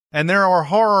And there are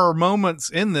horror moments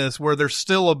in this where there's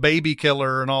still a baby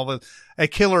killer and a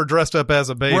killer dressed up as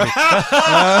a baby.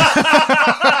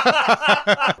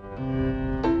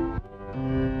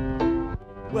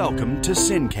 Welcome to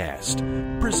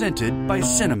SinCast, presented by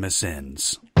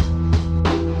CinemaSins.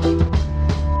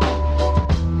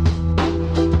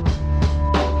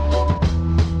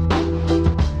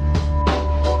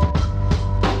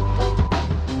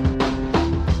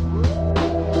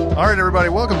 All right, everybody,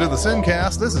 welcome to the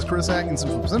SinCast. This is Chris Atkinson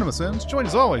from CinemaSins, joined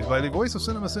as always by the voice of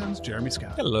CinemaSins, Jeremy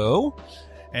Scott. Hello.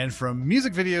 And from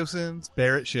Music Video Sins,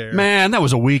 Barrett Sher. Man, that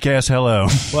was a weak-ass hello.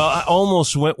 Well, I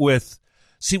almost went with...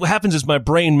 See, what happens is my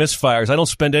brain misfires. I don't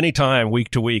spend any time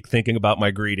week to week thinking about my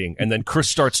greeting. And then Chris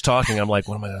starts talking. I'm like,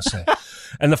 what am I going to say?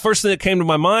 And the first thing that came to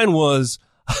my mind was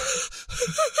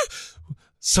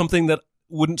something that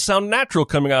wouldn't sound natural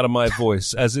coming out of my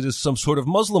voice, as it is some sort of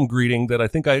Muslim greeting that I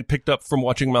think I picked up from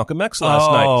watching Malcolm X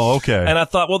last night. Oh, okay. And I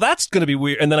thought, well, that's going to be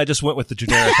weird. And then I just went with the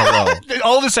generic hello.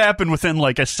 All this happened within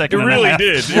like a second It and a really half.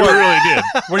 did. It really did.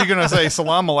 What are you going to say,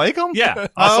 Salam Alaikum? Yeah.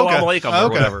 Oh, okay. Assalamu alaikum or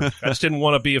Okay. whatever. I just didn't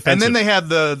want to be offensive. And then they had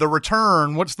the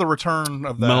return. What's the return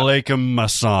of that? Malaikum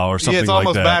Masa or something Yeah, it's like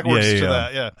almost that. backwards Yeah. to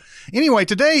that. Yeah. Anyway,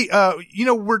 today,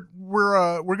 we're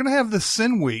going to have the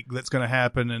Sin Week that's going to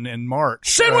happen in March.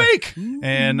 Sin Week!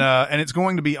 And it's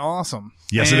going to be awesome.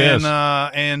 Yes, it is.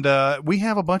 And we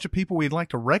have a bunch of people we'd like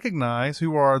to recognize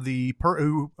who are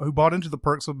who bought into the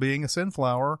perks of being a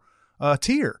Sinflower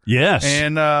tier. Yes.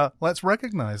 And let's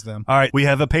recognize them. All right, we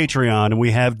have a Patreon, and we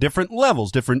have different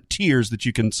levels, different tiers that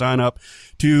you can sign up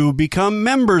to become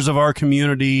members of our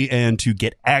community and to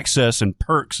get access and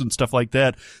perks and stuff like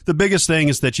that. The biggest thing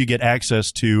is that you get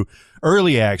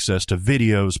early access to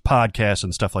videos, podcasts,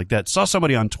 and stuff like that. Saw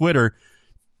somebody on Twitter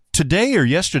today or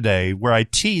yesterday where I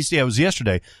teased, it was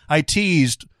yesterday, I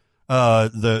teased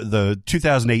the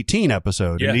 2018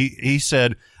 episode. Yeah. And he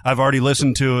said, I've already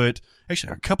listened to it.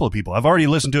 Actually, a couple of people. I've already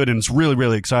listened to it, and it's really,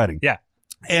 really exciting. Yeah.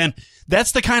 And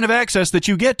that's the kind of access that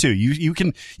you get to. You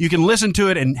can listen to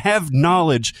it and have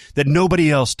knowledge that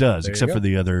nobody else does except for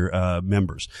the other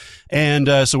members. And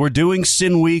so we're doing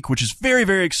Sin Week, which is very,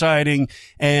 very exciting.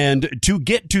 And to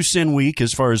get to Sin Week,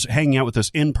 as far as hanging out with us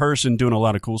in person, doing a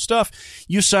lot of cool stuff,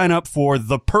 you sign up for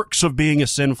the Perks of Being a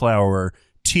Sinflower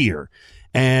tier.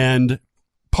 And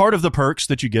part of the perks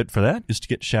that you get for that is to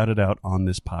get shouted out on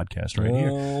this podcast right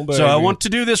here. Baby. So I want to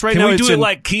do this right Can now. we do it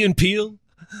like Key and Peele?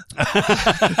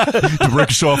 To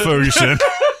Rickshaw Ferguson.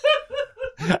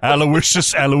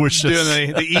 Aloysius.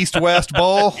 Doing the East-West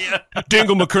Bowl.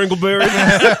 Dingle McCringleberry.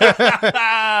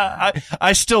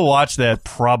 I still watch that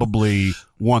probably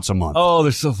once a month. Oh,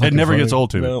 they're so funny. It never gets old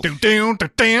to me. No. Just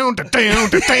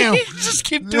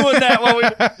keep doing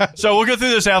that. So we'll go through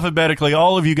this alphabetically.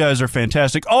 All of you guys are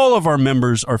fantastic. All of our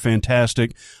members are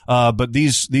fantastic. But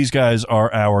these guys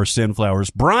are our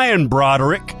Sinflowers. Brian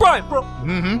Broderick.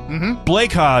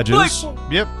 Blake Hodges.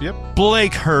 Yep.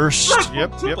 Blake Hurst.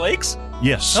 Yep. Blakes?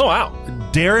 Yes. Oh, wow.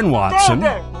 Darren Watson.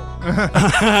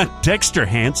 Dexter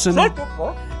Hansen.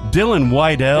 Dylan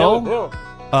Wydell.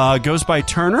 Goes by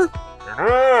Turner.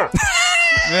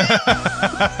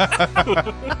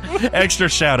 Extra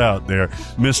shout out there,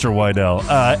 Mr. Wydell.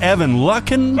 Evan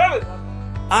Lucken.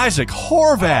 Isaac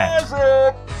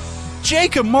Horvat.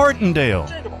 Jacob Martindale.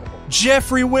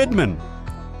 Jeffrey Widman.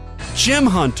 Jim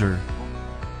Hunter.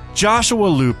 Joshua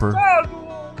Looper.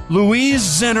 Louise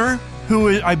Zinner,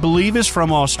 who I believe is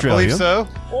from Australia. I believe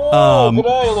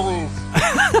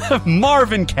so.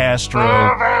 Marvin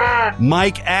Castro.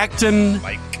 Mike Acton.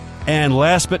 And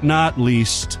last but not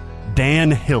least, Dan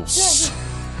Hills.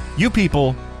 You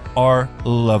people are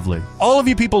lovely. All of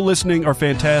you people listening are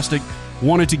fantastic.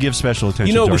 Wanted to give special attention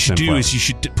You know to what our we should do Sinflower. is you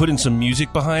should put in some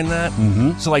music behind that.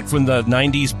 Mm-hmm. So like when the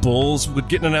 90s Bulls would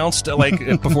get announced like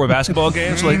before basketball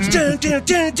games, like and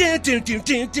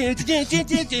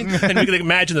we could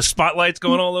imagine the spotlights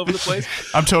going all over the place.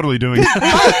 I'm totally doing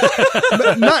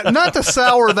that. not to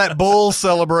sour that Bulls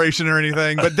celebration or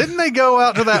anything, but didn't they go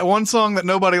out to that one song that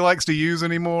nobody likes to use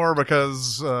anymore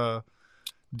because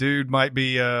dude might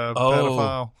be a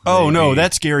pedophile? Oh no,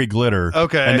 that's Gary Glitter.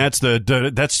 Okay, and that's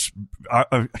that's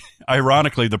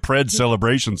ironically the Pred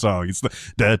celebration song. It's the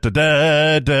da da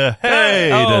da da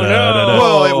hey. Oh, da, no. da, da, da.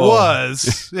 Well, it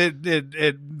was. It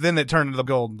then it turned into the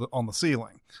gold on the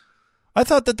ceiling. I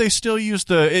thought that they still use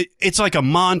it's like a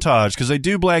montage because they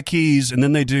do Black Keys and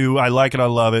then they do I Like It, I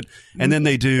Love It, and then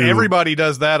they do Everybody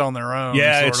does that on their own.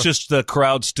 Yeah, sort it's of. just the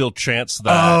crowd still chants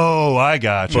that. Oh, I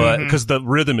got you. But because the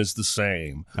rhythm is the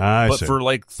same. I But see. for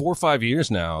like 4 or 5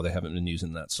 years now, they haven't been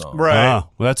using that song. Right. Ah,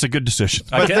 well, that's a good decision.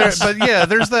 I But, guess.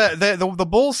 there's the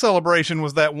bull celebration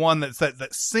was that one that's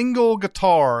that single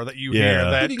guitar that you hear. Yeah.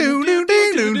 That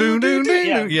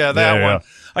yeah, that Yeah, one.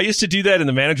 I used to do that in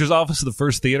the manager's office of the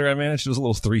first theater I managed. It was a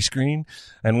little 3-screen.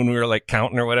 And when we were like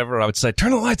counting or whatever, I would say,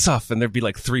 turn the lights off. And there'd be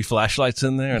like 3 flashlights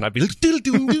in there. And I'd be like,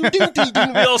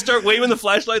 we all start waving the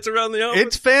flashlights around the office.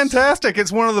 It's fantastic.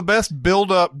 It's one of the best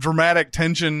build-up, dramatic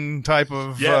tension type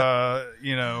of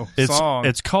song.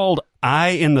 It's called Eye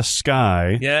in the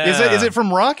Sky. yeah. Is it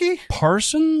from Rocky?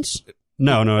 Parsons?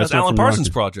 No, That's it's not Alan from Parsons'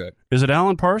 Rocky. project. Is it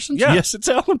Alan Parsons? Yeah. Yes, it's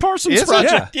Alan Parsons' Is it?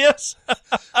 project. Yes.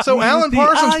 So Alan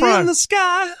Parsons' project.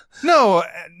 sky.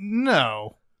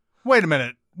 No. Wait a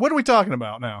minute. What are we talking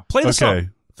about now? Play the Okay. song.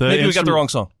 Maybe we got the wrong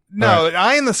song. No,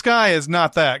 Eye in the Sky is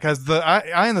not that because the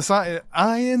Eye in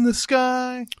the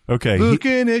Sky, Okay.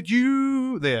 looking at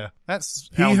you. Yeah,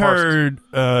 that's He Alan Parsons.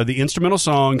 heard the instrumental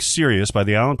song Sirius by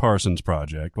the Alan Parsons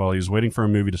Project while he was waiting for a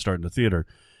movie to start in the theater.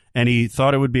 And he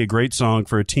thought it would be a great song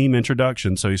for a team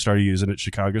introduction, so he started using it at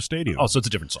Chicago Stadium. Oh, so it's a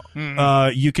different song.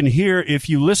 You can hear, if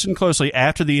you listen closely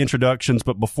after the introductions,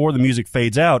 but before the music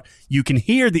fades out, you can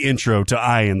hear the intro to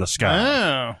Eye in the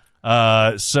Sky.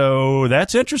 Oh. So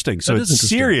that's interesting. So That it's is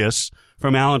interesting. Sirius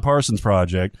from Alan Parsons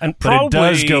Project, And but it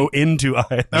does probably- go into Eye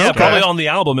in the Yeah, Sky. probably on the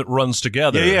album it runs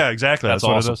together. Yeah, exactly. That's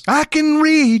That's, awesome. what it I can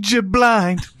read you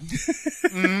blind. is.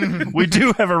 We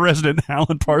do have a resident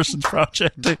Alan Parsons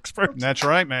Project expert. That's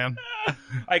right, man.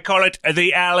 I call it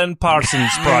the Alan Parsons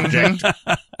Project.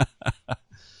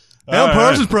 Alan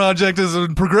Parsons Project is a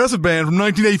progressive band from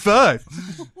 1985.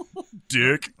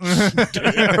 Dick.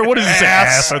 Or what is this?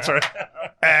 Ass. That's right.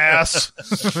 Ass.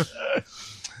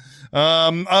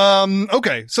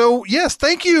 Okay. So yes,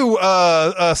 thank you,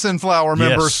 Sinflower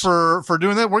members Yes. for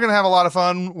doing that. We're going to have a lot of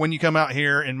fun when you come out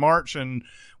here in March, and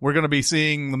we're going to be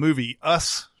seeing the movie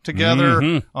Us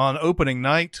together on opening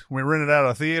night. We rented out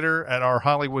a theater at our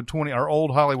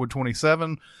old Hollywood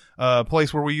 27,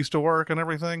 place where we used to work and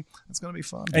everything. It's going to be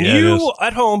fun. And Yeah, it is. you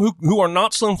at home who are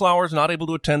not Slimflowers, not able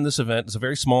to attend this event, it's a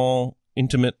very small,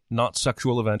 intimate, not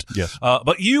sexual event. Yes.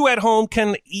 But you at home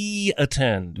can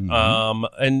attend.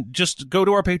 And just go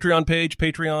to our Patreon page,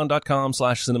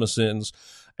 patreon.com/CinemaSins.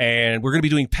 And we're going to be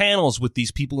doing panels with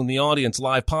these people in the audience,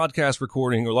 live podcast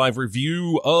recording or live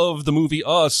review of the movie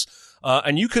Us.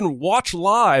 And you can watch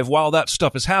live while that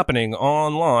stuff is happening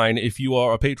online if you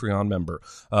are a Patreon member.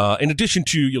 In addition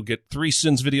to, you'll get 3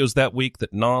 Sins videos that week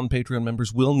that non-Patreon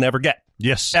members will never get.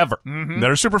 Yes. Ever. That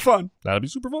are super fun. That'll be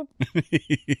super fun.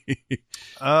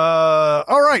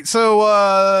 All right.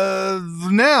 So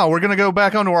now we're going to go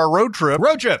back onto our road trip.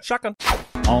 Road trip. Shotgun.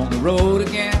 On the road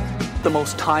again. The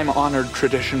most time-honored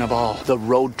tradition of all, the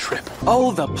road trip.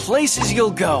 Oh, the places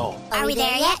you'll go. Are we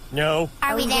there yet? No.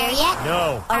 Are we there yet?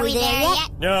 No. Are we there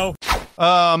yet? No.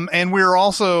 And we're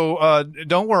also,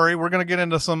 don't worry, we're going to get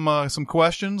into some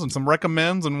questions and some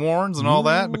recommends and warns and all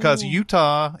that because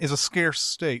Utah is a scarce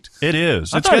state. It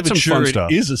is. I'm It's not got even some sure fun it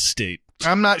stuff. is a state.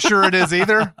 I'm not sure it is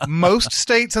either. Most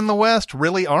states in the West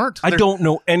really aren't. I don't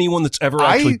know anyone that's ever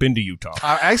actually been to Utah.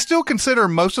 I still consider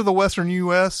most of the Western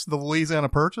U.S. the Louisiana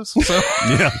Purchase. So,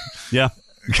 Yeah,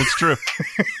 it's true.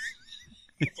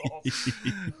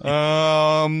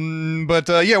 yeah,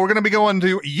 we're going to be going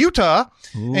to Utah,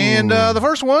 and the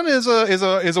first one is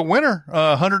a winner,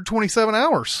 127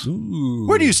 hours.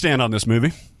 Where do you stand on this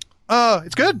movie?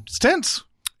 It's good. It's tense.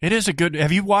 It is a good.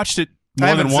 Have you watched it I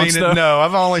more than haven't once seen though? it. No,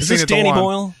 I've only Is seen this it. the Danny one.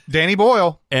 Boyle? Danny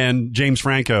Boyle. And James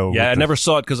Franco. Yeah, I with never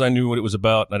saw it because I knew what it was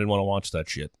about and I didn't want to watch that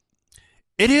shit.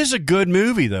 It is a good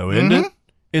movie though, isn't it?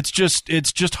 It's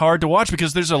just hard to watch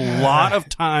because there's a lot of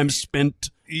time spent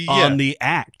on the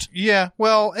act. Yeah,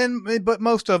 well, but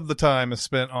most of the time is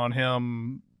spent on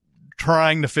him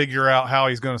trying to figure out how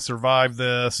he's going to survive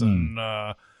this, and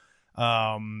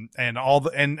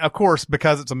of course,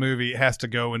 because it's a movie, it has to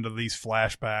go into these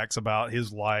flashbacks about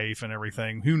his life and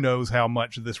everything. Who knows how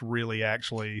much of this really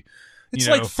actually? It's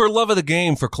like For Love of the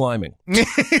Game for climbing.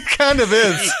 It kind of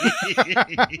is.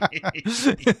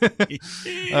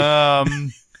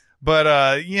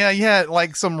 But yeah,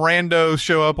 like some randos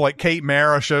show up, like Kate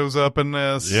Mara shows up in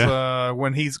this. Yeah.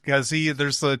 When there's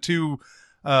the two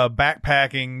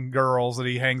backpacking girls that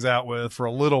he hangs out with for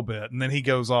a little bit, and then he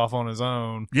goes off on his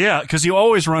own. Yeah, because you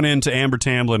always run into Amber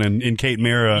Tamblyn and Kate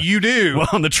Mira. You do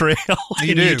on the trail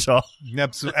in Utah.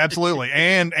 Absolutely.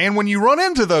 And when you run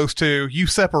into those two, you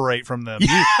separate from them.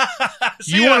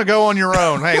 You want to go on your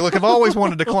own. Hey, look, I've always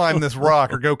wanted to climb this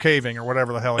rock or go caving or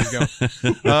whatever the hell he's going.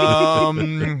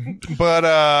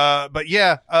 But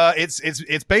yeah,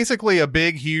 it's basically a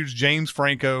big, huge James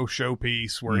Franco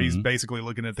showpiece where he's basically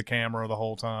looking at the camera the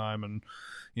whole time and,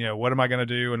 what am I going to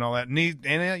do and all that. And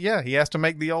he has to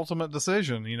make the ultimate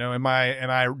decision.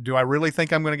 Do I really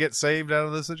think I'm going to get saved out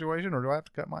of this situation, or do I have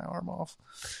to cut my arm off?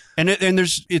 And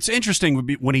it's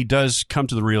interesting when he does come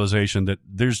to the realization that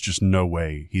there's just no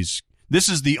way this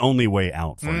is the only way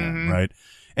out for him, right?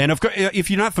 And of course, if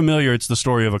you're not familiar, it's the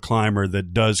story of a climber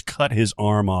that does cut his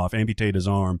arm off, amputate his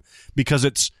arm, because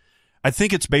I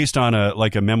think it's based on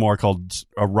a memoir called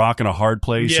A Rock in a Hard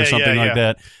Place or something like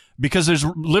that. Because there's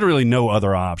literally no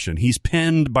other option. He's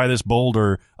pinned by this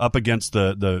boulder up against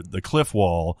the cliff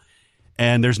wall,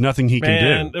 and there's nothing he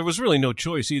can do. There was really no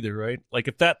choice either, right? Like,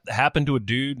 if that happened to a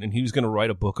dude and he was going to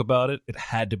write a book about it, it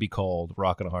had to be called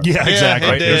Rock and a Hard Place. Yeah, exactly.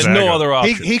 Right? There's no other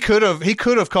option. He could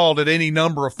have called it any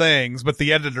number of things, but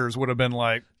the editors would have been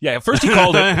like, yeah, at first he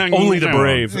called it Only the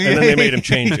Brave, and then they made him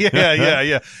change it.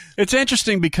 Yeah. It's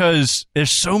interesting because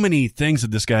there's so many things that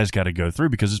this guy's got to go through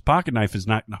because his pocket knife is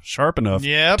not sharp enough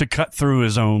to cut through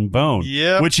his own bone,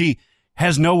 which he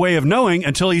has no way of knowing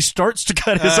until he starts to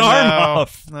cut his arm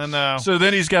off. I know. So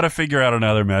then he's got to figure out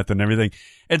another method and everything.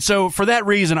 And so for that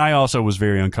reason, I also was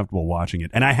very uncomfortable watching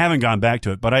it. And I haven't gone back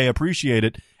to it, but I appreciate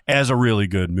it as a really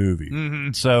good movie.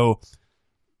 Mm-hmm. So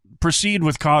proceed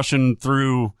with caution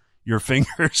through your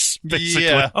fingers, basically.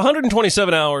 Yeah.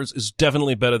 127 hours is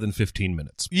definitely better than 15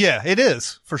 minutes. Yeah, it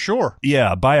is, for sure.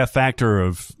 Yeah, by a factor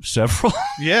of several.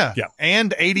 Yeah.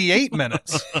 And 88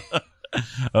 minutes.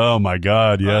 Oh my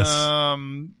God! Yes.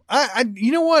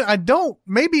 You know what?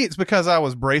 Maybe it's because I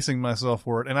was bracing myself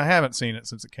for it, and I haven't seen it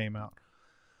since it came out.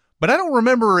 But I don't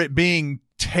remember it being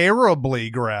terribly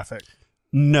graphic.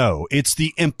 No, it's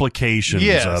the implications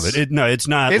of it. It's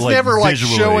not. It's like never like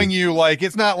visually showing you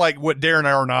it's not like what Darren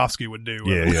Aronofsky would do.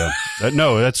 Yeah.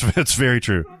 No, that's very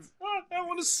true. I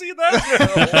want to see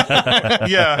that.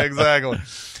 Yeah, exactly.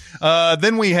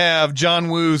 Then we have John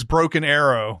Woo's Broken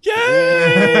Arrow.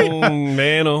 Yay!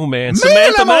 Oh man.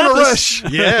 Samantha Mathis.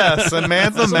 Yeah,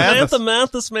 Samantha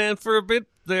Mathis, man, for a bit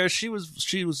there. She was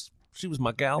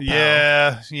my gal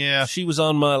pal. Yeah. She was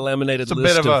on my laminated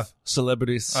list of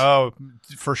celebrities. Oh,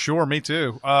 for sure. Me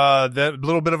too. That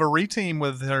little bit of a reteam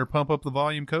with her Pump Up the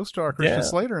Volume co-star, Christian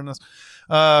Slater in this.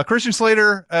 Christian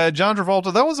Slater, John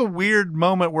Travolta. That was a weird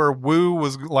moment where Woo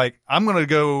was like, I'm going to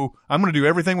do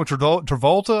everything with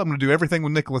Travolta. I'm going to do everything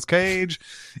with Nicolas Cage.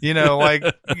 There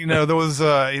was,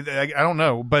 I don't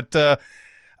know, but,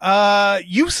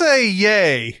 you say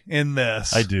yay in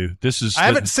this. I do. I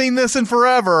haven't seen this in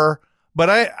forever, but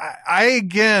I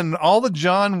again, all the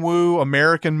John Woo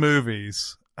American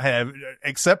movies have,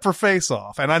 except for Face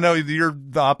Off. And I know you're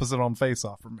the opposite on Face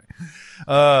Off for me.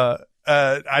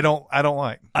 I don't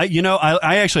like.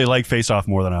 I actually like Face Off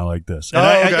more than I like this. And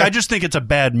I just think it's a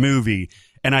bad movie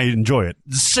and I enjoy it.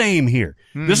 Same here.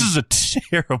 This is a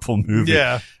terrible movie.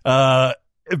 Yeah.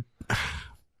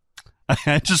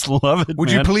 I just love it.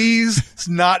 Would you please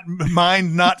not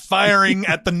mind not firing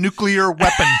at the nuclear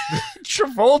weapon?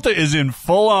 Travolta is in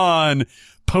full on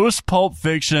post Pulp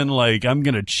Fiction, like I'm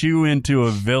gonna chew into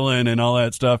a villain and all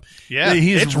that stuff. Yeah,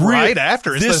 it's right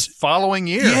after. It's the following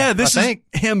year. Yeah, this is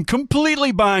him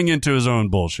completely buying into his own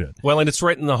bullshit. Well, and it's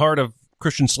right in the heart of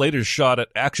Christian Slater's shot at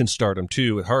action stardom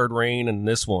too, with Hard Rain and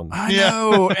this one. I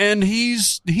know, and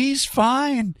he's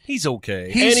fine. He's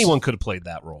okay. Anyone could have played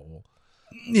that role.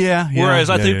 Yeah. Whereas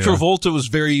I think Travolta was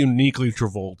very uniquely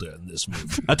Travolta in this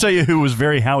movie. I'll tell you who was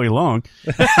very Howie Long.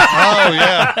 Oh,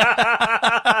 yeah.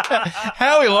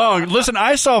 Howie Long. Listen,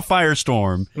 I saw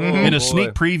Firestorm in a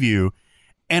sneak preview,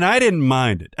 and I didn't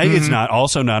mind it. It's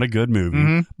also not a good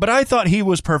movie, but I thought he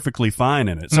was perfectly fine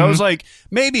in it. So I was like,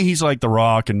 maybe he's like The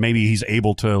Rock, and maybe he's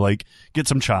able to like get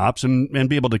some chops and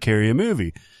be able to carry a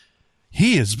movie.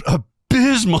 He is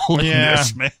abysmal in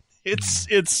this, man.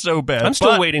 It's so bad. I'm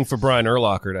still waiting for Brian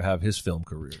Urlacher to have his film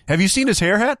career. Have you seen his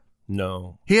hair hat?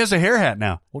 No. He has a hair hat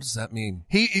now. What does that mean?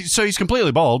 So he's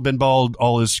completely bald, been bald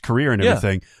all his career and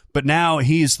everything. But now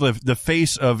he's the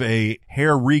face of a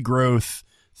hair regrowth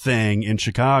thing in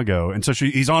Chicago. And so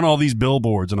he's on all these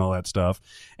billboards and all that stuff.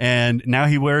 And now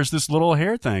he wears this little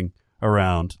hair thing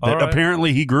around that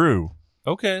apparently he grew.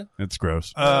 Okay. It's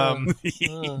gross. By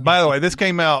the way, this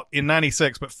came out in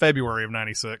 96, but February of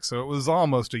 96, so it was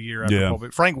almost a year after Pulp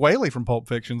Fiction. Frank Whaley from Pulp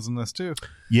Fiction's in this too.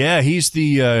 Yeah, he's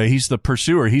the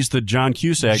pursuer. He's the John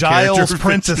Cusack Giles character.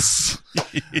 Prentice.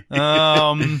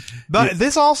 But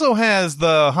this also has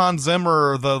the Hans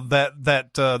Zimmer,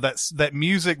 that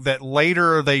music that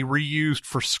later they reused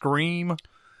for Scream.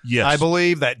 Yes, I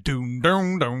believe that doom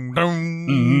doom doom doom.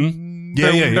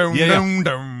 Mm-hmm.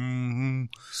 Doom.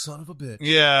 Son of a bitch.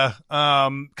 Yeah,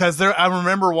 because I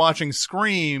remember watching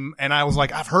Scream, and I was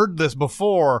like, I've heard this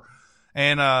before,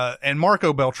 and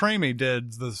Marco Beltrami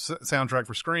did the soundtrack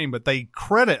for Scream, but they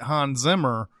credit Hans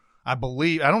Zimmer, I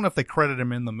believe. I don't know if they credit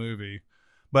him in the movie,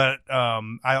 but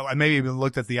I maybe even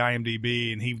looked at the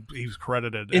IMDb, and he was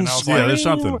credited. In and I was Scream, like, there's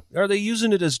something. Are they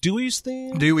using it as Dewey's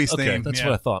theme? Dewey's Okay, theme. that's Yeah.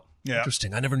 what I thought. Yeah.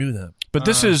 Interesting. I never knew that. But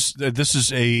this is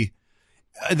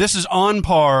on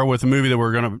par with a movie that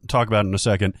we're going to talk about in a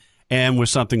second, and with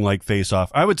something like Face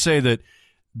Off. I would say that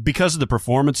because of the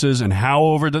performances and how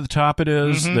over the top it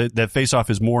is, that Face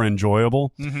Off is more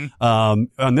enjoyable.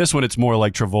 On this one, it's more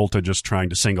like Travolta just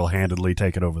trying to single-handedly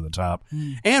take it over the top.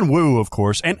 And Woo, of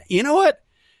course. And you know what?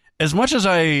 As much as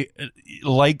I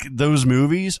like those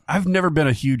movies, I've never been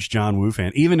a huge John Woo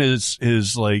fan, even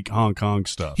his like Hong Kong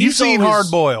stuff. You've seen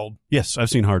Hard Boiled. Yes, I've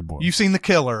seen Hard Boiled. You've seen The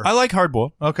Killer. I like Hard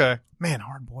Boiled. Okay. Man,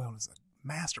 Hard Boiled is a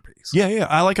masterpiece. Yeah,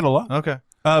 I like it a lot. Okay.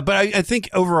 But I think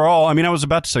overall, I mean, I was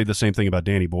about to say the same thing about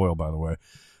Danny Boyle, by the way.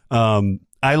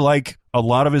 I like a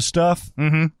lot of his stuff,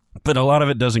 but a lot of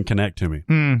it doesn't connect to me.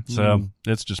 So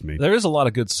it's just me. There is a lot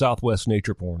of good Southwest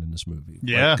nature porn in this movie.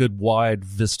 Yeah. Like good wide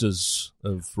vistas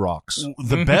of rocks.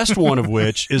 The best one of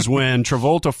which is when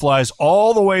Travolta flies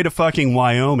all the way to fucking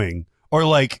Wyoming, or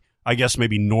like, I guess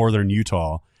maybe northern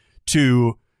Utah,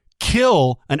 to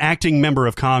kill an acting member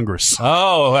of Congress.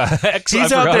 Oh,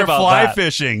 He's out there fly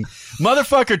fishing.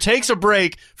 Motherfucker takes a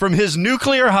break from his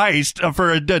nuclear heist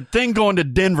for a thing going to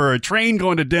Denver, a train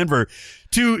going to Denver,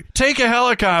 to take a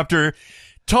helicopter,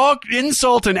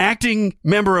 insult an acting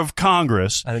member of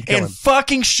Congress, and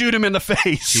fucking shoot him in the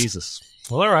face. Jesus.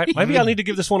 Well, all right. Maybe I'll need to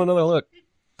give this one another look.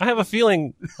 I have a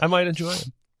feeling I might enjoy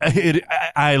it.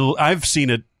 I've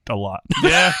seen it a lot.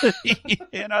 Yeah.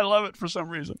 And I love it for some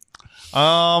reason.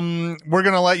 We're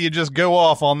going to let you just go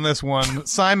off on this one.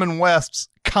 Simon West's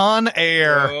Con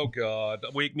Air. Oh, God.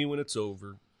 Wake me when it's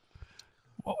over.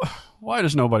 Why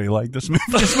does nobody like this movie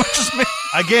as much as me?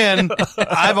 Again,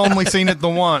 I've only seen it the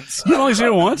once. You've only seen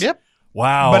it once? Yep.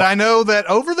 Wow. But I know that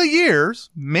over the years,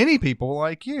 many people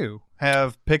like you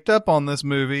have picked up on this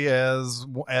movie as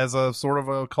a sort of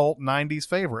a cult 90s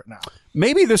favorite now.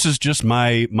 Maybe this is just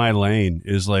my lane,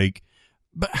 is like,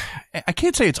 but I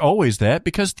can't say it's always that,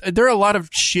 because there are a lot of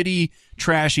shitty,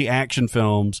 trashy action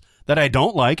films that I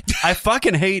don't like. I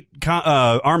fucking hate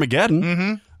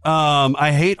Armageddon.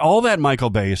 I hate all that Michael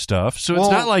Bay stuff, so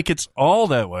it's not like it's all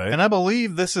that way. And I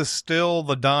believe this is still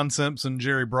the Don Simpson,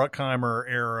 Jerry Bruckheimer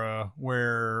era,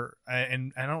 where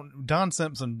Don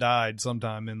Simpson died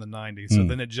sometime in the 90s, so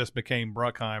then it just became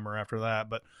Bruckheimer after that.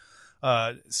 But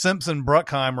Simpson,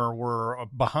 Bruckheimer were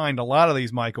behind a lot of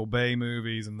these Michael Bay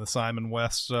movies and the Simon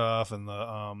West stuff, and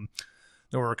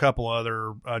there were a couple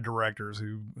other directors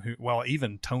who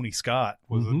even Tony Scott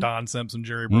was a Don Simpson,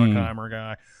 Jerry Bruckheimer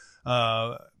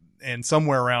guy. And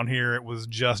somewhere around here, it was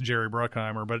just Jerry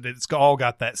Bruckheimer, but it's all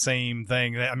got that same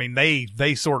thing. I mean,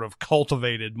 they sort of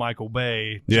cultivated Michael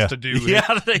Bay just to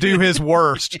do his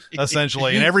worst,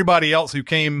 essentially. And everybody else who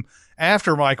came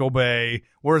after Michael Bay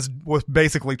was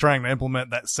basically trying to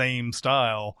implement that same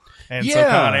style. And so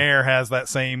Con Air has that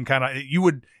same kind of, you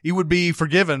would be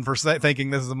forgiven for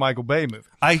thinking this is a Michael Bay movie.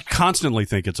 I constantly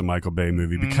think it's a Michael Bay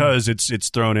movie because it's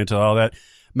thrown into all that.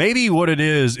 Maybe what it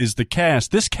is the cast.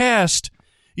 This cast,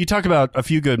 you talk about A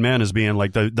Few Good Men as being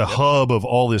like the hub of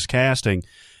all this casting.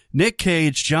 Nick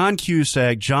Cage, John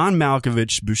Cusack, John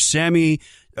Malkovich, Buscemi,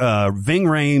 Ving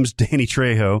Rhames, Danny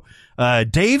Trejo,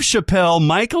 Dave Chappelle,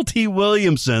 Michael T.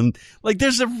 Williamson. Like,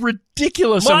 there's a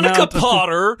ridiculous Monica amount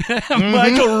Potter,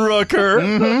 Michael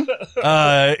Rooker.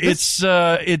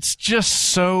 It's just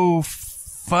so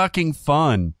fucking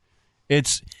fun.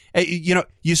 It's,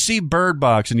 you see Bird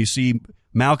Box and you see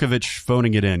Malkovich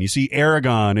phoning it in. You see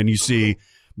Aragon and you see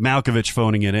Malkovich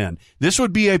phoning it in. This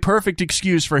would be a perfect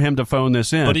excuse for him to phone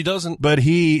this in. But he doesn't. But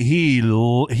he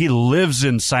lives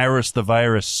in Cyrus the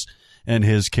Virus and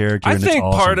his character. I and think it's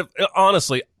awesome. part of,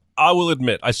 honestly, I will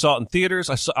admit, I saw it in theaters.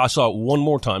 I saw it one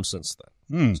more time since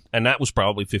then. And that was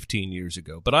probably 15 years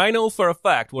ago. But I know for a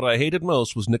fact what I hated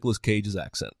most was Nicolas Cage's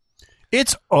accent.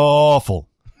 It's awful.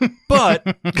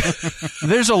 But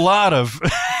there's a lot of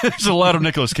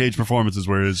Nicolas Cage performances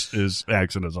where his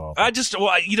accent is off.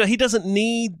 He doesn't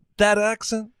need that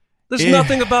accent. There's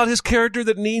nothing about his character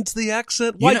that needs the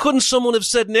accent. Why couldn't someone have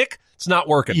said, Nick, it's not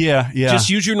working? Yeah. Just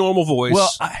use your normal voice. Well,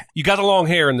 you got the long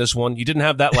hair in this one. You didn't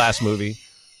have that last movie.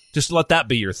 Just let that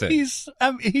be your thing.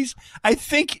 I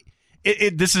think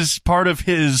this is part of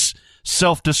his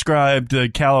self-described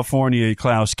California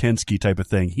Klaus Kinski type of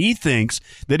thing. He thinks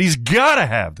that he's got to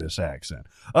have this accent.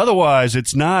 Otherwise,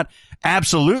 it's not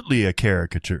absolutely a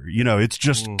caricature. It's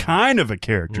just kind of a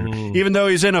character. Even though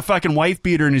he's in a fucking wife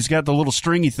beater and he's got the little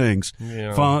stringy things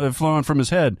flowing from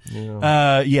his head.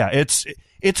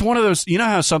 It's one of those,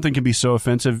 how something can be so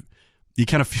offensive, you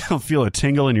kind of feel a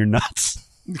tingle in your nuts?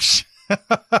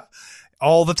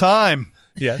 All the time.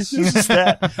 Yes. It's just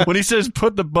that. When he says,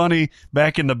 put the bunny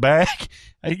back in the bag,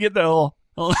 I get that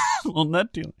little nut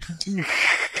feeling.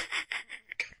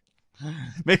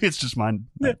 Maybe it's just mine.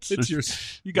 It's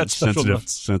yours. You got special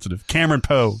nuts. Sensitive. Cameron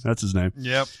Poe. That's his name.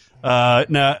 Yep.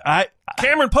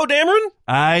 Cameron Poe Dameron?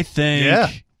 I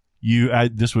think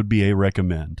this would be a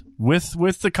recommend.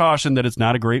 With the caution that it's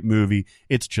not a great movie.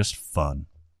 It's just fun.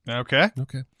 Okay.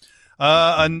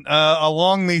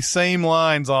 Along these same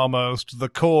lines, almost, The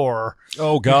Core.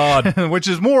 Oh, God. Which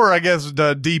is more, I guess,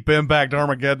 the Deep Impact,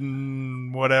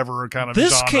 Armageddon, whatever kind of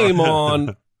This genre. came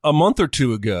on a month or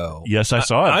two ago. Yes, I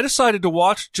saw it. I decided to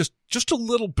watch just a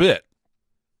little bit.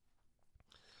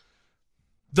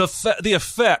 The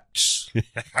effects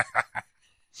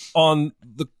on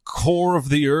the core of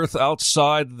the Earth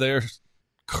outside their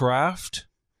craft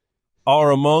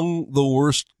are among the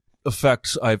worst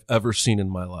effects I've ever seen in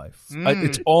my life.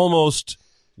 It's almost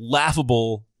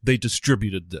laughable they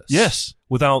distributed this. Yes.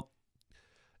 Without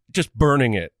just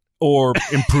burning it or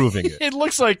improving it. It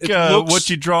looks like what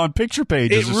you draw on picture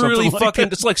pages or really something like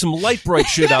that. It's like some light bright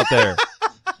shit out there.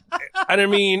 And I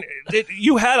mean,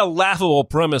 you had a laughable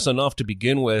premise enough to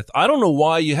begin with. I don't know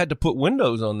why you had to put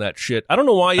windows on that shit. I don't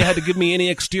know why you had to give me any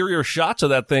exterior shots of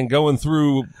that thing going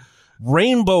through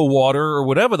rainbow water or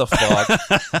whatever the fuck.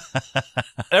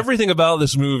 Everything about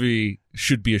this movie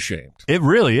should be ashamed. It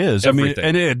really is. Everything.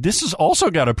 I mean, this has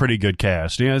also got a pretty good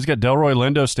cast. It's got Delroy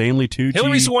Lindo, Stanley Tucci,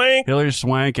 Hilary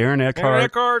Swank, Aaron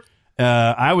Eckhart.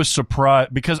 I was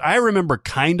surprised because I remember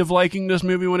kind of liking this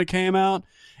movie when it came out.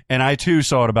 And I, too,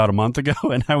 saw it about a month ago,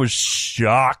 and I was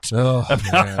shocked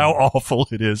about how awful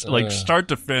it is, like start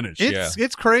to finish.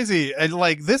 It's crazy. And,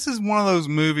 this is one of those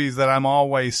movies that I'm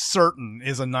always certain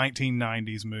is a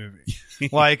 1990s movie.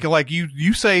 like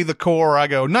you say The Core, I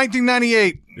go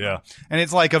 1998. Yeah. And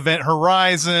it's like Event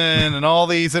Horizon and all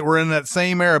these that were in that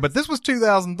same era. But this was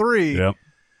 2003. Yep.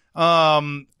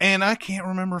 And I can't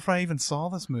remember if I even saw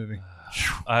this movie.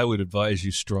 I would advise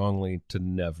you strongly to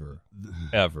never,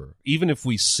 ever, even if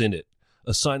we sin it,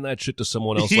 assign that shit to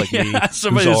someone else like me.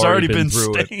 Somebody who's already been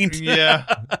through stained. Yeah.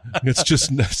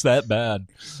 It's that bad.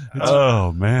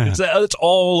 Oh, man. It's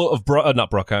all of not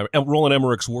Bruckheimer, Roland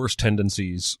Emmerich's worst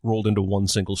tendencies rolled into one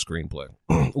single screenplay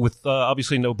with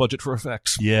obviously no budget for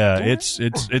effects. Yeah,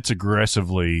 it's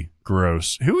aggressively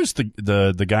gross. Who is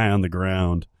the guy on the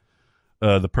ground?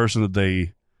 The person that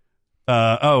they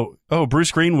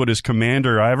Bruce Greenwood is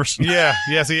Commander Iverson. Yeah,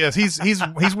 yes, he is.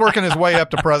 He's working his way up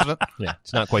to president. Yeah,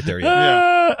 it's not quite there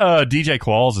yet. DJ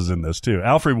Qualls is in this too.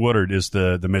 Alfred Woodard is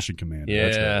the mission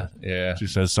commander. Yeah. She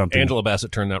says something. Angela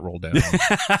Bassett turned that role down.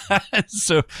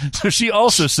 so she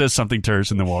also says something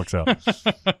terse and then walks out.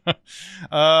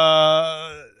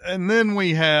 And then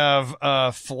we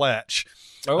have Fletch.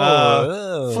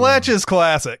 Fletch is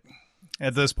classic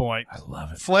at this point. I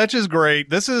love it. Fletch is great.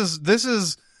 This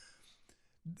is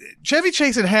Chevy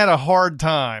Chase had a hard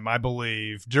time, I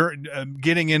believe,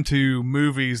 getting into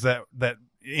movies that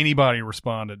anybody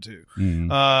responded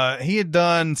to. He had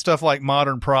done stuff like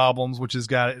Modern Problems, which it's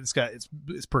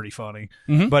pretty funny,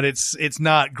 but it's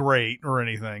not great or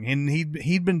anything. And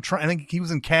he'd been trying. I think he was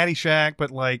in Caddyshack,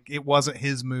 but it wasn't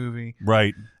his movie,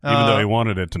 right? Even though he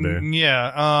wanted it to be.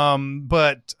 Yeah.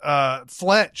 But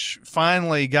Fletch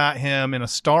finally got him in a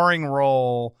starring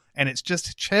role, and it's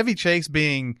just Chevy Chase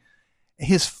being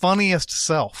his funniest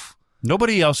self.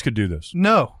 Nobody else could do this.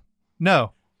 No.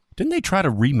 Didn't they try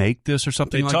to remake this or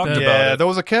something like that? About it. There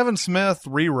was a Kevin Smith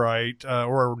rewrite,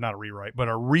 or not a rewrite, but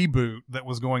a reboot that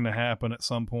was going to happen at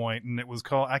some point, and it was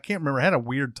called, I can't remember, it had a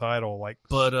weird title.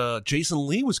 But Jason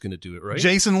Lee was going to do it, right?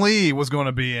 Jason Lee was going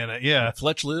to be in it, yeah.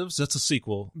 Fletch Lives, that's a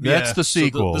sequel. That's the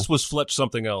sequel. So this was Fletch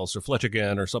something else, or Fletch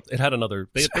Again, or something. It had another,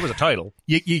 there was a title.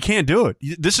 You can't do it.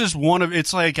 This is one of,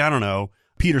 it's like, I don't know,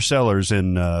 Peter Sellers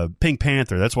in Pink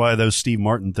Panther. That's why those Steve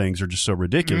Martin things are just so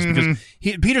ridiculous, because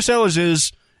Peter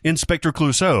Sellers Inspector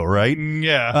Clouseau, right?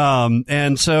 Yeah.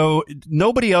 And so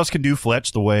nobody else can do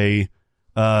Fletch the way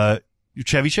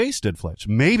Chevy Chase did Fletch.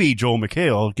 Maybe Joel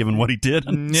McHale, given what he did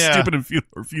on Stupid and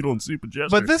Futile and Stupid Jester.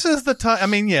 But this is the type. I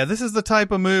mean, this is the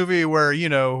type of movie where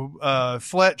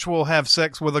Fletch will have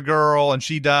sex with a girl and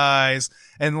she dies,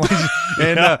 and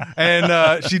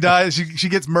she dies. She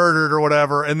gets murdered or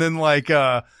whatever, and then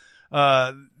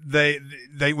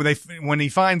when he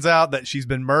finds out that she's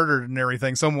been murdered and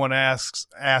everything, someone asks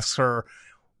her,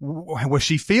 was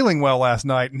she feeling well last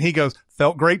night? And he goes,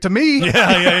 felt great to me.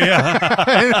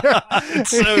 Yeah. It's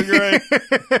so great.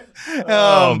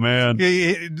 Oh, man.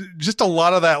 Just a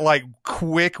lot of that like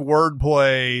quick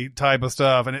wordplay type of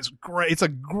stuff. And it's great. It's a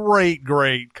great,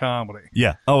 great comedy.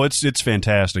 Yeah. Oh, it's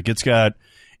fantastic. It's got,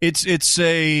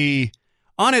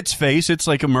 on its face, it's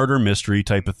like a murder mystery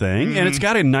type of thing. And it's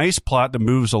got a nice plot that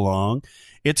moves along.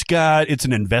 It's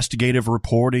an investigative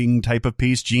reporting type of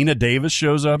piece. Gina Davis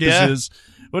shows up as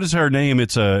what is her name?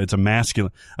 It's a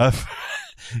masculine.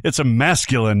 It's a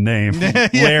masculine name.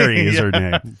 Larry is her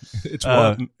name. It's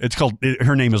what? It's called.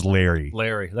 Her name is Larry.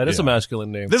 Larry. That is a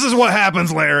masculine name. This is what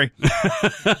happens, Larry.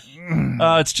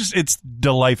 It's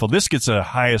delightful. This gets a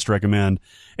highest recommend.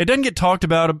 It doesn't get talked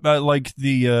about like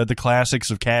the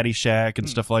classics of Caddyshack and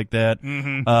stuff like that.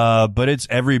 But it's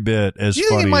every bit as funny. Do you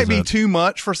think it might be too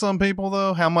much for some people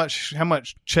though? How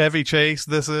much Chevy Chase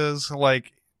this is?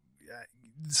 Like,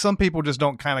 some people just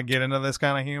don't kind of get into this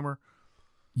kind of humor.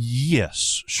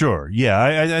 Yes, sure.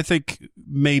 Yeah, I think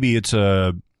maybe it's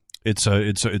a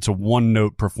one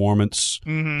note performance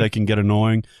that can get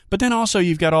annoying. But then also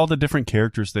you've got all the different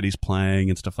characters that he's playing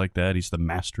and stuff like that. He's the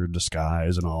master of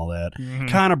disguise and all that.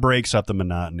 Kind of breaks up the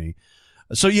monotony.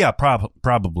 So yeah,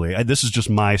 probably. This is just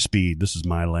my speed. This is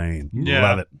my lane. Yeah.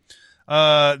 Love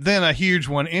it. Then a huge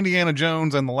one, Indiana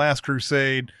Jones and the Last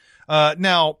Crusade.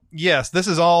 Now, yes, this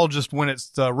is all just when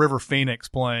it's River Phoenix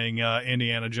playing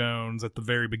Indiana Jones at the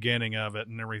very beginning of it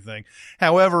and everything.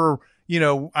 However,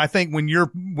 I think when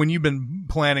you've been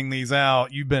planning these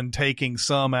out, you've been taking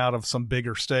some out of some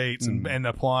bigger states and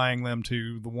applying them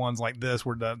to the ones like this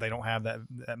where they don't have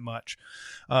that much.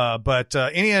 But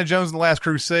Indiana Jones and the Last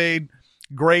Crusade,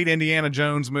 great Indiana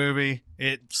Jones movie.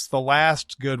 It's the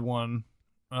last good one.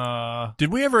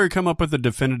 Did we ever come up with a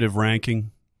definitive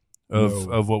ranking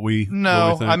of what we think?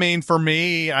 I mean, for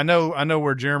me, I know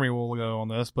where Jeremy will go on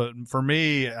this, but for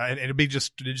me, it'd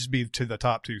just be to the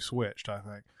top two switched. I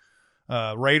think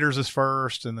Raiders is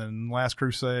first, and then Last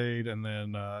Crusade, and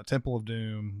then Temple of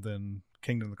Doom, then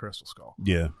Kingdom of the Crystal Skull.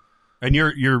 Yeah, and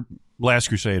your Last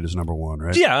Crusade is number one,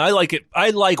 right? Yeah, I like it.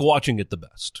 I like watching it the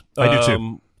best. I do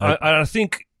too. I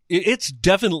think it's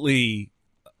definitely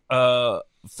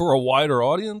for a wider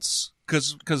audience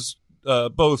because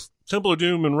both Temple of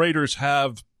Doom and Raiders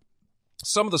have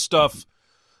some of the stuff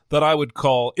that I would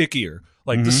call ickier,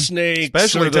 like the snakes,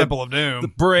 especially Temple of Doom, the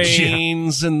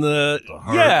brains, and the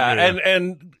heart,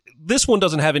 and this one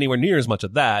doesn't have anywhere near as much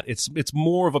of that. It's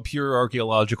more of a pure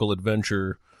archaeological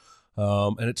adventure,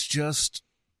 and it's just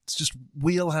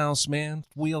wheelhouse, man,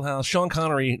 wheelhouse. Sean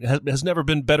Connery has never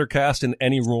been better cast in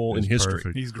any role in history.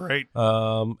 Perfect. He's great.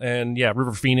 And yeah,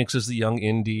 River Phoenix is the young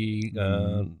Indy.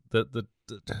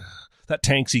 That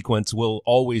tank sequence will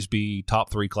always be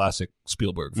top 3 classic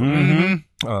Spielberg for me.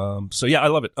 So yeah, I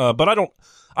love it. But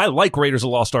I like Raiders of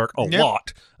the Lost Ark a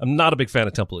lot. I'm not a big fan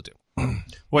of Temple of Doom.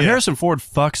 Well, Harrison Ford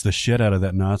fucks the shit out of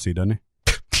that Nazi, doesn't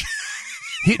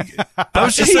he? I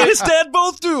was just saying, his dad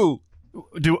both do.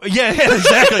 Yeah,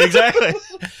 exactly.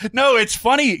 No, it's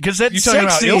funny because that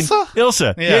sex scene,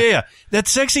 Ilsa? Yeah. That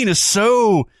sex scene is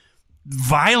so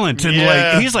violent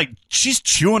and he's like, she's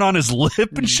chewing on his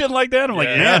lip and shit like that. I'm like,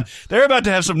 man, they're about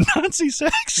to have some Nazi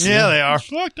sex. Yeah, they are.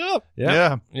 Fucked up.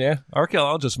 Yeah.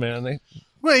 Archaeologists, man.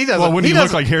 Well, he doesn't. Well, when he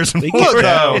look like Harrison Ford, look,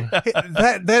 though,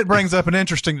 that brings up an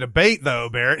interesting debate, though,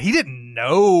 Barrett. He didn't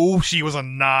know she was a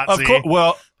Nazi. Of course.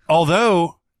 Well,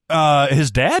 although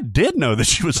his dad did know that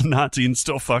she was a Nazi and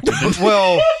still fucked her.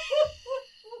 Well,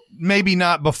 maybe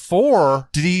not before.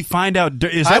 Did he find out?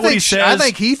 Is that what he says? I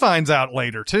think he finds out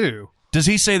later too. Does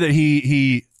he say that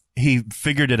he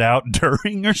figured it out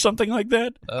during or something like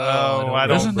that? I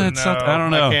don't know. I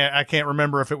don't know. I can't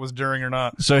remember if it was during or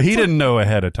not. So he didn't know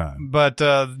ahead of time. But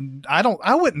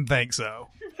I wouldn't think so.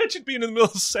 Imagine being in the middle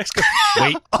of sex.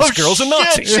 Wait, this girl's a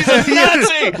Nazi. She's a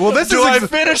Nazi. Well, do I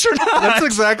finish or not? That's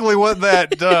exactly what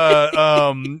that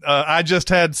I Just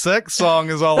Had Sex song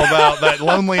is all about. That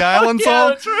Lonely Island song.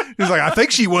 That's right. He's like, I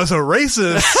think she was a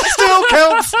racist. Still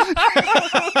counts.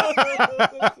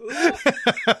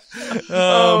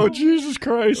 Oh, Jesus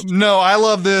Christ. No, I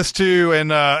love this too,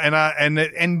 and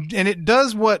it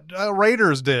does what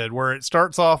Raiders did, where it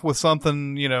starts off with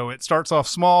something, it starts off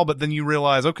small, but then you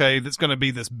realize, okay, that's going to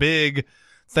be this big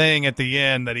thing at the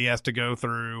end that he has to go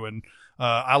through, and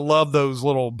I love those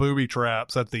little booby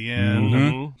traps at the end.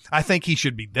 Mm-hmm. I think he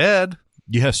should be dead.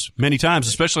 Yes, many times,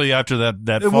 especially after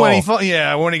that fall.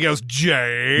 When he goes,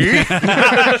 Jay. He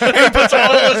puts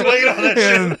all of his weight on that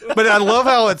shit. But I love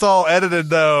how it's all edited,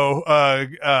 though,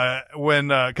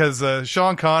 because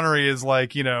Sean Connery is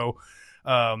like,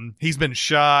 he's been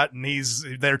shot, and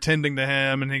they're tending to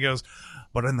him, and he goes,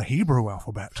 but in the Hebrew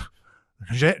alphabet,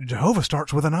 Jehovah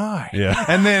starts with an I. Yeah.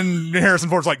 And then Harrison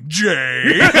Ford's like,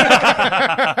 Jay.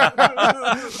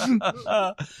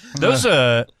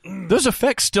 Those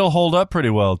effects still hold up pretty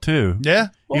well too. Yeah.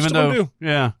 Even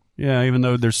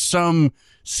though there's some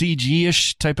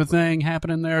CG-ish type of thing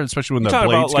happening there, especially when the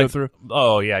blades go through.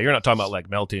 Oh yeah, you're not talking about like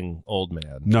melting old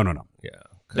man. No.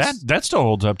 Yeah. That still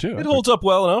holds up too. It holds up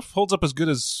well enough. Holds up as good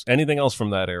as anything else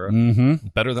from that era. Mm-hmm.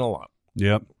 Better than a lot.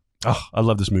 Yep. Oh, I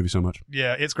love this movie so much.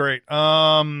 Yeah, it's great.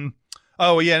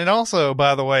 Oh yeah, and it also,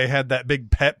 by the way, had that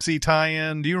big Pepsi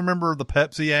tie-in. Do you remember the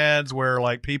Pepsi ads where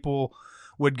like people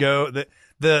would go?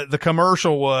 The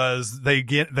commercial was they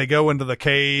go into the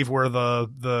cave where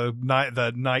the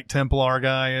Knight Templar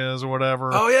guy is or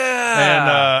whatever. Oh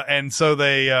yeah, and so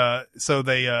they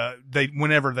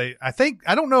whenever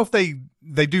I don't know if they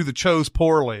do the chose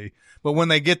poorly. But when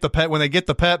they get the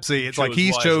Pepsi, it's like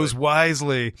he's chose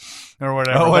wisely or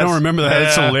whatever. Oh, I don't remember that.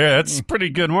 That's hilarious. That's pretty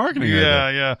good marketing.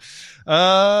 Yeah.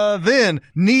 Then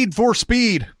Need for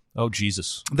Speed. Oh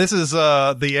Jesus! This is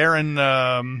the Aaron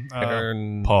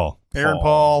Paul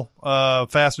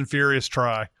Fast and Furious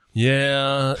try.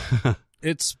 Yeah,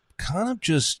 it's kind of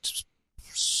just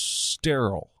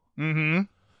sterile. Mm-hmm.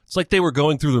 It's like they were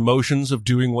going through the motions of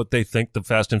doing what they think the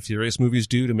Fast and Furious movies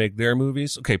do to make their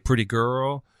movies. Okay, pretty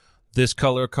girl. This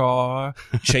color car,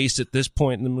 chase at this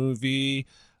point in the movie,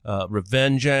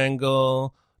 revenge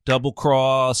angle, double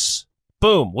cross,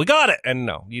 boom, we got it. And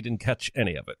no, you didn't catch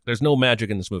any of it. There's no magic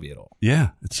in this movie at all.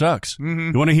 Yeah, it sucks.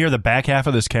 Mm-hmm. You want to hear the back half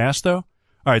of this cast, though? All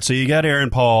right, so you got Aaron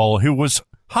Paul, who was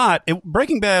hot.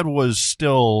 Breaking Bad was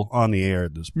still on the air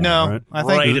at this point, No, right? I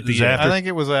think Right at the end. I think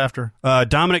it was after.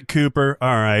 Dominic Cooper,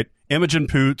 all right. Imogen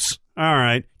Poots, all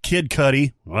right. Kid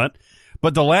Cudi, what?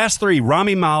 But the last three,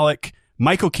 Rami Malek,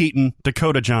 Michael Keaton,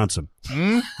 Dakota Johnson.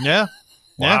 Yeah.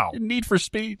 Wow. Need for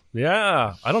Speed.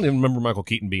 Yeah. I don't even remember Michael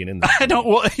Keaton being in that. I don't.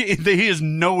 Well, he is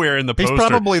nowhere in the He's poster.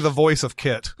 probably the voice of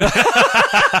Kit.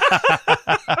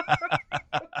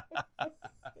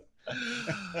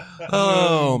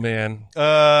 Oh, man.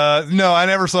 No, I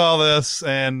never saw this,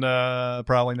 and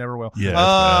probably never will.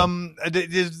 Yeah.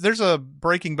 There's a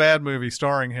Breaking Bad movie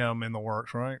starring him in the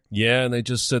works, right? Yeah, and they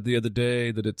just said the other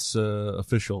day that it's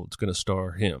official. It's going to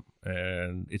star him,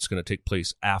 and it's going to take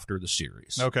place after the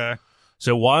series. Okay.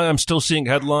 So why I'm still seeing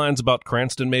headlines about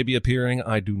Cranston maybe appearing,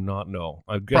 I do not know.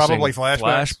 I'm guessing Probably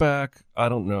flashbacks. flashback. I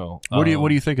don't know. What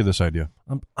do you think of this idea?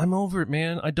 I'm over it,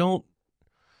 man. I don't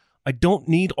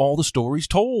need all the stories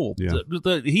told. Yeah.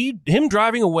 Him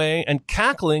driving away and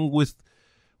cackling with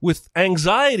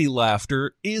anxiety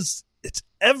laughter it's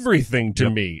everything to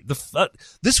me.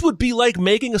 This would be like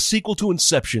making a sequel to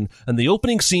Inception, and the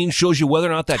opening scene shows you whether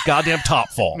or not that goddamn top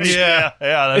falls. Yeah,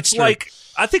 that's It's true. like,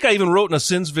 I think I even wrote in a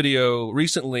Sins video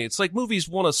recently, it's like movies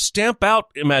want to stamp out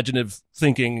imaginative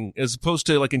thinking as opposed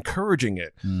to like encouraging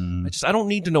it. I don't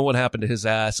need to know what happened to his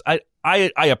ass. I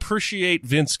appreciate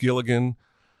Vince Gilligan.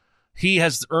 He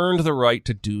has earned the right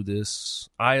to do this.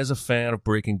 I, as a fan of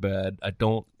Breaking Bad, I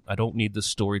don't need this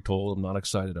story told. I'm not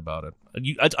excited about it.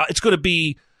 It's going to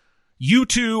be you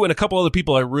two and a couple other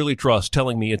people I really trust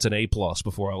telling me it's an A+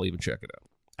 before I'll even check it out.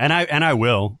 And I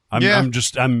will.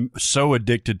 I'm so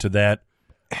addicted to that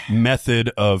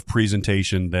method of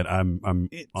presentation that I'm on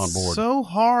board. It's so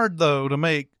hard though to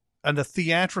make a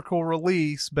theatrical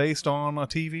release based on a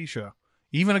TV show,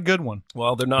 even a good one.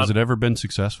 Well, they're not. Has it ever been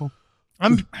successful?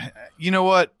 You know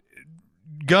what?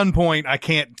 Gunpoint, I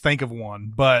can't think of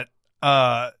one, but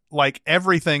like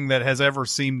everything that has ever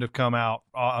seemed to come out,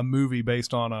 a movie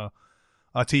based on a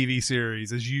TV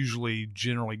series is usually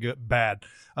generally bad.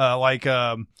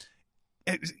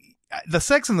 The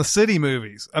Sex and the City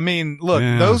movies. I mean, look,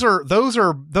 Yeah. those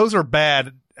are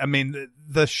bad. I mean,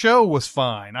 the show was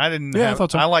fine. I didn't. Yeah, I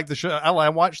thought so. I like the show. I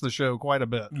watched the show quite a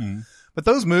bit. But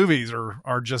those movies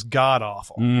are just god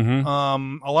awful.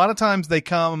 Mm-hmm. A lot of times they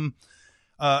come,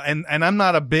 and I'm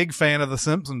not a big fan of the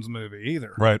Simpsons movie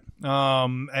either. Right.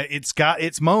 It's got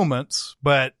its moments,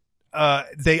 but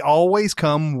they always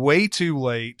come way too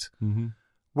late,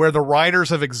 where the writers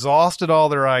have exhausted all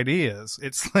their ideas.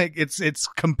 It's like it's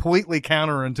completely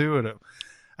counterintuitive.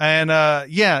 And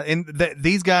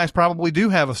these guys probably do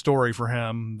have a story for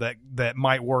him that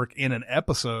might work in an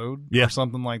episode or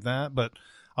something like that, but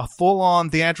a full-on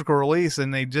theatrical release,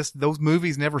 and those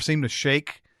movies never seem to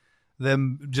shake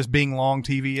them just being long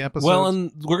TV episodes. Well,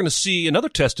 and we're going to see another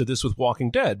test of this with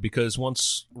Walking Dead, because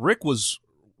once Rick was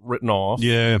written off,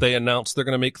 they announced they're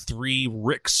going to make 3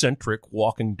 Rick-centric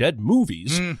Walking Dead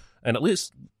movies. And at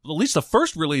least the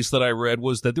first release that I read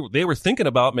was that they were thinking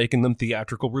about making them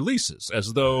theatrical releases,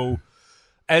 as though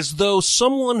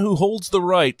someone who holds the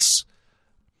rights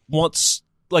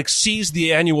sees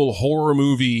the annual horror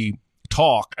movie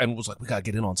talk and was like, we gotta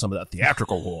get in on some of that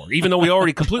theatrical horror, even though we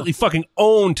already completely fucking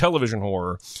own television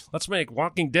horror. Let's make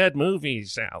Walking Dead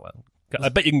movies, Alan. I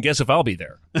bet you can guess if I'll be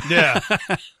there. Yeah.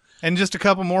 And just a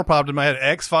couple more popped in my head.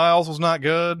 X-Files was not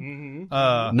good.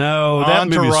 No, that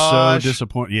movie was so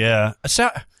disappointing. Yeah.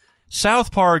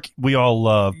 South Park we all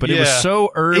love, but it was so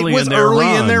early in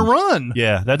their run.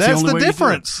 Yeah, that's the only way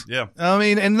difference. Yeah. I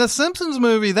mean, and the Simpsons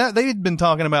movie, that they'd been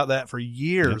talking about that for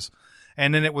years.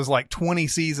 And then it was like 20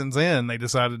 seasons in, they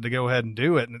decided to go ahead and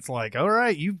do it. And it's like, all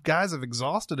right, you guys have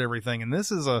exhausted everything. And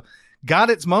this is got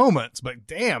its moments, but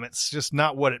damn, it's just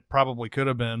not what it probably could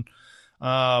have been.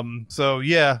 So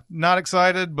yeah, not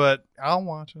excited, but I'll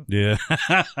watch it. Yeah.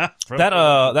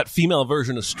 That female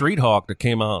version of Street Hawk that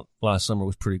came out last summer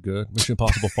was pretty good. Mission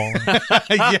Impossible Fallen.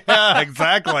 Yeah,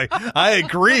 exactly. I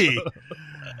agree.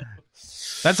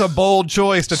 That's a bold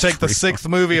choice to take the 6th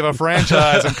movie of a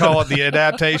franchise and call it the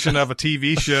adaptation of a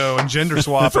TV show and gender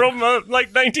swap from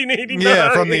like 1989.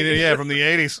 Yeah, from the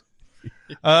 80s.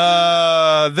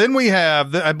 Then we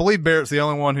have, I believe Barrett's the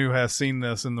only one who has seen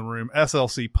this in the room,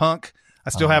 SLC Punk.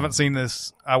 I still haven't seen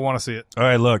this. I want to see it. All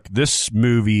right, look, this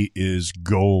movie is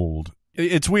gold.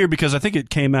 It's weird because I think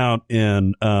it came out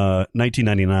in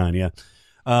 1999, yeah.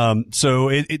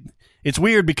 So it's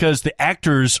weird because the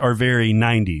actors are very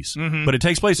 90s, but it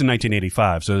takes place in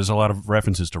 1985. So there's a lot of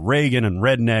references to Reagan and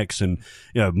rednecks and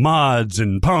mods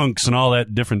and punks and all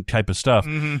that different type of stuff.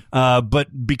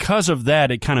 But because of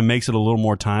that, it kind of makes it a little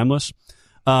more timeless.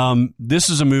 This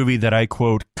is a movie that I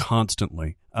quote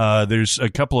constantly. There's a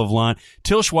couple of lines.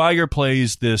 Til Schweiger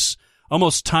plays this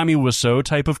almost Tommy Wiseau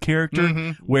type of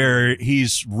character where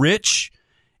he's rich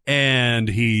and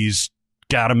he's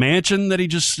got a mansion that he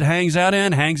just hangs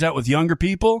out with younger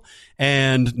people,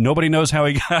 and nobody knows how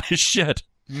he got his shit.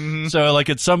 So like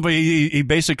it's somebody, he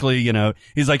basically,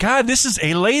 he's like, this is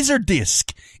a laser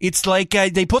disc. It's like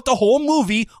they put the whole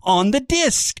movie on the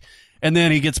disc. And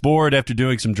then he gets bored after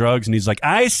doing some drugs, and he's like,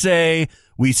 I say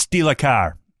we steal a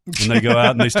car. And they go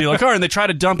out and they steal a car, and they try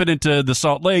to dump it into the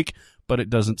Salt Lake, but it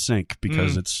doesn't sink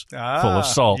because it's full of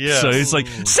salt. Yes. So he's like,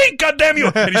 sink, goddammit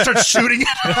you! And he starts shooting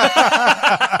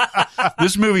it.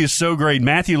 This movie is so great.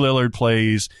 Matthew Lillard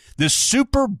plays this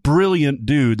super brilliant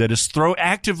dude that is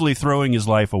actively throwing his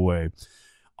life away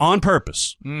on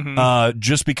purpose,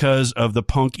 just because of the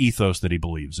punk ethos that he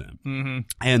believes in.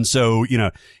 And so,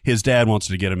 his dad wants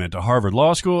to get him into Harvard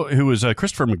Law School, who was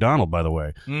Christopher McDonald, by the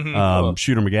way,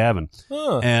 Shooter McGavin.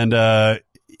 And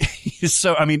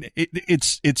so, I mean,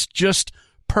 it's just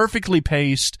perfectly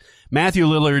paced. Matthew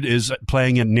Lillard is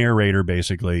playing a narrator,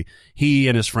 basically. He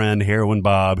and his friend, Heroin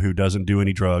Bob, who doesn't do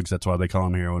any drugs, that's why they call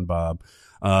him Heroin Bob,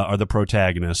 are the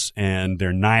protagonists. And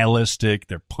they're nihilistic,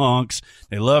 they're punks,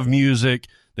 they love music,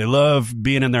 they love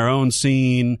being in their own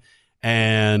scene.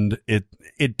 And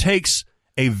it takes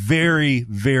a very,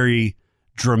 very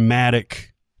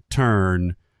dramatic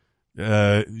turn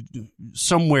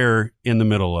somewhere in the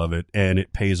middle of it, and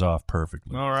it pays off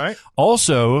perfectly. All right.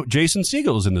 Also, Jason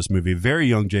Segel is in this movie. Very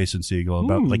young Jason Segel,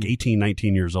 about like 18,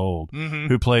 19 years old,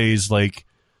 who plays like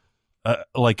a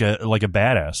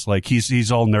badass. Like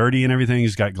he's all nerdy and everything.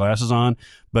 He's got glasses on,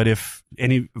 but if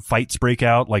any fights break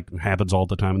out, like happens all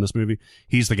the time in this movie,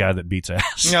 he's the guy that beats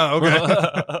ass. Yeah,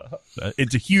 okay.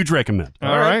 It's a huge recommend.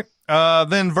 All right.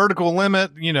 Then Vertical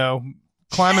Limit,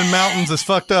 climbing mountains is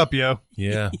fucked up, yo.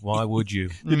 Yeah, why would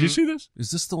you? Did you see this? Is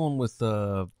this the one with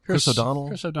Chris O'Donnell?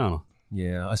 Chris O'Donnell.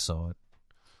 Yeah, I saw it.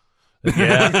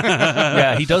 Yeah,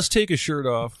 yeah, he does take his shirt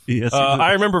off. Yes,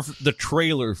 I remember the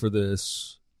trailer for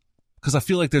this because I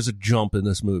feel like there's a jump in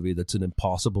this movie that's an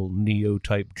impossible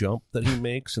Neo-type jump that he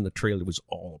makes, and the trailer was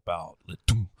all about the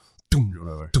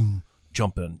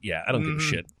jumping. Yeah, I don't give a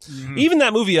shit. Even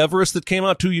that movie Everest that came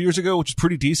out 2 years ago, which is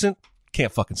pretty decent,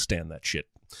 can't fucking stand that shit.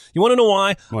 You want to know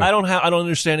why? What? I don't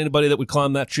understand anybody that would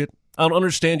climb that shit. I don't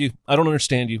understand you.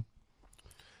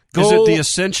 Is it the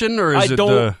Ascension or is it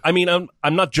the... I mean,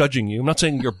 I'm not judging you. I'm not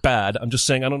saying you're bad. I'm just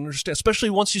saying I don't understand. Especially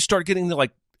once you start getting to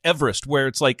like Everest, where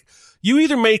it's like you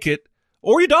either make it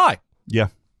or you die. Yeah.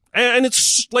 And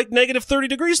it's like negative 30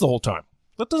 degrees the whole time.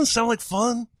 That doesn't sound like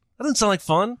fun. That doesn't sound like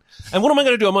fun. And what am I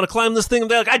going to do? I'm going to climb this thing. And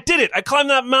they're like, I did it. I climbed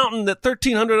that mountain that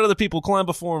 1,300 other people climbed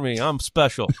before me. I'm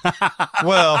special.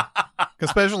 Well,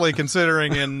 especially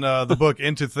considering in the book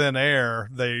Into Thin Air,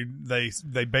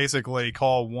 they basically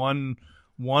call one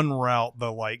route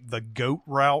the goat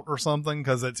route or something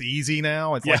because it's easy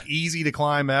now. It's like easy to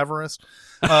climb Everest.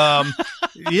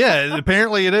 Yeah,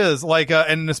 apparently it is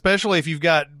and especially if you've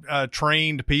got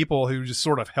trained people who just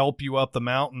sort of help you up the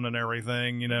mountain and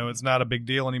everything, it's not a big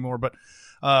deal anymore. But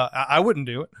I wouldn't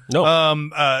do it. No.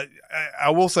 I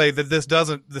will say that this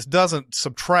doesn't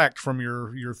subtract from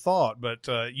your thought, but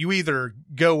you either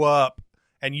go up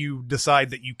and you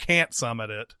decide that you can't summit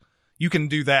it. You can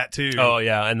do that too. Oh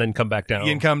yeah, and then come back down.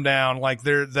 You can come down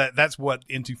that's what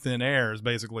Into Thin Air is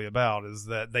basically about, is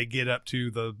that they get up to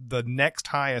the next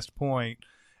highest point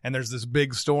and there's this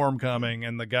big storm coming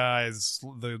and the guy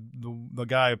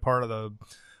part of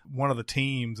one of the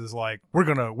teams is like, we're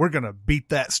gonna beat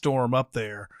that storm up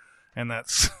there, and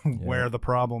that's where the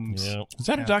problems. Yeah. Is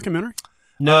that a documentary?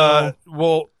 No.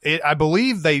 I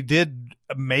believe they did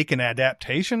make an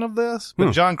adaptation of this,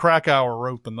 but John Krakauer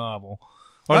wrote the novel.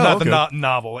 Or the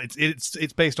novel.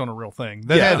 It's based on a real thing.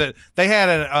 They had an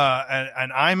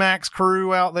IMAX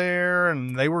crew out there,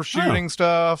 and they were shooting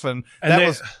stuff, and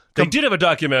they did have a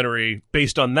documentary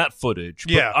based on that footage.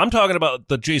 But I'm talking about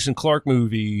the Jason Clarke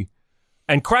movie,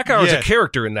 and Krakauer is a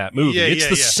character in that movie. It's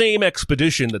the same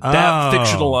expedition that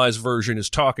fictionalized version is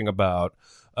talking about.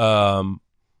 So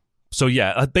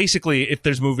basically, if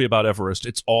there's a movie about Everest,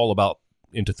 it's all about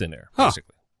Into Thin Air,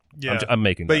 basically. Yeah, I'm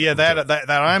making. But that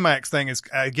IMAX thing is,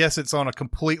 I guess it's on a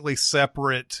completely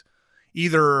separate.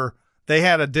 Either they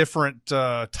had a different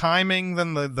timing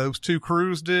than those two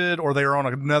crews did, or they were on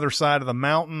another side of the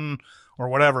mountain, or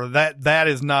whatever. That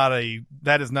is not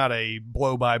a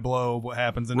blow by blow of what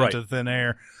happens Into Thin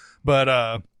Air.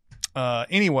 But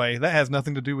anyway, that has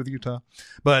nothing to do with Utah.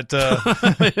 But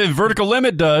Vertical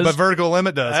Limit does. But Vertical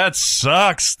Limit does. That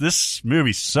sucks. This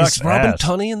movie sucks. Is Robin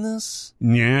Tunney in this?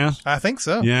 Yeah, I think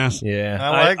so. Yes. Yeah.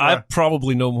 I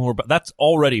probably know more, but that's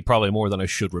already probably more than I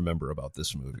should remember about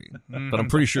this movie. But I'm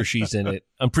pretty sure she's in it.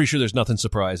 I'm pretty sure there's nothing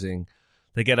surprising.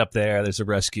 They get up there. There's a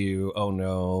rescue. Oh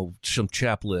no, some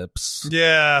chap lips.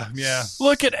 Yeah.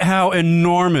 Look at how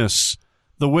enormous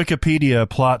the Wikipedia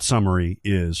plot summary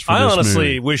is for I this honestly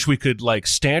movie. wish we could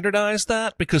standardize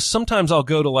that, because sometimes I'll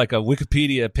go to a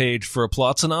Wikipedia page for a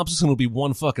plot synopsis and it'll be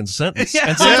one fucking sentence.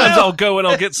 And sometimes I'll go and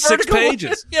I'll get 6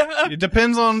 pages. It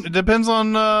depends on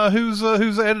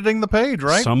who's editing the page,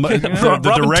 right? Somebody, the Robin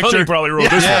director Tunney probably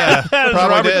wrote this one. Yeah,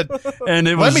 probably did. And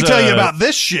it was, Let me tell you about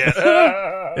this shit.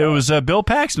 It was Bill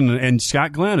Paxton and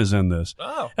Scott Glenn is in this.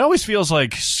 Oh. It always feels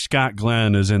like Scott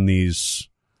Glenn is in these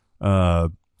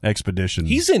expedition.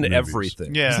 He's in movies.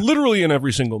 everything. Yeah. He's literally in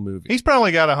every single movie. He's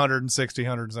probably got 160,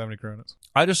 170 credits.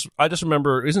 I just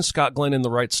remember, isn't Scott Glenn in The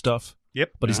Right Stuff?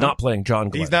 Yep. But he's not playing John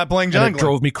Glenn. He's not playing John And it Glenn.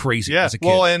 drove me crazy Yeah. as a kid.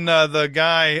 Well, and the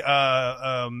guy,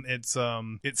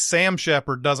 it's Sam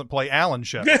Shepard doesn't play Alan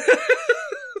Shepard.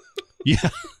 Yeah.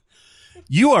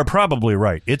 You are probably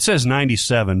right. It says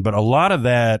 97, but a lot of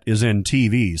that is in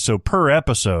TV. So per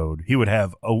episode, he would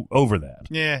have over that.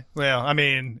 Yeah. Well, I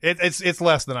mean, it's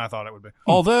less than I thought it would be.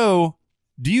 Although,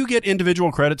 do you get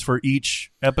individual credits for each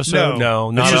episode?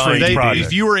 No, not It's just on for each each project.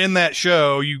 If you were in that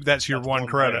show, that's your one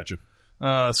credit.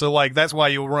 So that's why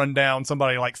you'll run down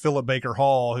somebody like Philip Baker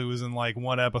Hall, who was in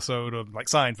one episode of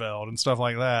Seinfeld and stuff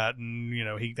like that, and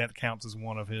that counts as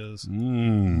one of his.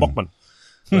 Bookman.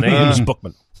 The name is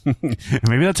Bookman.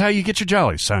 Maybe that's how you get your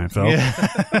jollies, Seinfeld.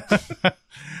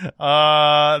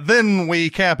 Yeah. Then we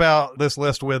cap out this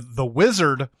list with The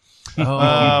Wizard.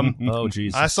 Oh,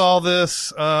 Jesus. I saw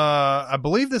this. I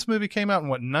believe this movie came out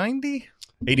in 90?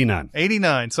 89.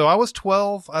 89. So I was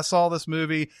 12. I saw this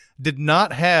movie. Did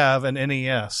not have an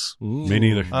NES. Ooh. Me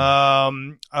neither.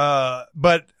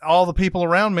 But all the people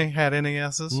around me had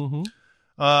NESs. Mm-hmm.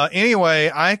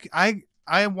 Anyway,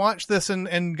 I watched this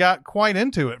and got quite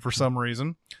into it for some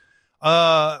reason.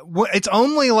 It's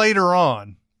only later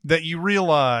on that you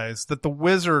realize that The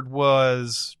Wizard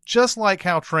was just like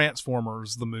how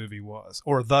Transformers the movie was,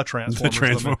 or the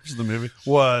Transformers, the movie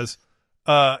was.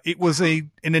 It was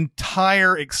an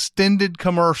entire extended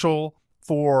commercial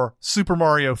for Super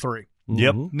Mario 3.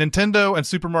 Yep. Nintendo and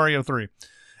Super Mario 3.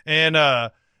 And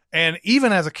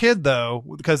even as a kid though,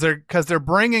 because they're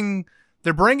bringing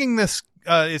this,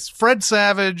 it's Fred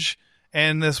Savage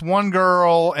and this one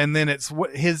girl, and then it's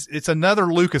another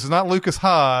Lucas. It's not Lucas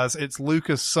Haas. It's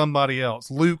Lucas somebody else.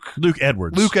 Luke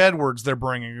Edwards. Luke Edwards they're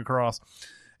bringing across.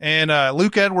 And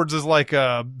Luke Edwards is like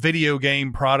a video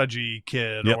game prodigy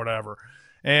kid or whatever.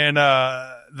 and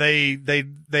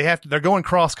they're going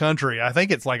cross country. I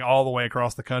think it's like all the way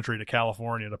across the country to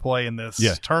California to play in this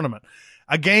tournament.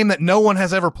 A game that no one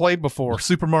has ever played before,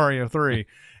 Super Mario 3.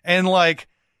 And like,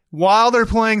 while they're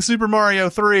playing Super Mario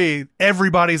 3,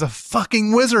 everybody's a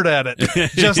fucking wizard at it.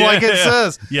 Just like it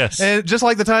says. Yes. And just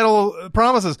like the title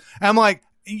promises. I'm like,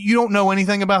 you don't know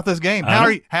anything about this game. How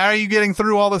are you getting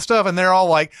through all this stuff? And they're all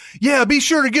like, yeah, be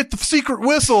sure to get the secret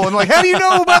whistle. And like, how do you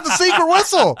know about the secret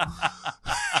whistle?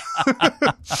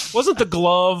 Wasn't the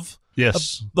glove?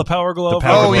 Yes. The power glove.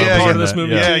 Part of this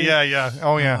movie. Yeah.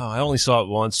 Oh yeah. I only saw it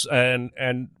once, and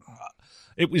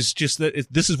it was just that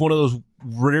this is one of those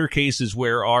rare cases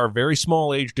where our very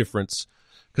small age difference,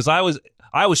 because I was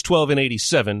 12 in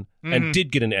 87 and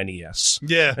did get an NES.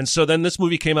 Yeah. And so then this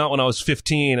movie came out when I was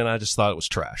 15, and I just thought it was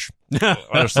trash. I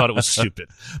just thought it was stupid.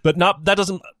 But that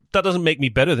doesn't make me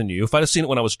better than you. If I'd have seen it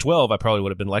when I was 12, I probably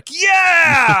would have been like,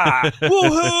 yeah!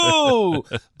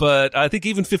 Woohoo! But I think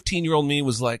even 15-year-old me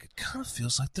was like, it kind of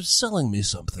feels like they're selling me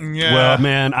something. Yeah. Well,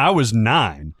 man, I was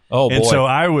 9. Oh, boy. And so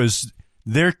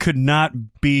there could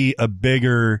not be a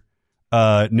bigger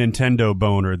Nintendo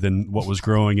boner than what was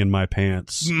growing in my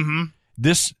pants. Mm-hmm.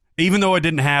 This, even though I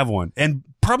didn't have one, and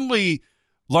probably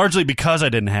largely because I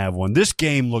didn't have one, this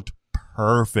game looked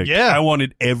perfect. Yeah. I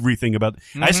wanted everything about it.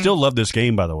 I still love this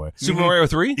game, by the way. Super Mario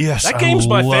 3? Yes, That game's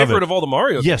my love favorite it. of all the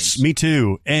Mario games. Yes, me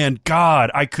too. And God,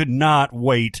 I could not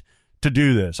wait to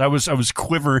do this. I was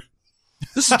quivering.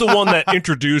 This is the one that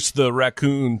introduced the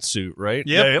raccoon suit, right?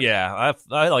 Yep. Yeah,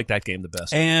 I like that game the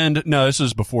best. And no, this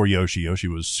is before Yoshi. Yoshi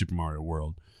was Super Mario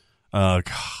World. God,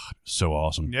 so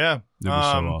awesome. Yeah. It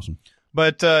was so awesome.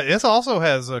 But this also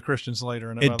has Christian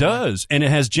Slater in it. It does. And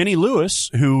it has Jenny Lewis,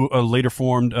 who later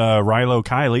formed Rilo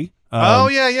Kiley.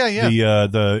 Yeah.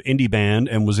 The indie band,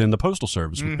 and was in the Postal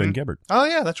Service with Ben Gibbard. Oh,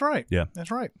 yeah, that's right. Yeah. That's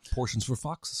right. Portions for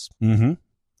Foxes. Mm-hmm.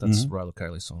 That's Riley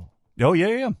Kiley's song. Oh,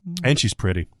 yeah. And she's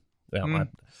pretty. Yeah,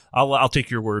 I'll take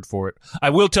your word for it. I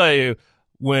will tell you,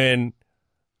 when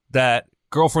that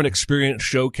Girlfriend Experience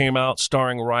show came out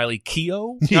starring Riley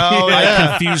Keough,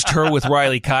 I confused her with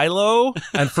Riley Kylo,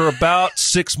 and for about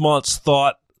 6 months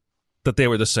thought that they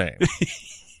were the same.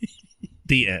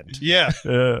 The end. Yeah.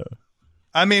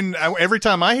 I mean, every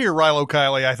time I hear Rilo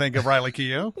Kiley, I think of Riley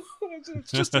Keough.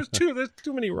 It's just there's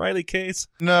too many Riley K's.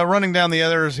 No, running down the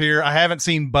others here. I haven't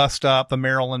seen Bus Stop, the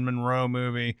Marilyn Monroe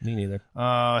movie. Me neither.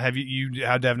 Have you?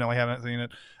 I definitely haven't seen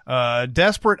it.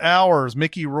 Desperate Hours,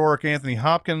 Mickey Rourke, Anthony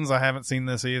Hopkins. I haven't seen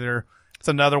this either. It's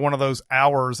another one of those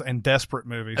hours and desperate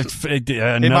movies.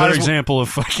 Another example of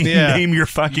fucking name your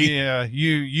fucking. Yeah,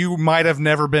 you might have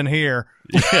never been here.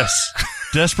 Yes.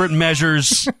 Desperate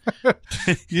measures,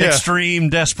 extreme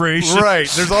desperation. Right.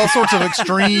 There's all sorts of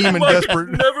extreme and desperate.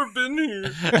 Never been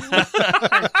here.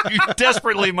 You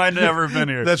desperately might never have been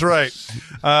here. That's right.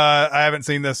 I haven't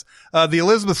seen this. The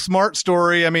Elizabeth Smart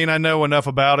story. I mean, I know enough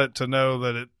about it to know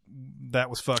that that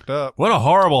was fucked up. What a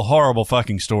horrible, horrible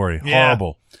fucking story. Yeah.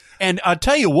 Horrible. And I'll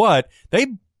tell you what, they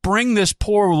bring this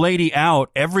poor lady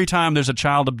out every time there's a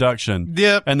child abduction.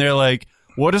 Yep. And they're like,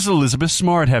 what does Elizabeth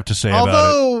Smart have to say about it?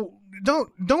 Although,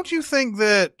 don't you think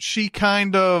that she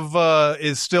kind of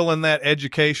is still in that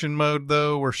education mode,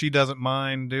 though, where she doesn't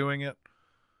mind doing it?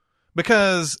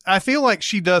 Because I feel like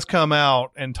she does come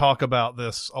out and talk about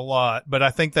this a lot, but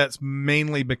I think that's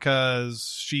mainly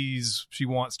because she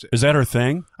wants to. Is that her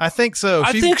thing? I think so.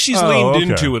 I think she's leaned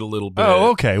into it a little bit.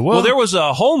 Oh, okay. Well, there was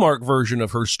a Hallmark version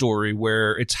of her story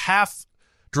where it's half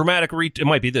dramatic. It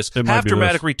might be this. Half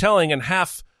dramatic retelling and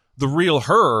half the real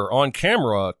her on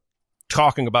camera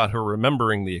talking about her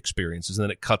remembering the experiences, and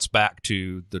then it cuts back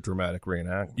to the dramatic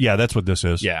reenactment. Yeah, that's what this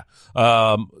is. Yeah.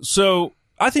 So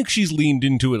I think she's leaned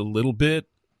into it a little bit.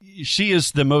 She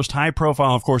is the most high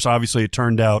profile. Of course, obviously it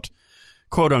turned out,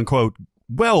 quote unquote,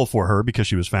 well for her because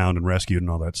she was found and rescued and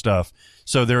all that stuff.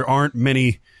 So there aren't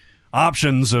many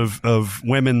options of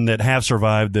women that have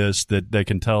survived this that they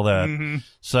can tell that. Mm-hmm.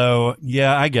 So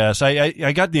yeah, I guess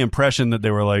I got the impression that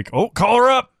they were like, oh, call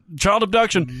her up. Child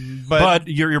abduction, but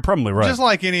you're probably right. Just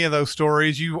like any of those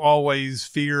stories, you always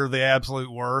fear the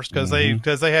absolute worst because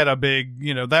they had a big,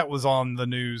 that was on the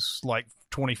news like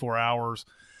 24 hours,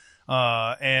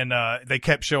 and they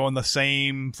kept showing the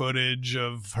same footage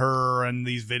of her and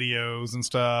these videos and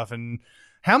stuff. And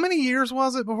how many years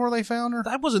was it before they found her?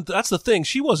 That's the thing.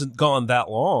 She wasn't gone that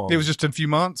long. It was just a few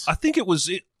months. I think it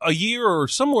was a year or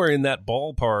somewhere in that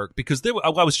ballpark, because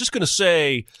I was just going to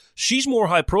say she's more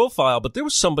high profile, but there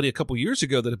was somebody a couple years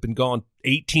ago that had been gone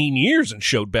 18 years and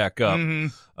showed back up.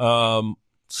 Mm-hmm.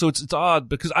 So it's odd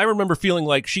because I remember feeling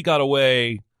like she got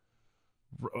away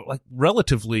like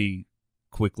relatively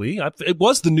quickly. It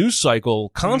was the news cycle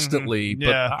constantly, but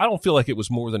Yeah. I don't feel like it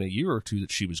was more than a year or two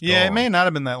that she was gone. Yeah, it may not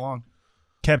have been that long.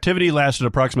 Captivity lasted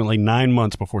approximately 9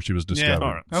 months before she was discovered.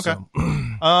 All right. Okay.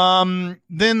 So-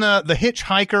 Then the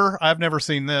Hitchhiker. I've never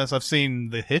seen this. I've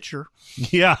seen The Hitcher.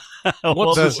 Yeah.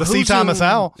 What's The C. Thomas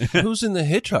Howell. Who's in The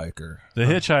Hitchhiker? The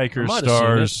Hitchhiker might have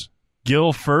stars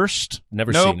Gil First,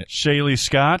 Never Nope. seen it. Shaylee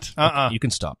Scott. You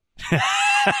can stop.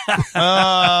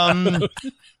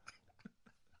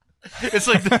 It's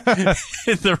like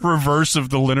the reverse of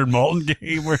the Leonard Maltin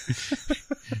game, where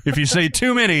if you say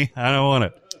too many, I don't want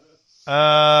it.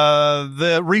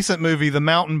 The recent movie, The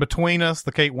Mountain Between Us,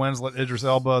 the Kate Winslet, Idris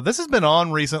Elba. This has been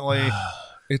on recently.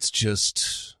 It's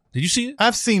just... Did you see it?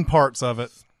 I've seen parts of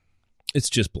it. It's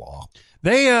just blah.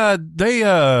 They have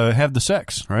the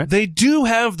sex, right? They do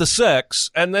have the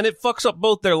sex, and then it fucks up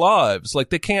both their lives. Like,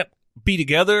 they can't be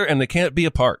together, and they can't be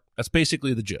apart. That's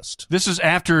basically the gist. This is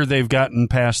after they've gotten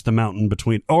past the mountain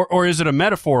between, or is it a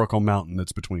metaphorical mountain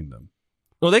that's between them?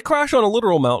 Well, they crash on a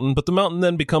literal mountain, but the mountain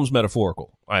then becomes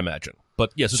metaphorical, I imagine.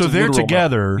 But yes, it's So a they're literal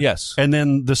together, mountain. Yes. and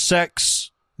then the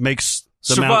sex makes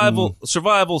the mountain.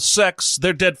 Survival, sex,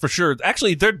 they're dead for sure.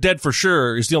 Actually, they're dead for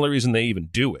sure is the only reason they even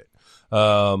do it.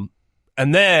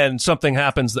 And then something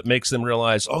happens that makes them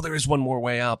realize, oh, there is one more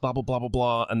way out, blah, blah, blah, blah,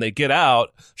 blah. And they get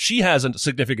out. She has a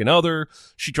significant other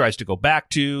she tries to go back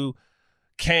to.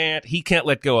 He can't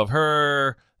let go of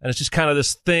her. And it's just kind of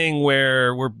this thing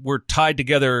where we're tied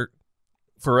together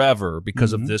forever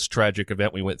because of this tragic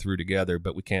event we went through together,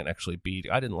 but we can't actually be.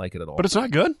 I didn't like it at all. But it's not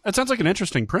good. That sounds like an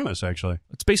interesting premise, actually.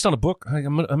 It's based on a book. I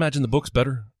imagine the book's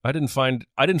better. I didn't find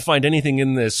anything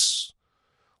in this.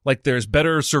 Like, there's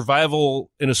better survival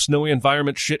in a snowy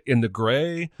environment shit in The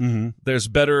Gray. Mm-hmm. There's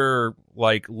better,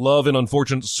 like, love in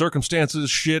unfortunate circumstances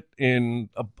shit in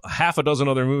half a dozen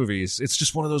other movies. It's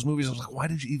just one of those movies I was like, why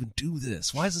did you even do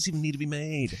this? Why does this even need to be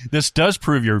made? This does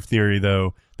prove your theory,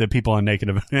 though, that people on Naked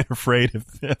and Afraid have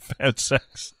had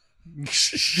sex.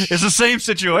 It's the same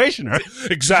situation, right?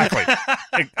 Exactly.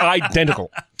 Identical.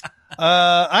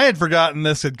 I had forgotten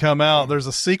this had come out. There's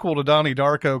a sequel to Donnie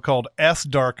Darko called S.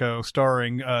 Darko,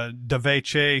 starring Davey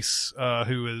Chase,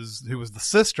 who was the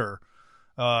sister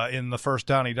in the first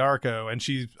Donnie Darko, and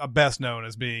she's best known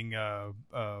as being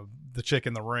the chick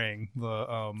in the ring.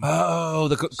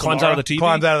 The climbs out of the TV?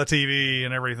 Climbs out of the TV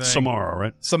and everything. Samara,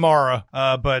 right? Samara.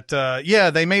 But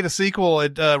yeah, they made a sequel.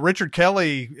 Richard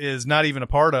Kelly is not even a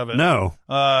part of it. No.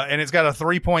 And it's got a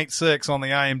 3.6 on the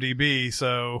IMDb,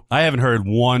 so... I haven't heard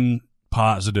one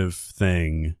positive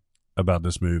thing about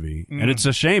this movie. And it's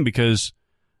a shame because,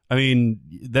 I mean,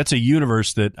 that's a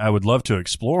universe that I would love to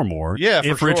explore more. Yeah,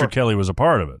 if for sure. Richard Kelly was a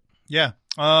part of it. Yeah.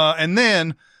 And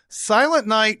then Silent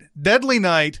Night, Deadly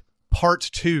Night, Part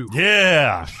 2.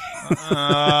 Yeah.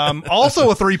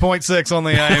 Also a 3.6 on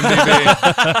the IMDb.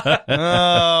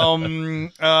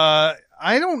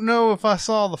 I don't know if I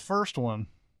saw the first one.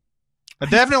 I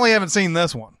definitely haven't seen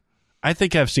this one. I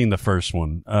think I've seen the first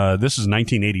one. This is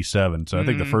 1987, so I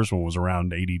think the first one was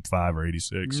around 85 or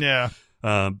 86. Yeah.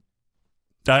 I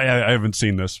haven't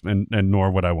seen this, and nor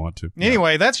would I want to.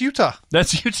 Anyway, that's Utah.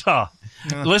 That's Utah.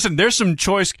 Listen, there's some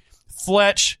choice.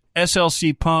 Fletch,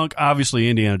 SLC Punk,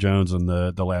 obviously Indiana Jones and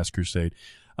the Last Crusade,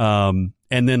 and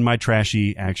then my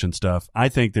trashy action stuff. I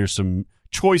think there's some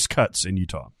choice cuts in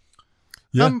Utah.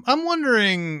 Yeah. I'm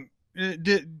wondering... I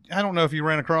don't know if you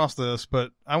ran across this,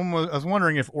 but I was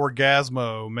wondering if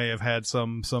Orgasmo may have had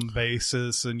some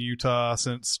basis in Utah,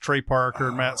 since Trey Parker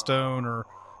and Matt Stone, or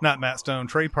not Matt Stone,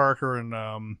 Trey Parker,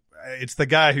 and it's the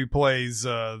guy who plays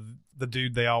the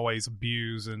dude they always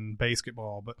abuse in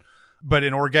basketball, but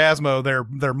in Orgasmo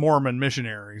they're Mormon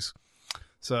missionaries.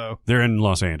 So they're in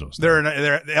Los Angeles. They're in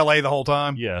LA the whole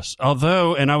time. Yes.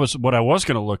 Although, what I was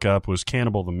going to look up was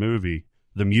Cannibal the movie,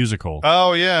 the musical.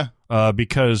 Oh yeah.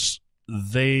 Because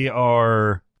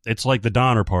it's like the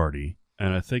Donner Party,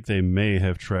 and I think they may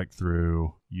have trekked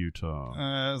through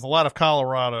Utah. There's a lot of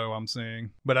Colorado I'm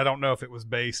seeing, but I don't know if it was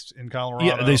based in Colorado.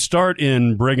 Yeah, they start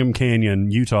in Brigham Canyon,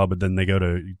 Utah, but then they go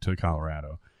to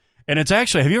Colorado. And it's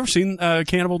actually, have you ever seen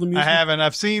Cannibal the musical? I haven't.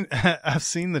 I've seen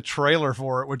the trailer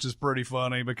for it, which is pretty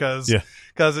funny because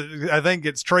I think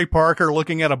it's Trey Parker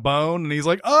looking at a bone, and he's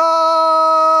like,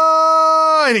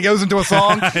 "Oh!" and he goes into a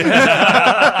song.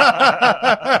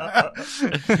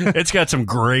 It's got some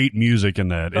great music in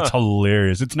that. It's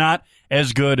hilarious. It's not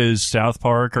as good as South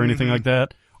Park or anything like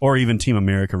that, or even Team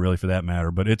America, really, for that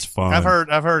matter. But it's fun. I've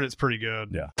heard it's pretty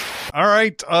good. Yeah. All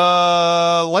right.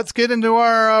 Let's get into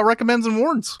our recommends and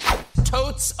warns.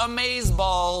 Totes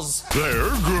Amazeballs. They're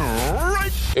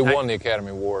great. It won the Academy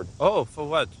Award Oh, for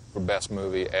what? for best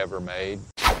movie ever made.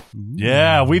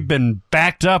 Yeah, we've been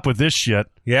backed up with this shit.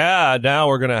 Yeah, now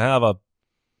we're going to have a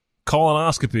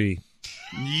colonoscopy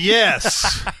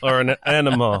Yes. or an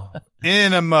enema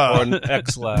Enema. or an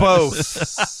X-Lax.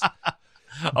 Both.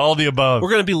 All the above. We're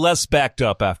going to be less backed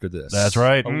up after this. That's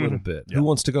right. A little bit. Who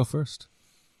wants to go first?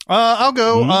 I'll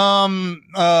go.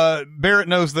 Mm-hmm. Barrett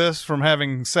knows this from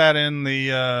having sat in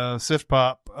the Sift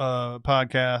Pop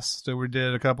podcast that we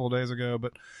did a couple of days ago.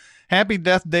 But Happy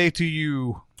Death Day to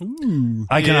You.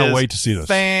 I cannot is wait to see this.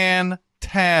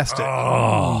 Fantastic.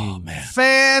 Oh, man.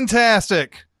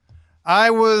 Fantastic.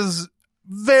 I was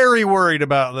very worried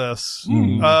about this.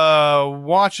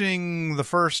 Watching the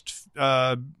first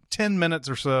 10 minutes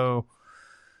or so,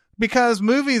 because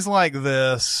movies like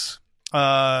this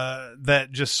that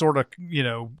just sort of,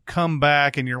 come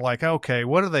back and you're like, okay,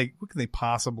 what can they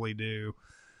possibly do?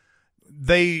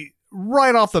 They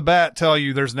right off the bat tell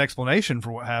you there's an explanation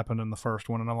for what happened in the first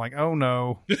one, and I'm like, oh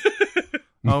no.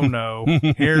 Oh no.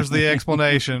 Here's the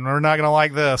explanation. We're not going to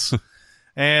like this.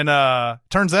 And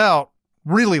turns out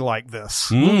really like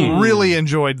this. Really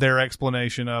enjoyed their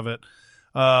explanation of it.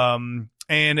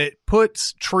 And it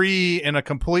puts Tree in a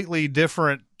completely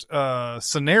different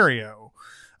scenario.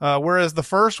 Whereas the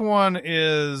first one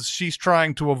is she's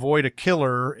trying to avoid a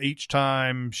killer each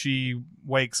time she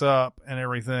wakes up and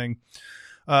everything.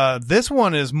 This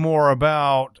one is more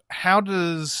about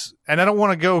and I don't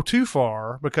want to go too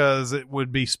far because it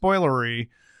would be spoilery.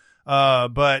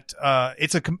 But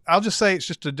I'll just say it's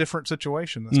just a different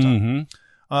situation this time.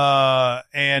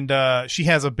 And she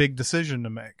has a big decision to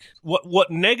make. What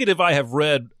negative I have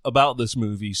read about this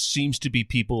movie seems to be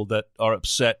people that are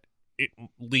upset it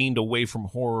leaned away from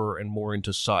horror and more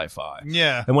into sci-fi.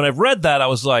 Yeah. And when I've read that, I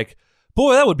was like,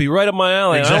 boy, that would be right up my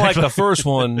alley. Exactly. And I like the first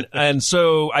one. And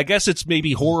so I guess it's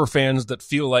maybe horror fans that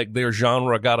feel like their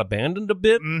genre got abandoned a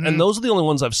bit. And those are the only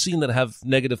ones I've seen that have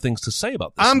negative things to say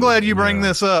about this I'm movie. glad you bring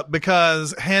this up,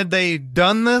 because had they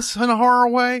done this in a horror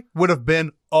way, would have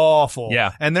been awful.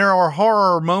 Yeah. And there are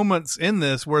horror moments in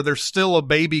this where there's still a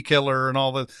baby killer and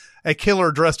all this. A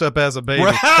killer dressed up as a baby.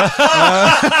 Dolly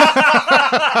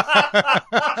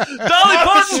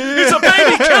Parton is a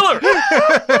baby killer.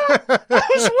 I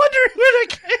was wondering where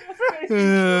it came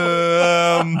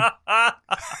from.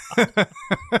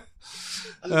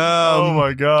 Oh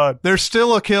my God. There's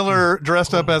still a killer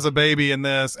dressed up as a baby in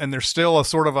this, and there's still a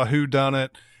sort of a whodunit,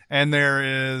 and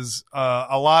there is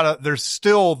there's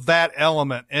still that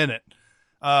element in it.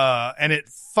 And it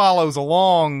follows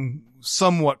along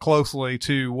somewhat closely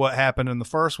to what happened in the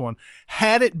first one.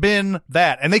 Had it been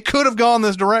that, and they could have gone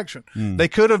this direction. They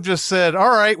could have just said, all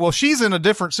right, well, she's in a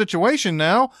different situation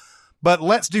now, but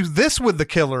let's do this with the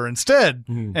killer instead.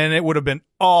 And it would have been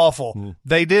awful.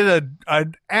 They did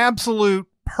an absolute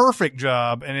perfect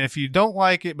job. And if you don't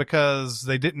like it because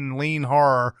they didn't lean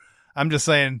horror, I'm just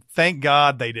saying, thank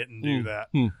God they didn't do that.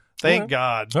 Thank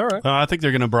God. All right. I think they're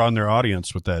going to broaden their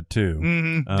audience with that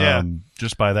too. Yeah.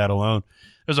 Just by that alone.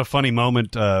 There's a funny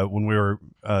moment when we were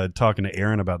talking to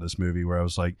Aaron about this movie where I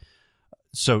was like,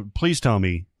 so please tell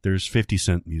me there's 50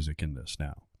 Cent music in this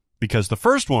now. Because the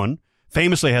first one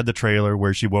famously had the trailer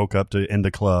where she woke up to end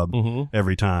the club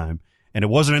every time. And it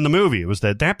wasn't in the movie. It was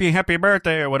that happy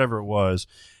birthday or whatever it was.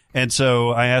 And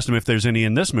so I asked him if there's any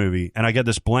in this movie. And I got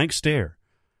this blank stare.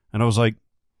 And I was like,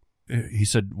 he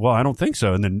said, well, I don't think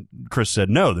so. And then Chris said,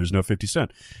 no, there's no 50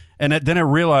 Cent. And then I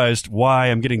realized why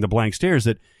I'm getting the blank stares,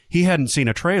 that he hadn't seen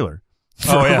a trailer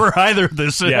for either of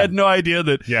this. So he had no idea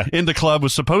that In the Club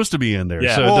was supposed to be in there.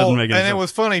 So it doesn't make any sense. And it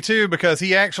was funny, too, because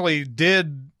he actually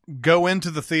did go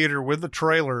into the theater with the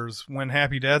trailers when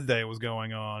Happy Death Day was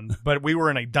going on, but we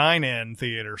were in a dine-in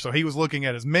theater, so he was looking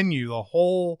at his menu the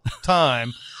whole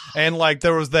time. And like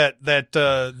there was that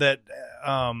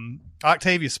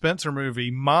Octavia Spencer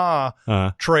movie, Ma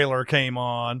trailer came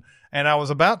on, and I was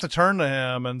about to turn to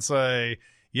him and say,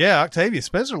 yeah, Octavia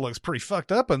Spencer looks pretty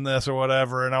fucked up in this or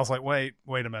whatever. And I was like, wait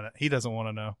a minute. He doesn't want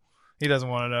to know. He doesn't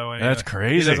want to know anything. That's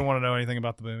crazy. He doesn't want to know anything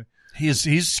about the movie.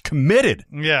 He's committed.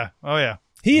 Yeah. Oh, yeah.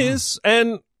 He is.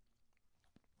 And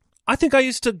I think I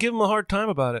used to give him a hard time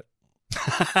about it.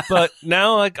 But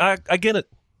now I get it.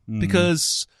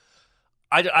 Because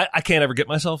I can't ever get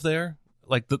myself there.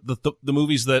 Like the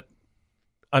movies that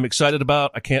I'm excited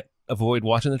about, I can't avoid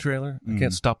watching the trailer. I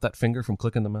can't stop that finger from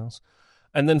clicking the mouse.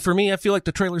 And then for me, I feel like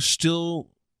the trailers still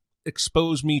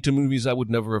expose me to movies I would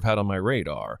never have had on my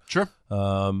radar. Sure.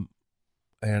 But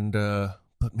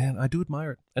man, I do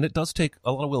admire it, and it does take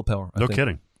a lot of willpower. I think.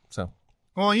 Kidding. So,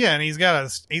 well, yeah, and he's got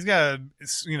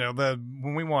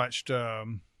when we watched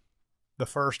the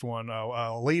first one,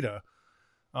 Alita,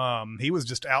 he was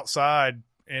just outside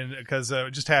and because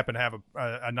it just happened to have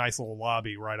a nice little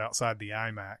lobby right outside the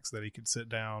IMAX that he could sit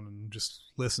down and just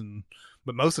listen.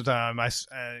 But most of the time,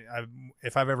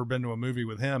 if I've ever been to a movie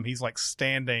with him, he's like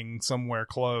standing somewhere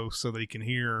close so that he can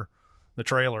hear the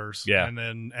trailers, and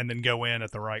then go in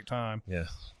at the right time. Yeah.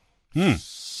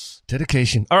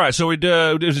 Dedication. All right, so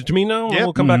is it to me now? Yep.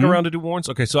 We'll come back around to do warns.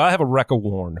 Okay, so I have a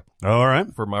rec-a-warn. All right.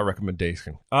 For my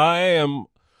recommendation. I am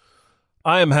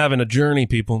having a journey,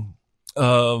 people,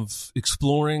 of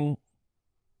exploring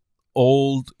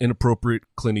old, inappropriate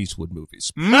Clint Eastwood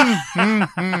movies. And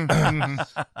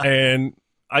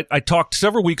I talked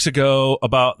several weeks ago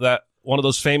about that one of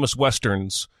those famous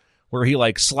Westerns where he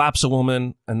like slaps a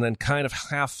woman and then kind of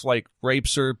half like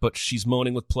rapes her, but she's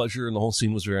moaning with pleasure, and the whole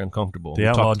scene was very uncomfortable. The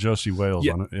Outlaw Josie Wales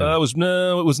on it. Yeah. It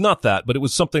was not that, but it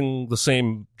was something the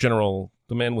same general.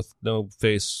 The man with no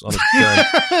face on a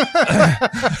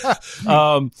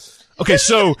gun. Okay,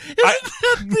 so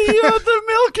the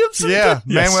Mel Gibson. Yeah,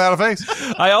 Man Without a Face.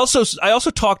 I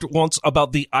also talked once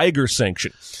about the Eiger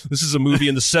Sanction. This is a movie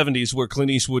in the 70s where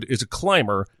Clint Eastwood is a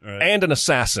climber and an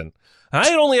assassin. I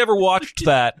had only ever watched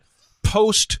that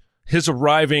post his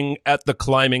arriving at the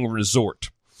climbing resort,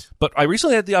 but I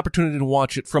recently had the opportunity to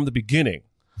watch it from the beginning.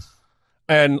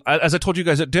 And as I told you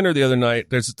guys at dinner the other night,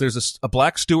 there's a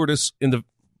black stewardess in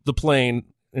the plane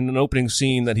in an opening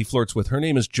scene that he flirts with. Her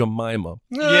name is Jemima.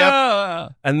 Yeah.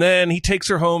 And then he takes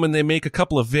her home and they make a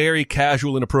couple of very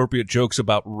casual, inappropriate jokes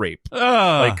about rape.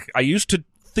 Like, I used to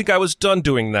think I was done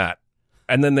doing that.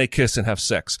 And then they kiss and have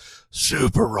sex.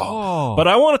 Super wrong. But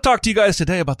I want to talk to you guys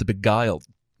today about The Beguiled.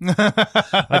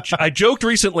 I joked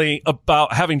recently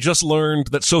about having just learned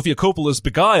that Sofia Coppola's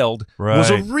Beguiled was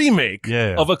a remake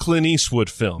of a Clint Eastwood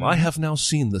film. I have now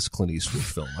seen this Clint Eastwood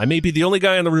film. I may be the only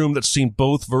guy in the room that's seen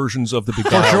both versions of The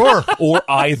Beguiled, or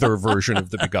either version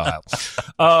of The Beguiled.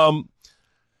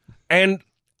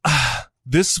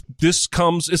 This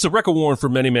comes, it's a wreck-a-warn for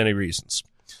many, many reasons.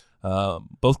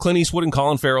 Both Clint Eastwood and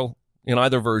Colin Farrell in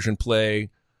either version play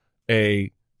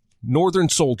a northern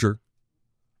soldier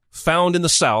found in the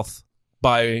South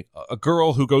by a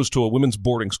girl who goes to a women's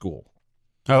boarding school.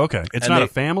 Oh, okay. It's not a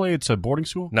family; it's a boarding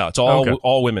school. No, it's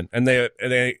all women, and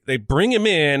they bring him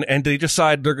in, and they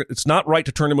decide it's not right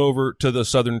to turn him over to the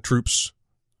Southern troops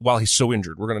while he's so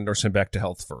injured. We're going to nurse him back to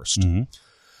health first. Mm-hmm.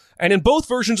 And in both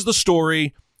versions of the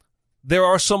story, there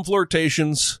are some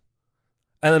flirtations,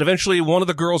 and then eventually one of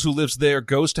the girls who lives there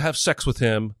goes to have sex with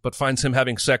him, but finds him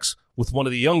having sex with one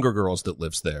of the younger girls that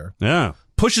lives there. Yeah.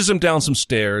 Pushes him down some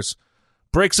stairs,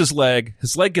 breaks his leg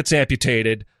gets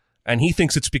amputated, and he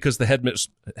thinks it's because the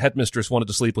headmistress wanted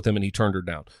to sleep with him and he turned her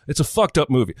down. It's a fucked up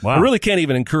movie. Wow. I really can't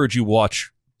even encourage you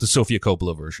watch the Sofia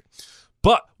Coppola version.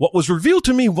 But what was revealed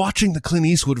to me watching the Clint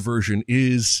Eastwood version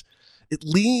is it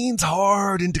leans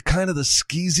hard into kind of the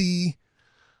skeezy,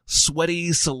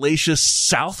 sweaty, salacious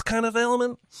South kind of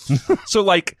element. So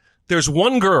like there's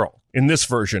one girl in this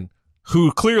version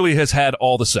who clearly has had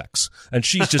all the sex, and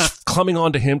she's just coming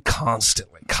on to him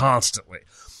constantly.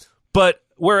 But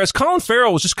whereas Colin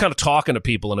Farrell was just kind of talking to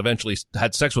people and eventually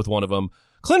had sex with one of them,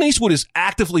 Clint Eastwood is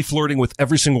actively flirting with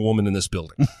every single woman in this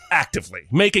building. Actively.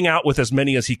 Making out with as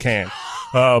many as he can.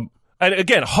 And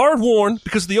again, hard warn,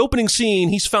 because the opening scene,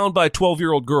 he's found by a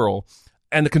 12-year-old girl,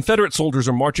 and the Confederate soldiers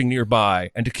are marching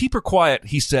nearby, and to keep her quiet,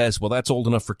 he says, well, that's old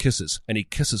enough for kisses, and he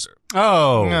kisses her.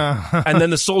 Oh. And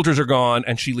then the soldiers are gone,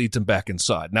 and she leads him back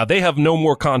inside. Now, they have no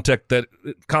more contact that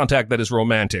is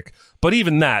romantic, but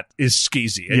even that is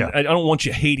skeezy. Yeah. I don't want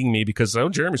you hating me because,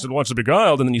 Jeremy said watch The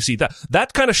Beguiled, and then you see that.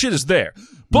 That kind of shit is there.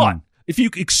 But if you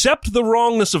accept the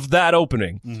wrongness of that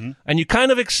opening, and you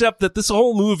kind of accept that this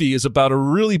whole movie is about a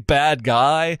really bad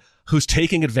guy who's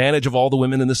taking advantage of all the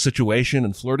women in this situation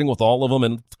and flirting with all of them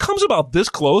and comes about this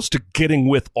close to getting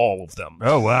with all of them.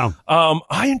 Oh, wow.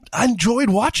 I enjoyed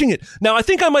watching it. Now, I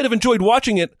think I might have enjoyed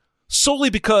watching it solely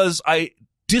because I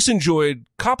disenjoyed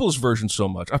Coppola's version so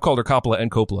much. I've called her Coppola and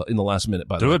Coppola in the last minute,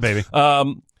 by the way. Do it, baby.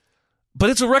 But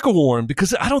it's a wreck-a-warn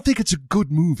because I don't think it's a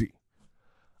good movie.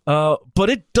 But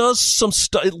it does some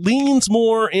stuff. It leans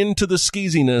more into the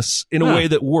skeeziness in a way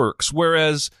that works,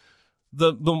 whereas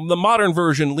the modern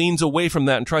version leans away from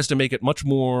that and tries to make it much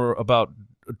more about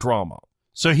drama.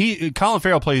 So Colin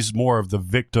Farrell plays more of the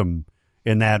victim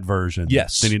in that version,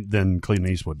 yes, than Clint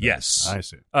Eastwood does. Yes, I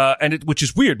see. Which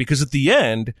is weird because at the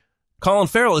end, Colin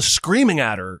Farrell is screaming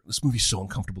at her. This movie's so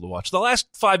uncomfortable to watch. The last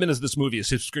 5 minutes of this movie is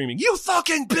him screaming, "You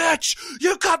fucking bitch!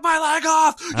 You cut my leg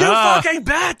off! You fucking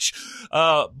bitch!"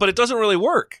 But it doesn't really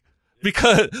work.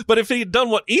 But if he'd done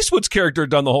what Eastwood's character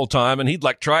had done the whole time and he'd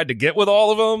like tried to get with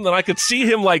all of them, then I could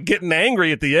see him like getting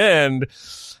angry at the end.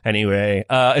 Anyway,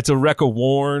 it's a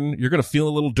wreck-a-warn. You're going to feel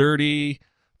a little dirty,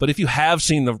 But if you have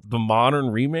seen the modern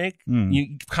remake,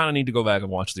 you kind of need to go back and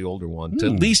watch the older one to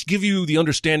at least give you the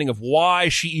understanding of why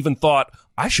she even thought,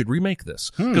 I should remake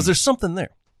this. Because there's something there.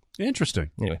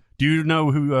 Interesting. Anyway. Do you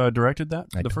know who directed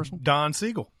that? The first one? Don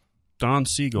Siegel. Don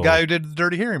Siegel. Guy who did the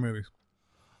Dirty Harry movies.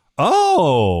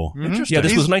 Oh, interesting. Yeah,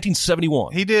 this was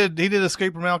 1971. He did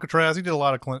Escape from Alcatraz. He did a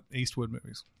lot of Clint Eastwood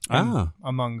movies.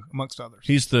 Amongst others.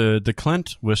 He's the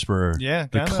Clint whisperer. Yeah,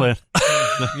 the kinda. Clint.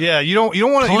 Yeah, you don't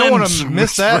want to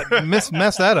mess that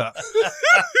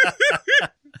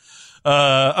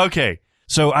up. Okay.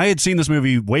 So I had seen this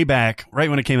movie way back, right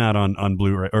when it came out on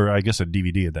Blu-ray, or I guess a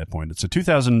DVD at that point. It's a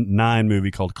 2009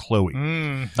 movie called Chloe.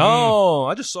 Oh,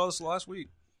 I just saw this last week.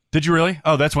 Did you really?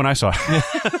 Oh, that's when I saw it.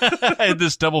 I had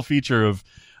this double feature of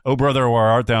Oh Brother, Where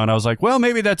Art Thou? And I was like, well,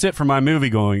 maybe that's it for my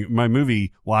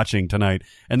movie watching tonight.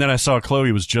 And then I saw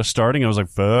Chloe was just starting. I was like,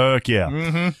 fuck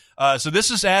yeah. So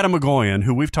this is Adam McGoyan,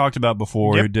 who we've talked about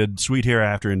before, who did Sweet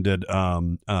Hereafter and did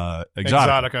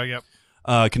Exotica.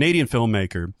 Yep. Canadian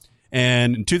filmmaker.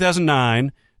 And in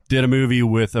 2009, did a movie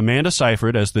with Amanda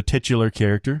Seyfried as the titular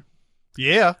character.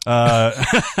 Yeah.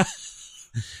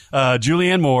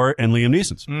 Julianne Moore and Liam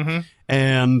Neeson.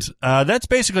 And that's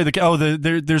basically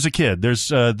there's a kid. There's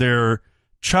their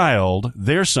child,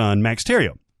 their son, Max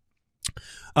Terrio.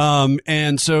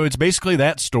 And so it's basically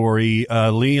that story.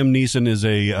 Liam Neeson is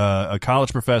a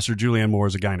college professor. Julianne Moore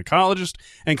is a gynecologist.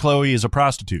 And Chloe is a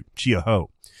prostitute. She a hoe.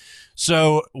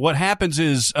 So what happens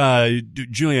is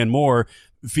Julianne Moore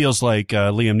feels like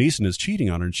Liam Neeson is cheating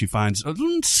on her, and she finds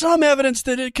some evidence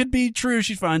that it could be true.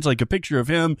 She finds like a picture of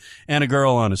him and a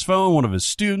girl on his phone, one of his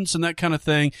students, and that kind of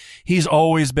thing. He's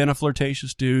always been a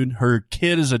flirtatious dude. Her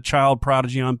kid is a child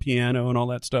prodigy on piano and all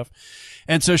that stuff.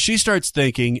 And so she starts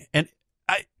thinking, and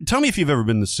tell me if you've ever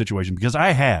been in this situation, because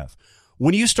I have.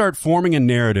 When you start forming a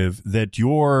narrative that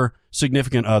your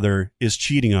significant other is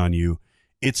cheating on you,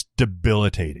 it's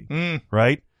debilitating,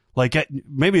 right? Like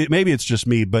maybe it's just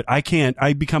me, but I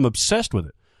become obsessed with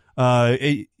it.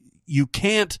 You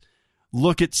can't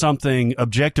look at something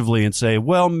objectively and say,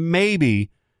 well,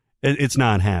 maybe it's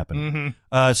not happening.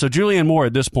 So Julianne Moore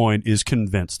at this point is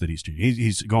convinced that he's cheating.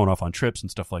 He's going off on trips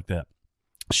and stuff like that.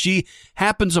 She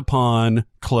happens upon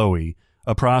Chloe,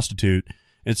 a prostitute,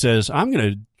 and says, I'm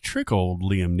going to trick old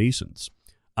Liam Neeson's.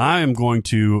 I am going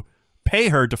to pay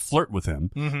her to flirt with him.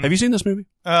 Have you seen this movie?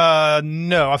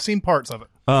 No, I've seen parts of it.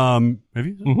 Have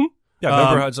you? Yeah,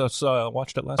 remember I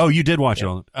watched it last Oh, week? you did watch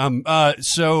it.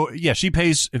 So yeah, she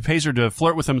pays her to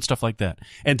flirt with him and stuff like that.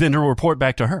 And then to report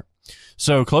back to her.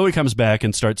 So Chloe comes back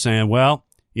and starts saying, well,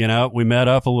 we met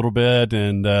up a little bit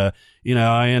and,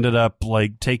 I ended up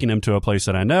like taking him to a place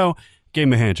that I know, gave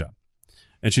him a hand job.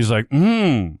 And she's like,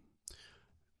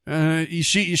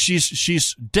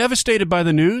 she's devastated by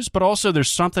the news, but also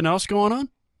there's something else going on.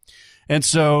 And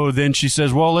so then she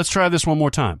says, well, let's try this one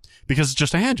more time because it's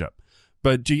just a hand job.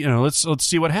 But, let's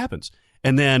see what happens.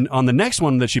 And then on the next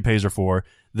one that she pays her for,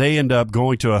 they end up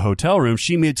going to a hotel room.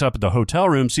 She meets up at the hotel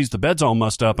room, sees the bed's all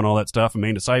mussed up and all that stuff.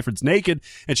 Amanda Seyfried's naked.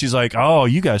 And she's like, oh,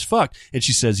 you guys fucked. And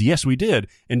she says, yes, we did.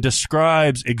 And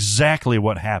describes exactly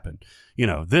what happened.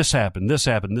 This happened.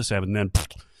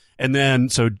 And then,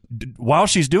 so while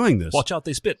she's doing this. Watch out,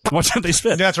 they spit.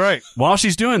 That's right. While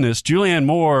she's doing this, Julianne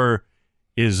Moore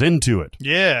is into it.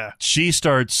 Yeah. She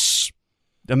starts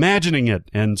imagining it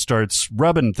and starts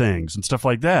rubbing things and stuff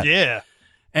like that. Yeah.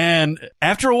 And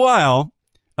after a while,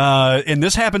 and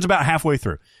this happens about halfway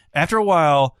through, after a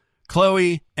while,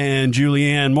 Chloe and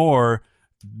Julianne Moore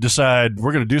decide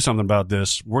we're going to do something about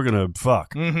this. We're going to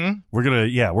fuck. We're going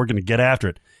to get after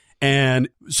it. And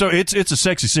so it's a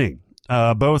sexy scene,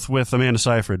 both with Amanda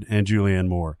Seyfried and Julianne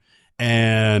Moore.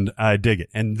 And I dig it.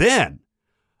 And then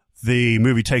the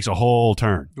movie takes a whole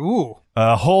turn. Ooh.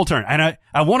 A whole turn. And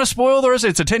I want to spoil the rest.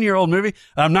 It's a 10-year-old movie.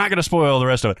 I'm not going to spoil the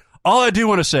rest of it. All I do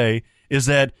want to say is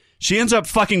that she ends up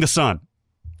fucking the son.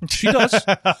 She does.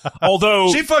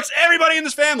 Although she fucks everybody in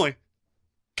this family.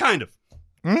 Kind of.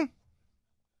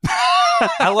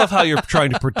 I love how you're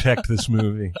trying to protect this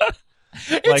movie.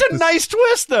 It's a nice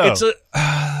twist, though.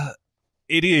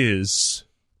 It is.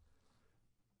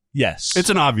 Yes. It's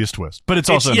an obvious twist, but it's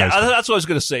also a nice twist. That's what I was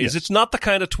going to say. Is it's not the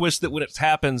kind of twist that when it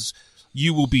happens,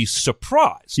 you will be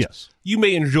surprised. Yes. You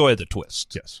may enjoy the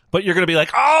twist. Yes. But you're going to be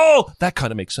like, oh, that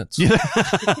kind of makes sense. Yeah.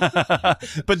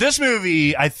 But this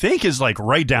movie, I think, is like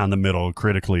right down the middle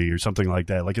critically or something like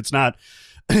that. Like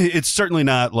it's certainly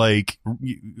not like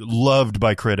loved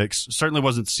by critics. Certainly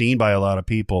wasn't seen by a lot of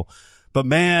people. But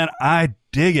man, I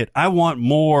dig it. I want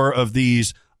more of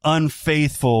these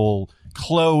unfaithful,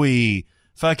 Chloe,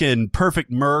 fucking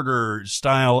perfect murder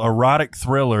style erotic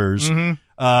thrillers.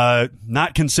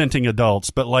 not consenting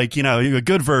adults, but like, a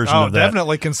good version of that.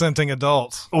 Definitely consenting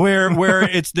adults. Where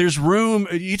there's room.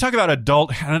 You talk about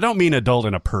adult, and I don't mean adult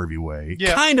in a pervy way.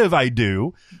 Yeah. Kind of I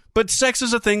do, but sex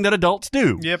is a thing that adults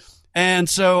do. Yep. And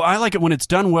so I like it when it's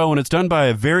done well, when it's done by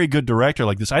a very good director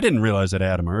like this. I didn't realize that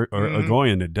Adam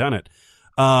Egoyan had done it.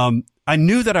 I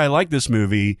knew that I liked this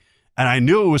movie, and I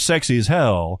knew it was sexy as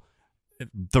hell.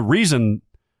 The reason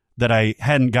that I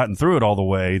hadn't gotten through it all the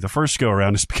way the first go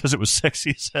around is because it was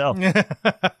sexy as hell,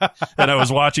 and I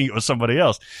was watching it with somebody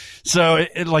else. So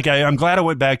I'm glad I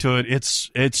went back to it.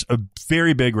 It's a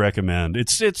very big recommend.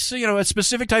 It's a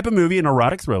specific type of movie, an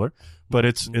erotic thriller, but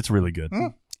it's really good.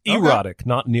 Erotic,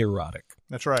 not neurotic.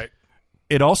 That's right.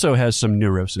 It also has some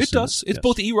neurosis. It does. It's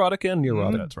both erotic and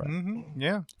neurotic. That's right. Mm-hmm.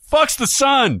 Yeah. Fucks the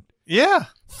sun. Yeah.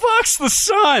 Fucks the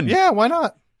sun. Yeah. Why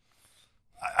not?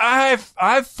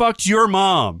 I've fucked your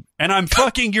mom, and I'm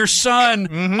fucking your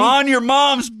son on your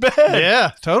mom's bed.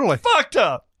 Yeah, totally. Fucked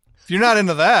up. If you're not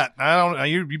into that,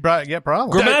 you probably get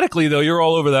problems. Grammatically, though, you're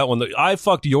all over that one. I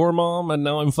fucked your mom, and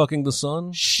now I'm fucking the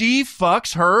son. She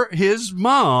fucks his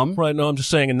mom. Right, no, I'm just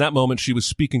saying in that moment she was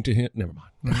speaking to him. Never mind.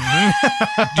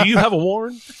 Do you have a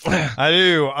Warren? I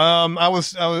do.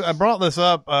 I brought this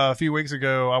up a few weeks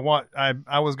ago.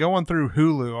 I was going through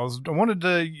Hulu. I wanted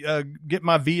to get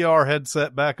my VR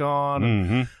headset back on,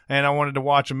 and I wanted to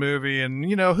watch a movie. And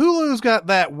Hulu's got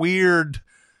that weird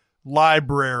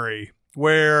library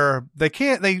where they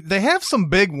have some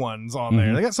big ones on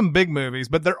there. They got some big movies,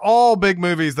 but they're all big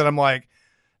movies that I'm like,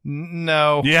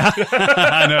 no. Yeah.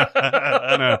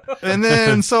 I know. And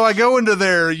then so I go into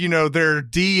their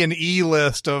D and E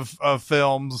list of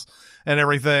films and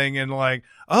everything, and like,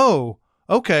 oh,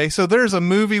 okay, so there's a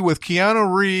movie with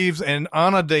Keanu Reeves and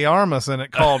Ana de Armas in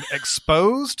it called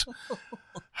Exposed.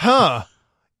 Huh.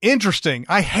 Interesting.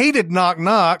 I hated Knock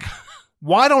Knock.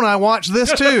 Why don't I watch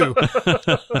this too?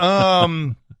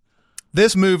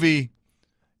 This movie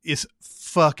is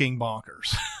fucking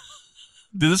bonkers.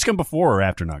 Did this come before or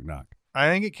after Knock Knock? I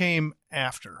think it came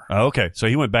after. Oh, okay, so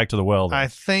he went back to the well then. I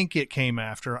think it came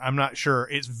after. I'm not sure.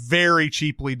 It's very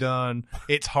cheaply done.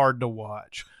 It's hard to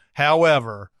watch.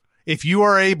 However, if you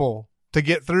are able to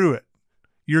get through it,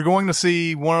 you're going to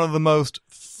see one of the most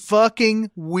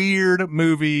fucking weird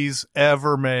movies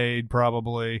ever made,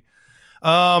 probably.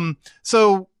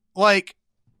 So like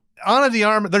Ana de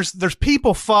Armas, there's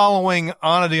people following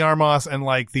Ana de Armas and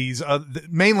like these,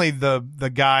 mainly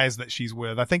the guys that she's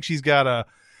with. I think she's got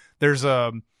there's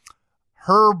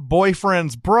her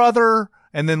boyfriend's brother,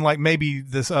 and then like maybe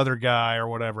this other guy or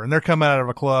whatever. And they're coming out of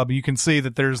a club. You can see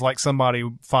that there's like somebody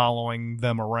following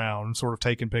them around, sort of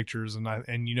taking pictures. And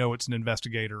it's an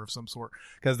investigator of some sort,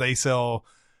 because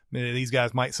these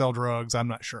guys might sell drugs. I'm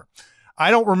not sure. I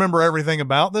don't remember everything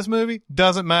about this movie.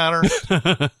 Doesn't matter.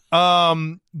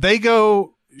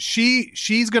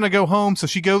 She's going to go home. So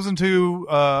she goes into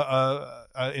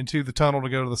the tunnel to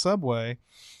go to the subway,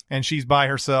 and she's by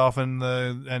herself. And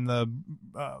the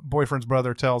boyfriend's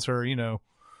brother tells her,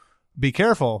 be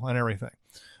careful and everything.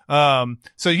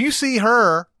 So you see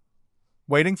her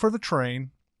waiting for the train,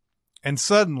 and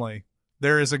suddenly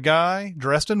there is a guy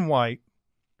dressed in white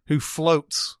who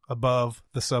floats above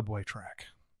the subway track.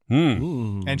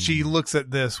 And she looks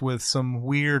at this with some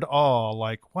weird awe,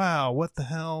 like, wow, what the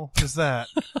hell is that?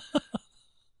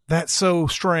 That's so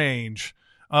strange.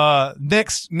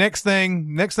 Next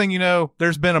thing you know,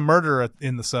 there's been a murder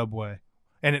in the subway,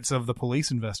 and it's of the police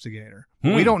investigator.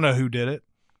 We don't know who did it.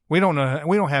 We don't know.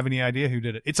 We don't have any idea who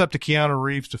did it. It's up to Keanu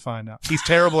Reeves to find out. He's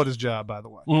terrible at his job, by the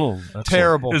way. Oh, that's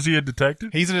terrible. Is he a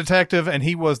detective? He's a detective, and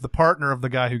he was the partner of the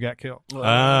guy who got killed.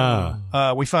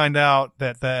 We find out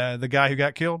that the guy who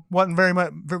got killed wasn't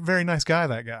very nice guy.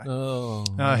 That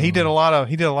guy. He did a lot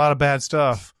of bad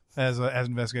stuff as an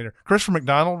investigator. Christopher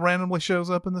McDonald randomly shows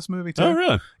up in this movie too. Oh,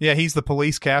 really? Yeah, he's the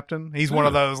police captain. He's one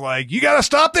of those like, you got to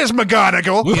stop this,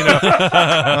 McGonagall.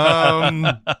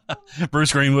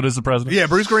 Bruce Greenwood is the president. Yeah,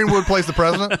 Bruce Greenwood plays the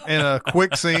president in a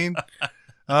quick scene.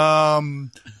 But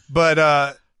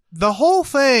the whole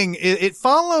thing, it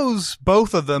follows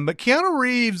both of them. But Keanu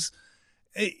Reeves,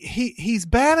 he's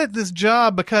bad at this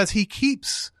job because he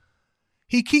keeps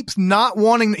not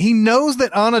wanting. He knows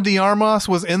that Ana de Armas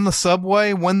was in the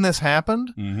subway when this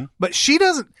happened, but she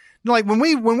doesn't. Like when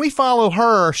we follow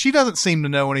her, she doesn't seem to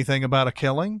know anything about a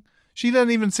killing. She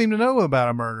doesn't even seem to know about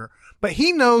a murder. But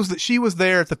he knows that she was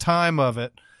there at the time of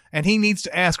it, and he needs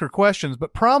to ask her questions.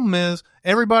 But problem is,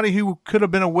 everybody who could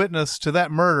have been a witness to that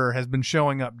murder has been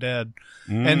showing up dead,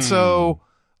 and so.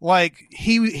 Like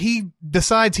he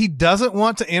decides he doesn't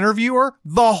want to interview her.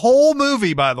 The whole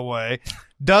movie, by the way,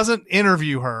 doesn't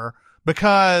interview her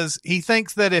because he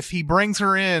thinks that if he brings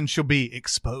her in, she'll be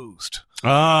exposed.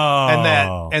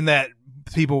 Oh. and that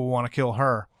people will want to kill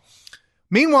her.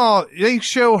 Meanwhile, they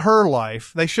show her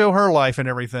life and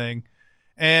everything.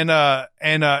 And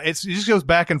it just goes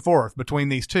back and forth between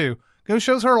these two.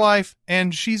 Shows her life,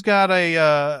 and she's got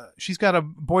a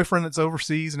boyfriend that's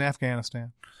overseas in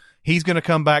Afghanistan. He's going to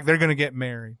come back. They're going to get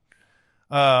married.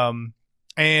 And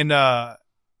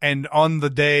on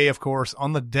the day, of course,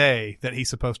 that he's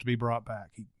supposed to be brought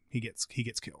back, he gets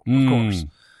killed, of course.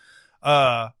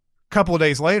 Couple of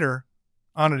days later,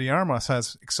 Ana de Armas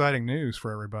has exciting news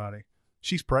for everybody.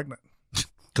 She's pregnant.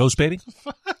 Ghost baby?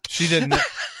 She didn't.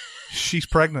 She's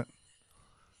pregnant.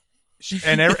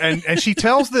 And she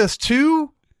tells this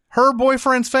to her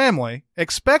boyfriend's family,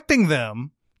 expecting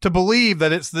them to believe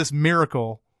that it's this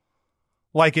miracle,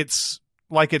 like it's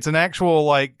an actual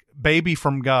like baby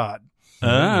from God.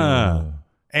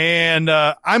 And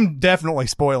I'm definitely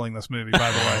spoiling this movie,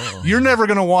 by the way. You're never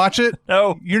going to watch it.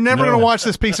 No. You're never going to watch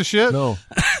this piece of shit. No.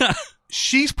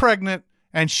 She's pregnant,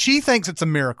 and she thinks it's a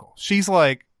miracle. She's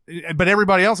like, but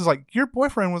everybody else is like, your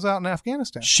boyfriend was out in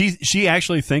Afghanistan. She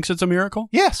actually thinks it's a miracle?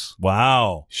 Yes.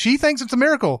 Wow. She thinks it's a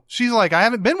miracle. She's like, I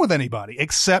haven't been with anybody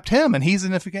except him, and he's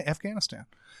in Afghanistan.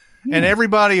 And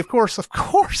everybody, of course, the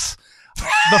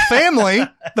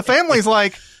family's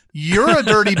like, you're a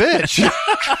dirty bitch.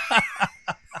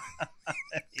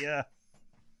 Yeah.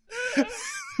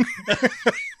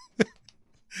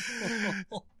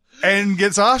 And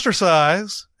gets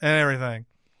ostracized and everything.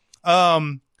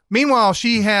 Meanwhile,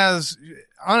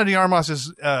 Ana de Armas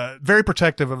is very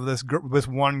protective of this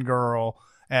one girl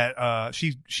at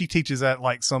she teaches at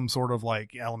like some sort of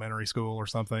like elementary school or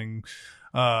something.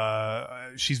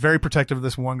 She's very protective of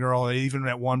this one girl. Even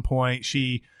at one point,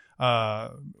 she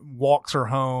walks her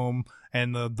home,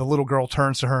 and the little girl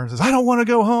turns to her and says, "I don't want to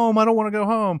go home. I don't want to go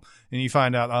home." And you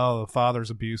find out, oh, the father's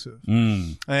abusive.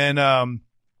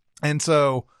 And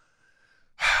so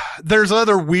there's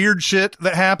other weird shit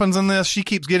that happens in this. She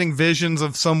keeps getting visions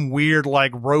of some weird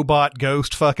like robot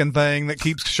ghost fucking thing that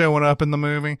keeps showing up in the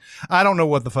movie. I don't know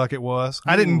what the fuck it was.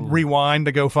 I didn't rewind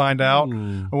to go find out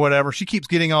or whatever. She keeps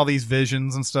getting all these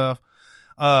visions and stuff.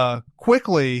 Not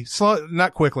quickly,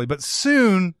 but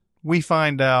soon we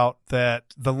find out that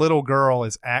the little girl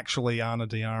is actually Ana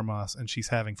de Armas, and she's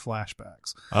having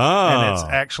flashbacks. And it's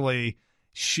actually,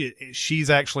 she's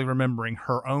actually remembering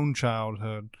her own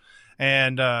childhood.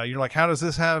 And you're like, how does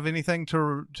this have anything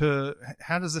to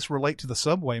how does this relate to the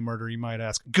subway murder, you might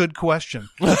ask? Good question.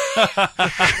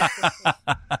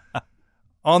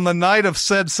 On the night of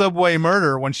said subway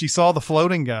murder, when she saw the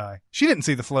floating guy, she didn't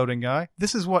see the floating guy.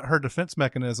 This is what her defense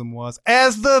mechanism was,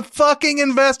 as the fucking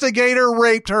investigator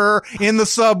raped her in the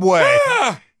subway.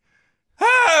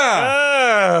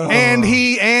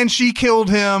 And she killed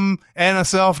him in a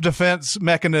self-defense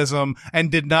mechanism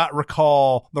and did not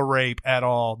recall the rape at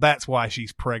all. That's why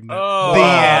she's pregnant. The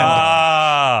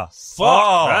end.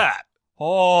 Fuck that.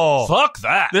 Oh. Fuck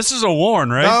that. This is a Warren,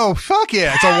 right? Oh, fuck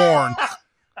yeah, it's a Warren.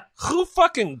 Who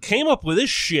fucking came up with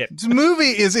this shit? This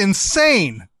movie is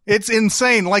insane. It's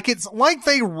insane. It's like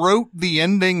they wrote the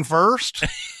ending first.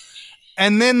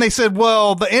 And then they said,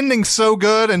 well, the ending's so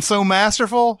good and so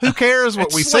masterful. Who cares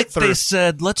what we sit through? They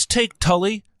said, let's take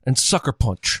Tully and Sucker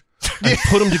Punch and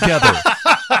put them together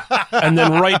and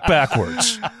then write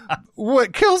backwards.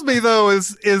 What kills me, though,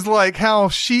 is like how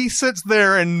she sits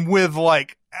there and with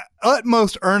like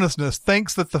utmost earnestness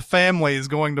thinks that the family is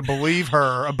going to believe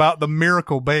her about the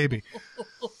miracle baby.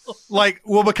 Like,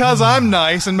 well, because I'm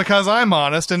nice and because I'm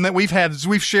honest and that we've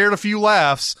shared a few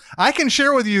laughs, I can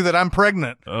share with you that I'm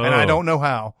pregnant and I don't know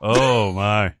how. Oh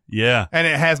my. Yeah. And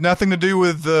it has nothing to do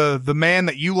with the man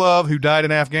that you love who died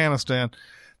in Afghanistan.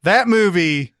 That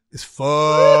movie is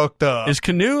fucked up. Is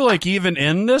Keanu like even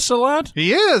in this a lot?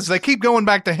 He is. They keep going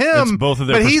back to him. It's both of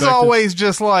their but he's perspectives? always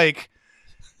just like,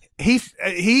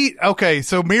 okay,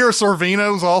 so Mira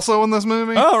Sorvino's also in this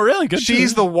movie. Oh, really? Good.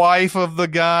 She's the wife of the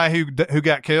guy who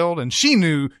got killed, and she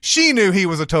knew he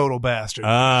was a total bastard.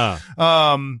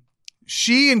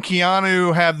 She and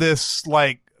Keanu have this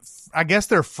like, I guess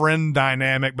they're friend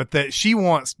dynamic, but that she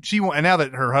wants, and now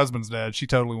that her husband's dead, she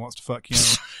totally wants to fuck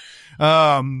Keanu.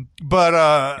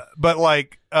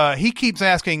 But he keeps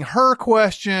asking her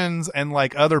questions and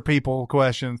like other people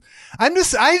questions. I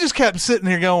just kept sitting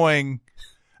here going.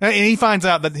 And he finds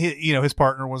out that his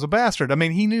partner was a bastard. I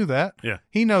mean, he knew that. Yeah.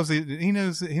 He knows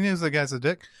the guy's a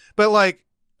dick. But like,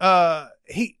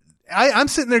 I'm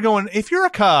sitting there going, if you're a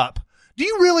cop, Do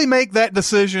you really make that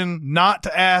decision not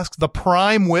to ask the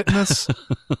prime witness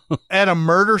at a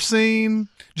murder scene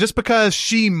just because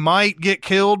she might get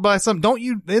killed by some?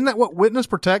 Isn't that what witness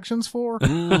protection's for?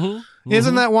 Mm-hmm.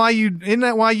 Isn't that why you do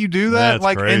that?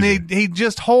 That's crazy. And he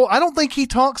just I don't think he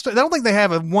talks to, I don't think they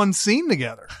have one scene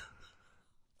together.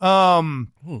 Yeah.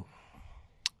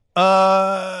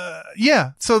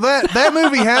 So that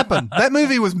movie happened. That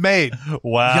movie was made.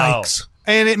 Wow. Yikes.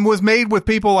 And it was made with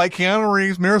people like Keanu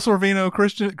Reeves, Mira Sorvino,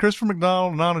 Christopher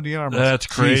McDonald, and Ana de Armas. That's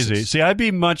crazy. Jesus. See, I'd be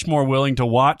much more willing to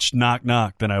watch Knock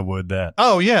Knock than I would that.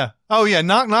 Oh yeah.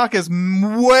 Knock Knock is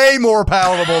way more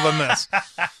palatable than this.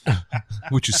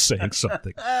 Which is saying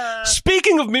something.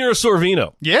 Speaking of Mira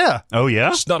Sorvino. Yeah. Oh, yeah?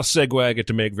 It's not a segue I get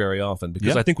to make very often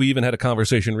because I think we even had a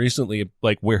conversation recently,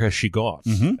 like, where has she gone?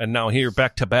 Mm-hmm. And now here,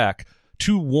 back to back,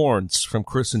 2 warns from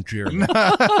Chris and Jerry.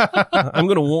 I'm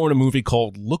going to warn a movie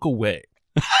called Look Away.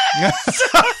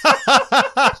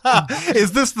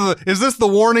 Is this the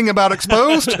warning about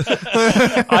Exposed?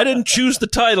 I didn't choose the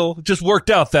title. It just worked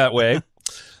out that way.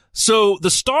 So the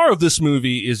star of this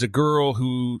movie is a girl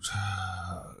who...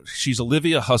 She's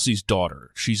Olivia Hussey's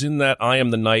daughter. She's in that I Am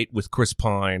the Night with Chris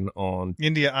Pine on...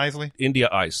 India Isley.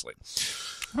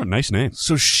 Oh, nice name.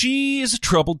 So she is a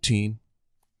troubled teen,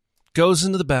 goes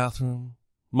into the bathroom,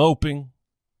 moping,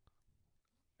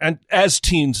 and as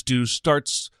teens do,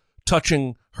 starts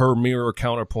touching her mirror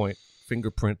counterpoint,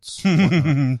 fingerprints.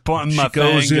 She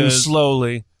goes in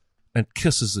slowly and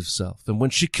kisses herself. And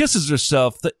when she kisses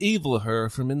herself, the evil her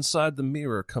from inside the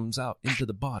mirror comes out into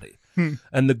the body.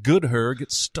 And the good her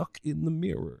gets stuck in the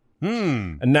mirror.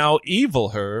 And now evil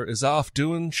her is off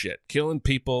doing shit, killing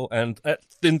people, and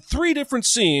in 3 different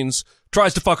scenes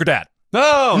tries to fuck her dad.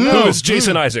 Oh, Who is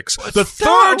Jason Isaacs. The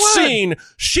third scene,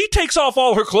 she takes off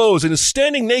all her clothes and is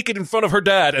standing naked in front of her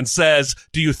dad and says,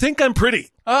 "Do you think I'm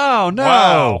pretty?" Oh, no.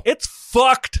 Wow. It's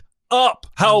fucked up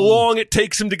how long it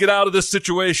takes him to get out of this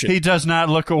situation. He does not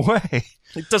look away.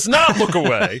 He does not look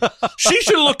away. She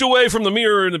should have looked away from the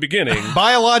mirror in the beginning.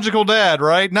 Biological dad,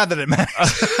 right? Not that it matters.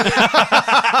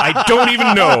 I don't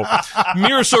even know.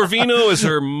 Mira Sorvino is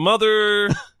her mother.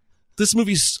 This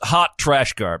movie's hot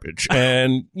trash garbage.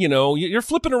 And, you're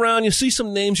flipping around. You see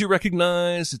some names you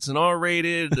recognize. It's an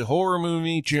R-rated horror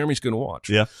movie Jeremy's going to watch.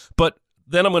 Yeah. But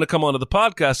then I'm going to come onto the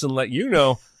podcast and let you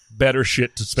know better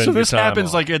shit to spend your time So this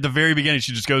happens on. like at the very beginning.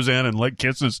 She just goes in and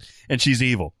kisses, and she's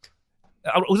evil.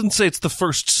 I wouldn't say it's the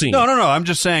first scene. No. I'm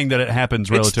just saying that it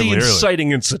happens relatively early. It's the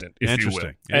inciting incident, if you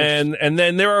will. And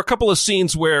then there are a couple of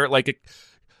scenes where,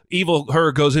 evil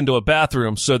her goes into a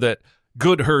bathroom so that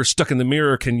good her stuck in the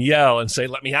mirror can yell and say,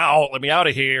 let me out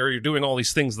of here. You're doing all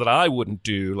these things that I wouldn't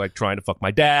do, like trying to fuck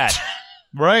my dad.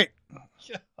 Right.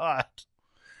 God.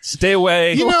 Stay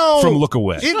away from Look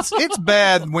Away. It's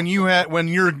bad when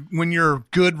your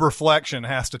good reflection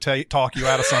has to talk you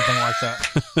out of something like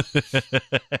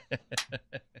that.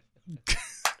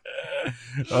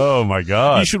 Oh my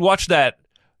God. You should watch that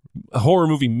horror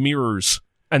movie Mirrors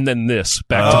and then this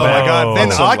back to back. Oh my God.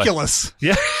 Then So, Oculus.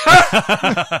 Yeah.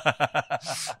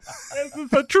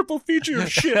 A triple feature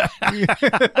of shit.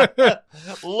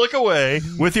 Look away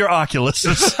with your Oculus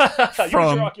Use from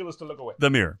your Oculus to look away.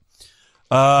 the mirror.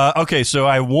 Okay, so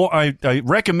I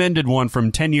recommended one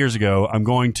from 10 years ago. I'm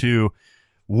going to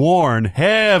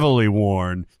heavily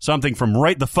warn, something from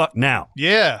right the fuck now.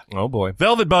 Yeah. Oh, boy.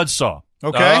 Velvet Buzzsaw.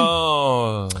 Okay.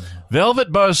 Oh.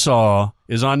 Velvet Buzzsaw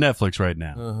is on Netflix right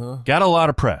now. Got a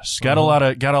lot of press. Got a lot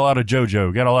of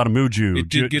JoJo. Got a lot of Muju. It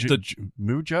did get the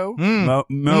Mujo,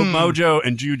 Mojo,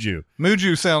 and Juju.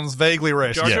 Muju sounds vaguely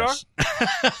racist. Jar Jar? Yes.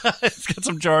 It's got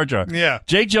some Jar Jar. Yeah.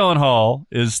 Jake Gyllenhaal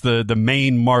is the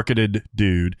main marketed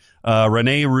dude.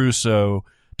 Rene Russo,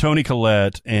 Toni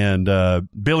Collette, and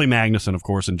Billy Magnuson, of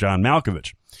course, and John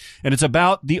Malkovich. And it's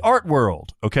about the art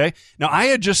world. Okay. Now I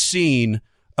had just seen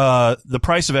The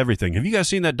Price of Everything. Have you guys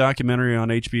seen that documentary on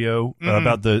HBO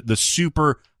about the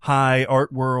super high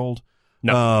art world?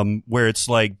 No. Where it's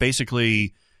like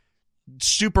basically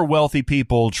super wealthy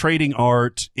people trading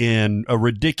art in a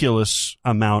ridiculous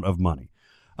amount of money.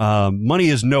 Money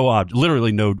is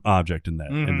literally no object in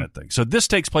that thing. So this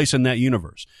takes place in that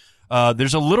universe.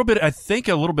 There's a little bit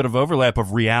of overlap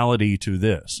of reality to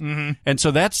this. And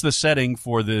so that's the setting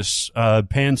for this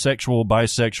pansexual,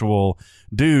 bisexual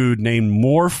dude named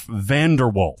Morph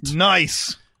Vanderwalt.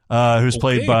 Nice. Who's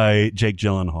played by Jake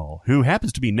Gyllenhaal, who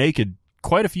happens to be naked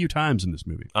quite a few times in this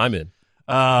movie. I'm in.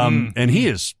 And he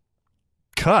is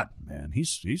cut, man.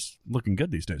 He's looking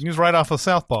good these days. He was right off of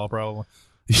Southpaw, probably.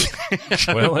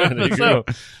 Well, there you go.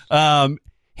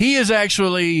 He is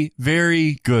actually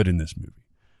very good in this movie.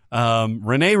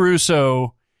 Rene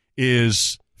Russo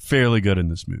is fairly good in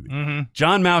this movie. Mm-hmm.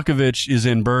 John Malkovich is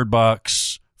in Bird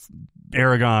Box,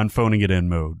 Aragon phoning it in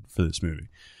mode for this movie.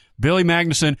 Billy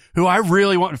Magnuson, who I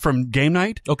really want from Game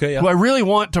Night, who I really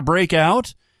want to break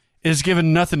out, is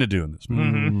given nothing to do in this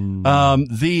movie. Mm-hmm.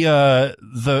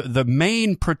 The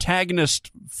main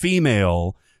protagonist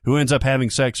female who ends up having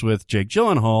sex with Jake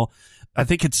Gyllenhaal, I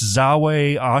think it's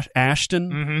Zawe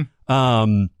Ashton.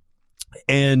 Mm-hmm.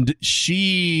 And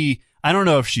she, I don't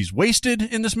know if she's wasted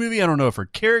in this movie. I don't know if her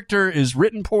character is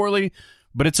written poorly,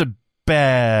 but it's a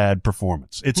bad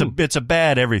performance. It's a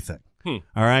bad everything. All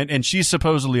right. And she's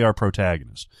supposedly our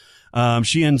protagonist.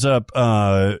 She ends up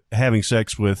having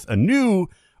sex with a new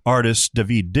artist,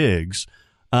 David Diggs.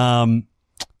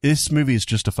 This movie is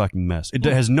just a fucking mess. It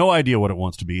has no idea what it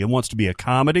wants to be. It wants to be a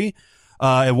comedy.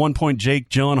 At one point, Jake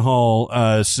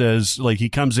Gyllenhaal says, like, he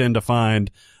comes in to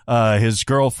find his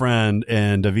girlfriend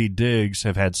and David Diggs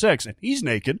have had sex, and he's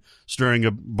naked, stirring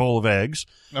a bowl of eggs.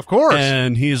 Of course.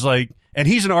 And he's like, and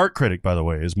he's an art critic, by the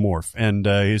way, is Morph. And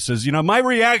he says, you know, my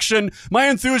reaction, my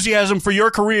enthusiasm for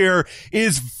your career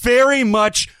is very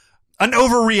much an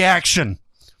overreaction.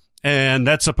 And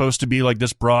that's supposed to be like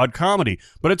this broad comedy.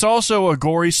 But it's also a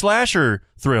gory slasher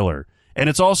thriller. And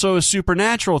it's also a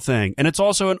supernatural thing. And it's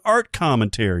also an art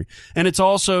commentary. And it's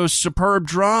also superb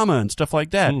drama and stuff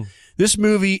like that. This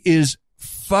movie is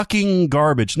fucking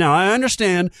garbage. Now, I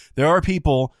understand there are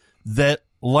people that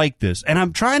like this, and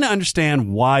I'm trying to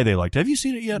understand why they liked it. Have you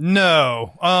seen it yet?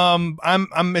 No.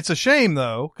 It's a shame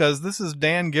though, because this is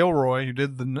Dan Gilroy who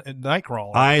did the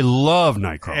Nightcrawler. I love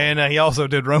Nightcrawler, and he also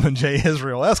did Roman J.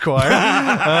 Israel Esquire.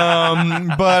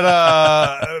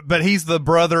 But he's the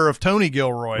brother of Tony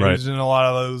Gilroy, who's in a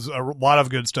lot of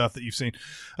good stuff that you've seen.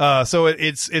 So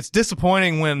it's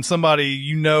disappointing when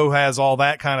somebody has all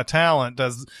that kind of talent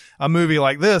does a movie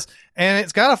like this. And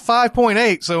it's got a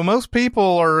 5.8, so most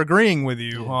people are agreeing with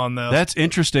you on this. That's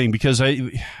interesting because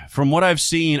from what I've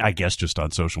seen, I guess just on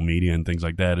social media and things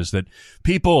like that, is that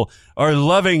people are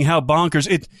loving how bonkers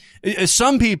it.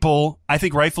 Some people, I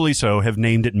think rightfully so, have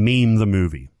named it Meme the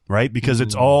Movie, right? Because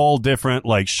it's all different,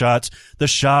 like shots. The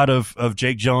shot of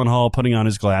Jake Gyllenhaal putting on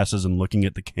his glasses and looking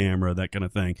at the camera, that kind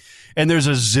of thing. And there's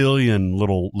a zillion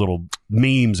little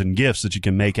memes and GIFs that you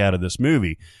can make out of this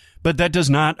movie. But that does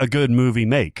not a good movie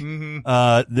make. The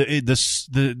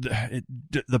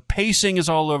pacing is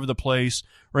all over the place.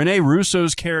 Rene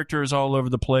Russo's character is all over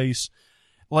the place.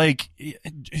 Like,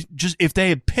 just if they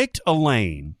had picked a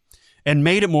lane and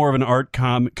made it more of an art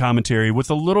commentary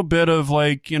with a little bit of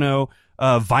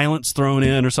violence thrown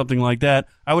in or something like that,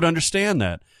 I would understand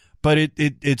that. But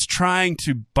it's trying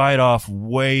to bite off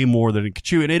way more than it could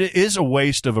chew, and it is a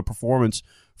waste of a performance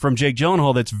from Jake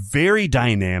Gyllenhaal that's very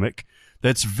dynamic.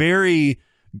 That's very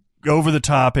over the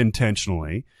top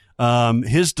intentionally.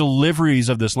 His deliveries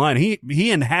of this line, he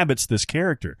inhabits this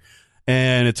character,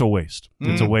 and it's a waste.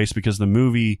 It's a waste because the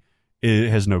movie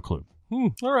has no clue.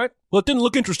 All right. Well, it didn't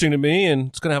look interesting to me, and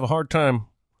it's going to have a hard time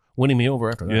winning me over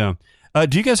after that. Yeah.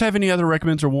 Do you guys have any other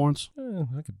recommends or warrants?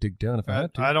 I could dig down if I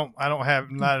had to. I don't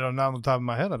have, not on the top of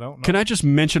my head. I don't know. Can I just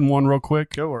mention one real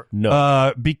quick? Go for it.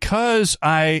 No. Because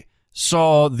I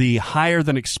saw the higher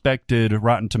than expected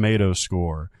Rotten Tomatoes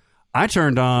score, I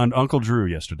turned on Uncle Drew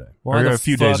yesterday. Why a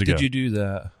few days ago. Did you do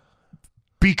that?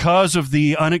 Because of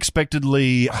the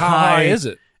unexpectedly How high is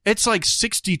it? It's like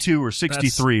 62 or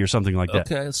 63 or something like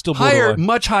that. Okay, it's still higher,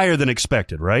 much higher than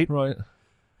expected, right? Right.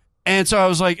 And so I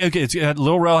was like, okay, it's got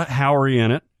Lil Rel Howery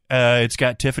in it. It's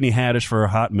got Tiffany Haddish for a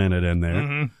hot minute in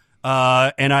there.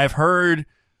 And I've heard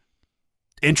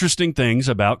interesting things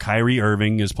about Kyrie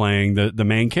Irving is playing the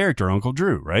main character, Uncle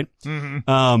Drew, right?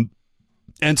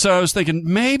 And so I was thinking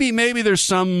maybe there's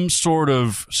some sort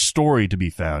of story to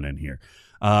be found in here.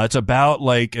 It's about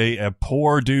like a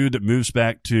poor dude that moves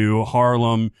back to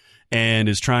Harlem and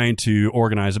is trying to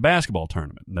organize a basketball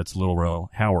tournament. That's Lil Rel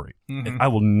Howery. I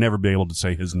will never be able to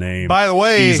say his name. By the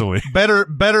way, easily.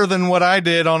 better than what I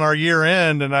did on our year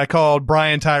end, and I called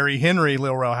Brian Tyree Henry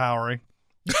Lil Rel Howery.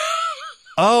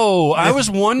 Oh, I was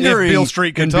wondering. If Beale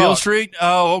Street could in talk. Beale Street?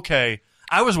 Oh, okay.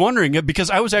 I was wondering it because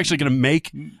I was actually going to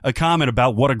make a comment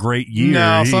about what a great year he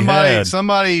had.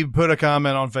 Somebody put a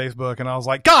comment on Facebook, and I was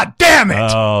like, God damn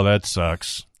it! Oh, that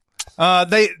sucks.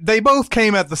 They both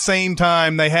came at the same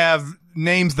time. They have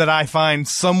names that I find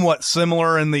somewhat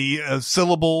similar in the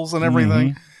syllables and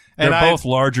everything. They're both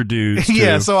larger dudes, too.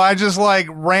 Yeah, so I just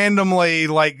randomly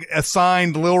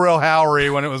assigned Lil Rel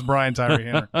Howery when it was Brian Tyree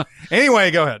Henry.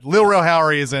 Anyway, go ahead. Lil Rel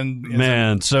Howery is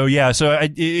in. So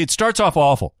it starts off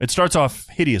awful. It starts off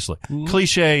hideously.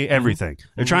 Cliche everything.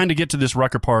 They're trying to get to this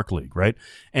Rucker Park League, right?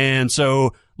 And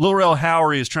so Lil Rel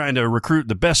Howery is trying to recruit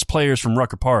the best players from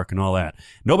Rucker Park and all that.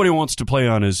 Nobody wants to play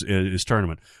on his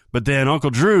tournament. But then Uncle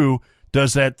Drew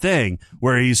does that thing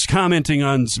where he's commenting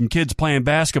on some kids playing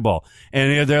basketball.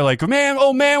 And they're like, man,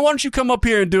 why don't you come up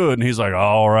here and do it? And he's like,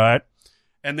 all right.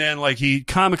 And then, like, he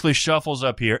comically shuffles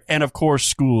up here and, of course,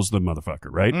 schools the motherfucker,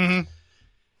 right? Mm-hmm.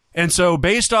 And so,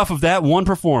 based off of that one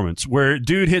performance where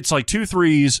dude hits like 2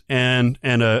 threes and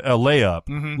a layup,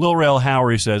 Lil Rel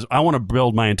Howery says, I want to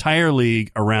build my entire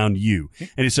league around you.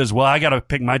 And he says, well, I got to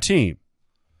pick my team.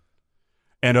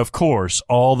 And, of course,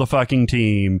 all the fucking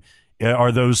team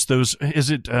are those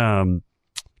is it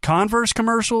Converse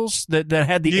commercials that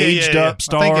had the aged up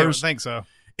stars? I think so.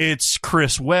 It's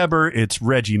Chris Webber, it's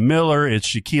Reggie Miller, it's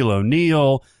Shaquille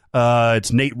O'Neal,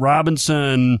 it's Nate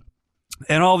Robinson,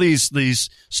 and all these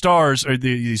stars, or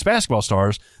these basketball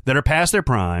stars that are past their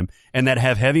prime and that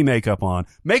have heavy makeup on.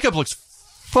 Makeup looks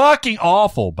fucking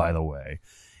awful, by the way.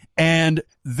 And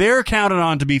they're counted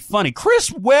on to be funny.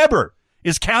 Chris Webber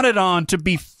is counted on to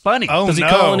be funny. Oh, Does he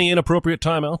call any inappropriate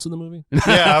timeouts in the movie?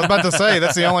 Yeah, I was about to say,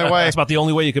 that's the only way. That's about the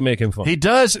only way you can make him funny. He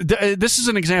does. This is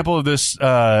an example of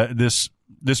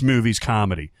this movie's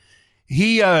comedy.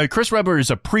 Chris Webber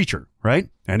is a preacher, right?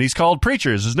 And he's called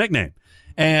Preacher is his nickname.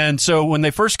 And so when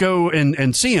they first go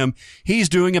and see him, he's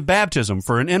doing a baptism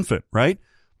for an infant, right?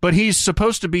 But he's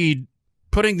supposed to be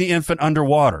putting the infant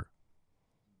underwater.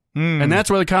 And that's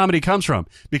where the comedy comes from,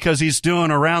 because he's doing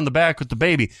around the back with the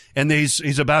baby, and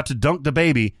he's about to dunk the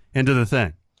baby into the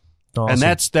thing. Awesome.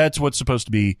 And that's what's supposed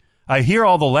to be. I hear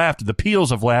all the laughter, the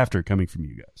peals of laughter coming from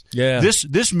you guys. Yeah.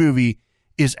 This movie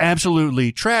is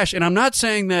absolutely trash, and I'm not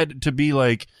saying that to be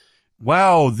like,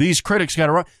 wow, these critics got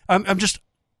it wrong.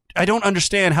 I don't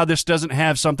understand how this doesn't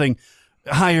have something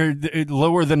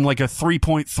lower than like a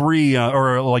 3.3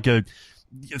 or like a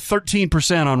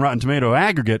 13% on Rotten Tomato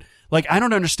aggregate. Like, I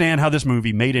don't understand how this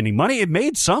movie made any money. It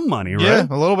made some money, right? Yeah,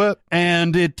 a little bit.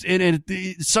 And it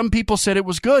some people said it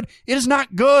was good. It is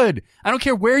not good. I don't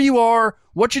care where you are,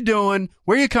 what you're doing,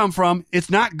 where you come from. It's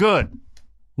not good.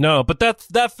 No, but that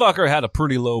fucker had a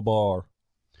pretty low bar,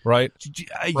 right?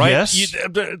 Right? Yes.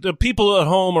 The people at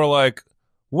home are like,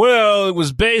 well, it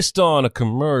was based on a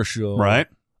commercial. Right.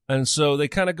 And so they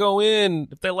kind of go in.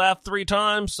 If they laugh 3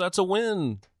 times, that's a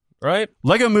win, right?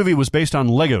 Lego Movie was based on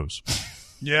Legos.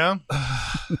 Yeah.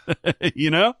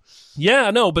 You know? Yeah,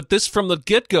 no, but this from the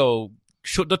get-go,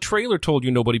 the trailer told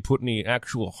you nobody put any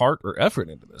actual heart or effort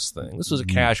into this thing. This was a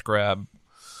cash grab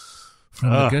from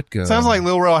the get-go. Sounds like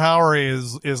Lil Rel Howery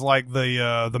is like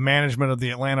the management of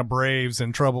the Atlanta Braves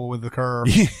in trouble with the curve.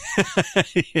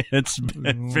 It's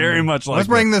very much like Let's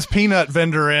bring this peanut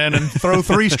vendor in and throw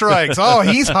 3 strikes. Oh,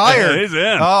 he's hired. He's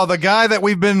in. Oh, the guy that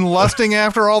we've been lusting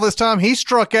after all this time, he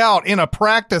struck out in a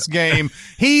practice game.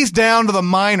 He's down to the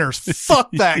minors.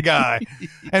 Fuck that guy.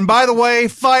 And by the way,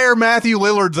 fire Matthew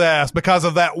Lillard's ass because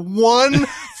of that one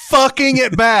fucking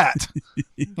at bat.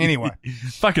 Anyway.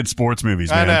 Fucking sports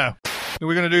movies, man. I know. Are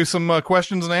we going to do some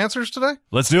questions and answers today?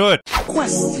 Let's do it.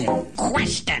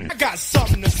 Question. I got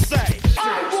something to say.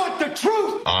 I want the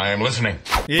truth. I am listening.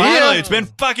 Yeah. Finally, it's been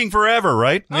fucking forever,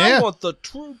 right? Yeah. I want the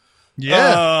truth.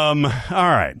 Yeah. All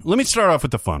right. Let me start off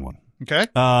with the fun one. Okay.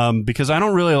 Because I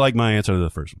don't really like my answer to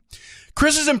the first one.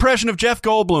 Chris's impression of Jeff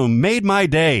Goldblum made my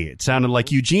day. It sounded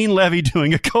like Eugene Levy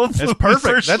doing a Goldblum. That's perfect.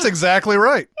 impression. That's exactly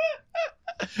right.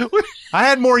 I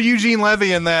had more Eugene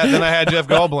Levy in that than I had Jeff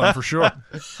Goldblum, for sure.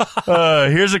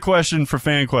 Here's a question for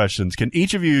fan questions. Can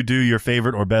each of you do your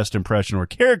favorite or best impression or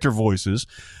character voices?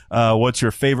 What's your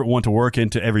favorite one to work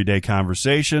into everyday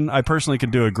conversation? I personally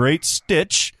can do a great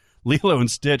Stitch. Lilo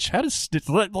and Stitch. How does Stitch...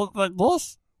 That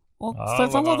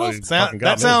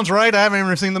sounds right. I haven't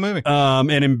even seen the movie.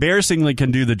 And embarrassingly can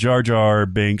do the Jar Jar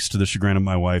Binks to the chagrin of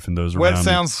my wife and those around me.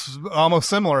 Sounds almost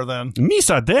similar then.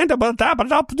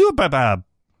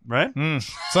 Right?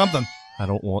 Something. I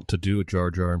don't want to do a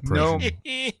Jar Jar impression.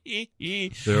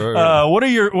 No. What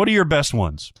are your best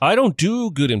ones? I don't do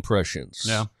good impressions.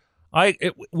 Yeah.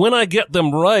 When I get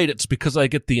them right, it's because I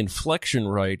get the inflection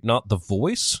right, not the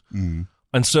voice. And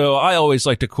so I always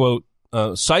like to quote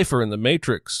Cypher in The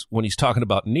Matrix when he's talking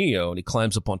about Neo and he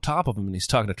climbs up on top of him and he's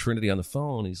talking to Trinity on the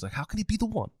phone. And he's like, how can he be the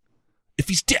one if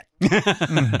he's dead?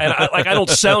 And I don't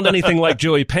sound anything like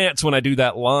Joey Pants when I do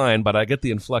that line, but I get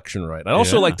the inflection right. I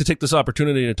also like to take this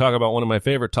opportunity to talk about one of my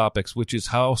favorite topics, which is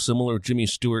how similar Jimmy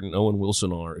Stewart and Owen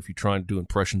Wilson are. If you try and do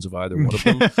impressions of either one of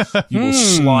them, you will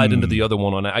slide into the other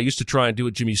one. I used to try and do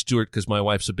a Jimmy Stewart because my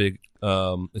wife's a big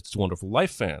It's a Wonderful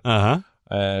Life fan.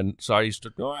 And so I used to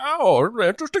go, oh,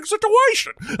 interesting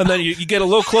situation. And then you get a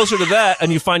little closer to that, and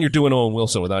you find you're doing Owen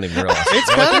Wilson without even realizing. It's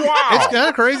kind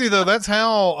of crazy, though. That's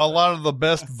how a lot of the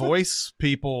best voice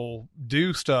people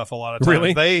do stuff a lot of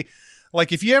times. Really?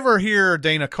 like if you ever hear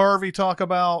Dana Carvey talk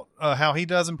about how he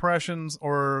does impressions,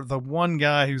 or the one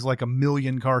guy who's like a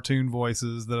million cartoon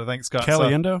voices that I think's got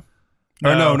Caliendo?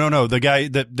 Or no. The guy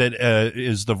that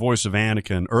is the voice of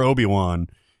Anakin or Obi-Wan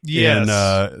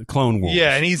in Clone Wars.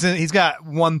 Yeah, and he's got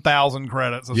 1,000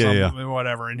 credits or something,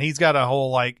 whatever. And he's got a whole,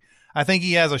 like, I think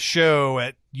he has a show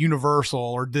at Universal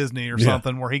or Disney or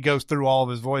something where he goes through all of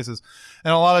his voices.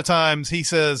 And a lot of times he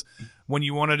says, when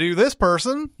you want to do this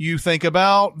person, you think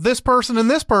about this person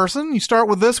and this person. You start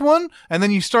with this one, and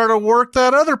then you start to work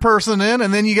that other person in,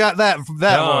 and then you got that one.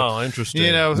 Oh, interesting.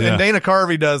 You know, and Dana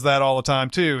Carvey does that all the time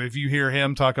too. If you hear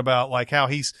him talk about like how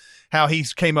he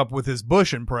came up with his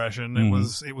Bush impression, it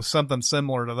was something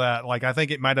similar to that. Like I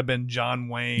think it might have been John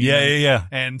Wayne. Yeah.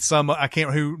 And I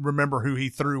can't remember who he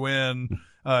threw in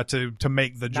to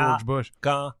make the George Bush.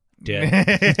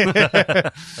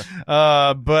 Yeah.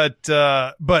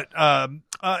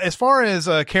 As far as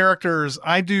characters,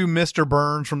 I do Mr.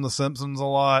 Burns from The Simpsons a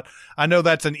lot. I know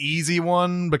that's an easy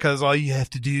one because all you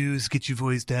have to do is get your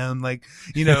voice down, like,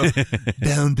 you know,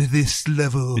 down to this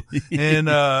level.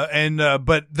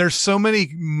 But there's so many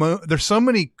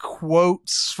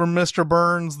quotes from Mr.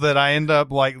 Burns that I end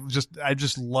up I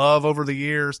just love over the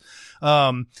years.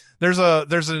 There's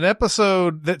an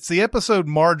episode that's the episode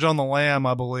Marge on the Lamb,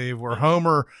 I believe, where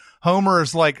Homer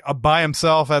is like by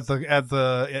himself at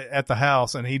the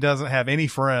house, and he doesn't have any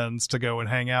friends to go and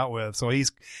hang out with. So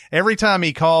every time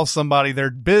he calls somebody,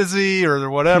 they're busy or they're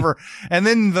whatever. And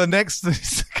then the next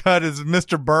cut is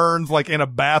Mr. Burns like in a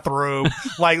bathrobe,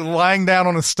 like lying down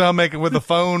on his stomach with a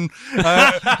phone,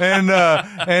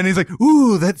 and he's like,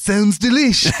 "Ooh, that sounds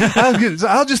delish.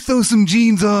 I'll just throw some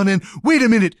jeans on and wait a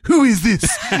minute, who is this?"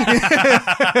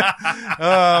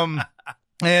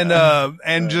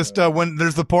 And just when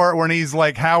there's the part when he's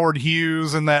like Howard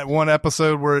Hughes in that one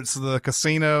episode where it's the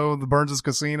casino, the Burns'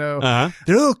 casino.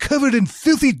 They're all covered in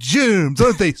filthy germs,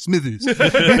 aren't they, Smithers? It's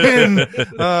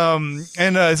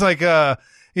like,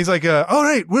 he's like, all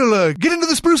right, we'll get into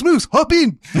the Spruce Moose, hop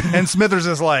in. And Smithers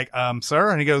is like, sir,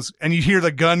 and he goes, and you hear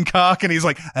the gun cock, and he's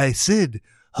like, I said,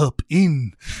 hop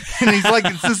in. And he's like,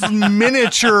 it's this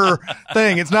miniature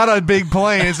thing. It's not a big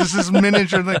plane. It's just this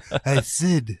miniature thing. I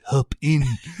said, hop in.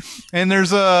 And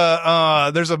there's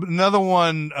another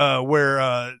one, where,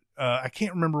 I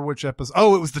can't remember which episode.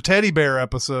 Oh, it was the teddy bear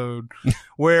episode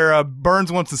where,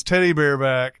 Burns wants his teddy bear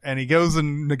back, and he goes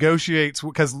and negotiates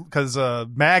because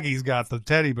Maggie's got the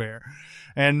teddy bear,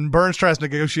 and Burns tries to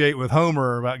negotiate with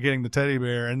Homer about getting the teddy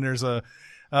bear. And there's a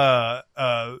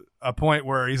point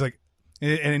where he's like,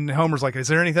 and Homer's like, is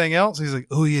there anything else? He's like,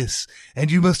 oh yes,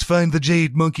 and you must find the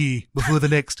jade monkey before the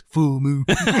next full moon.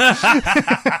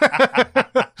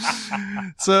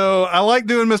 So I like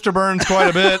doing Mr. Burns quite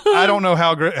a bit. I don't know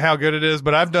how good it is,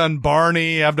 but I've done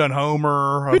Barney, I've done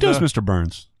Homer. Who does Mr.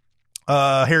 Burns?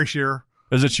 Harry Shearer.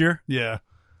 Is it Shearer? Yeah.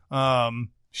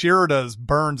 Shearer does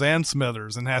Burns and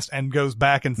Smithers and goes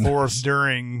back and forth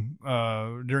during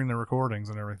the recordings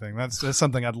and everything. That's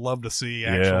something I'd love to see.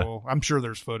 I'm sure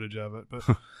there's footage of it, but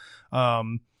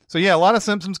so yeah, a lot of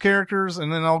Simpsons characters,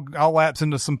 and then I'll lapse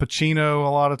into some Pacino a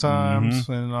lot of times,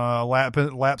 and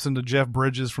lapse into Jeff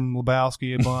Bridges from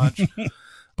Lebowski a bunch.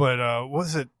 But what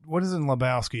is in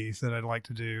Lebowski that I'd like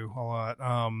to do a lot?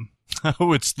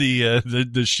 Oh, it's the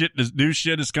shit. The new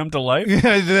shit has come to life.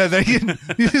 Yeah,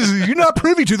 you're not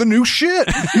privy to the new shit.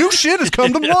 New shit has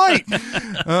come to light.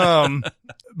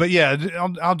 But yeah,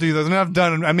 I'll do those. And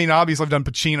obviously I've done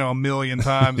Pacino a million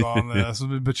times on this.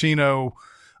 Pacino.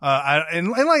 I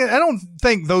don't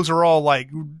think those are all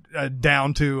like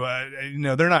down to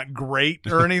they're not great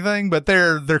or anything, but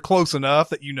they're close enough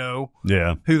that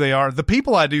who they are. The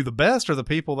people I do the best are the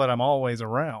people that I'm always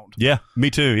around. Yeah,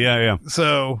 me too. Yeah.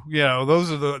 So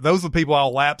those are the people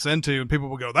I'll lapse into, and people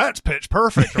will go, "That's pitch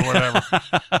perfect" or whatever.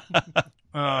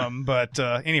 But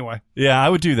anyway, yeah, I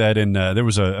would do that. And there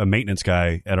was a maintenance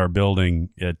guy at our building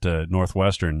at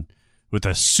Northwestern with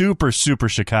a super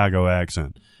Chicago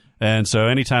accent. And so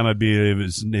anytime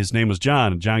his name was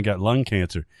John, and John got lung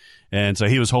cancer. And so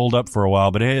he was holed up for a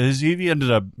while, but he ended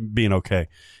up being okay.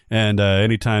 And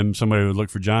anytime somebody would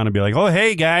look for John and be like, oh,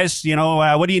 hey, guys,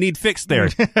 what do you need fixed there?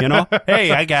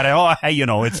 Hey, I got it.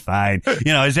 Oh, it's fine.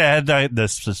 He's had the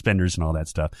suspenders and all that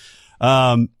stuff.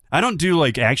 I don't do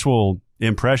like actual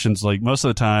impressions. Like most of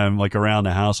the time, like around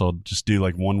the house, I'll just do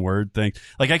like one word thing.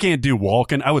 Like I can't do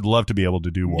walking. I would love to be able to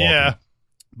do walking. Yeah.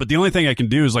 But the only thing I can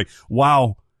do is like,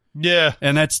 wow. Yeah.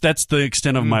 And that's the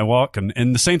extent of my walk.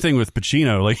 And the same thing with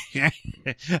Pacino. Like,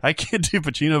 I can't do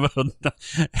Pacino, but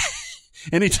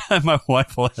anytime my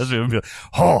wife will ask me, I'll be like,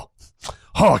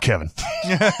 Oh, Kevin.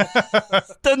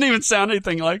 Doesn't even sound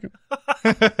anything like him.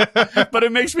 But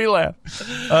it makes me laugh.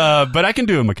 But I can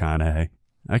do a McConaughey.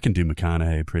 I can do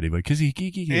McConaughey pretty well because you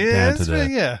get down to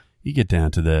the you get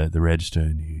down to the register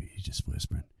and you just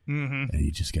whispering. Mm-hmm. And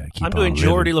you just got to keep I'm doing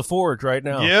Geordie LaForge right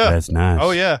now. Yeah. That's nice.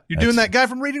 Oh, yeah. You're doing that guy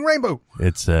from Reading Rainbow.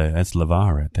 That's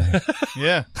LeVar right there.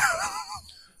 Yeah.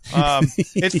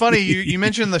 It's funny you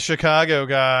mentioned the Chicago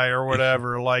guy or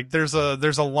whatever. Like there's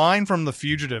a line from The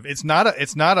Fugitive. It's not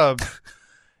a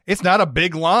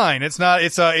big line.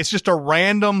 It's just a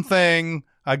random thing,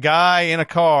 a guy in a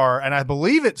car, and I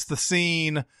believe it's the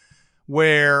scene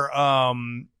where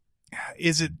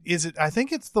is it I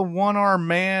think it's the one-armed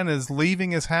man is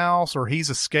leaving his house or he's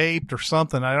escaped or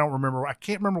something. I don't remember. I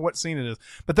can't remember what scene it is.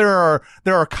 But there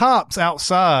are cops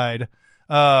outside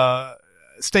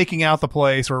staking out the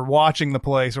place or watching the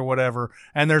place or whatever.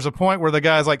 And there's a point where the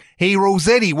guy's like, "Hey,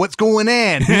 Rossetti, what's going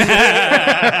on?"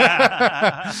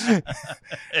 That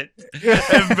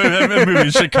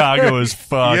movie Chicago is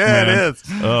fuck, yeah, man. It is.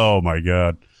 Oh, my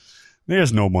God.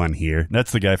 There's no one here.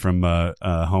 That's the guy from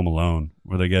Home Alone,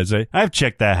 where the guy say, "I've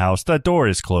checked that house. That door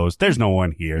is closed. There's no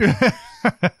one here."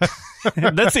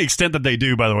 That's the extent that they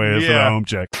do, by the way, for the home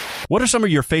check. What are some of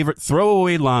your favorite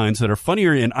throwaway lines that are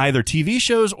funnier in either TV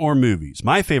shows or movies?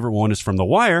 My favorite one is from The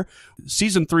Wire,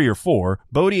 season 3 or 4.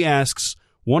 Bodie asks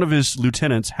one of his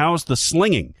lieutenants, "How's the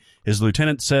slinging?" His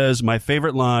lieutenant says, "My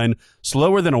favorite line,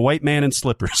 slower than a white man in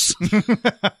slippers."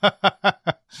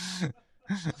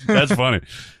 That's funny.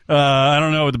 I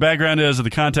don't know what the background is or the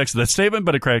context of that statement,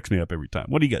 but it cracks me up every time.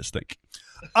 What do you guys think?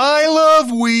 I love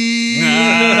weed.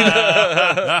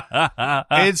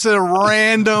 It's a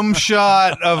random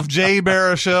shot of Jay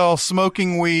Baruchel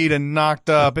smoking weed and knocked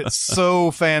up. It's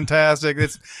so fantastic.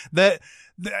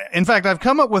 In fact, I've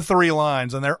come up with 3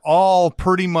 lines, and they're all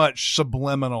pretty much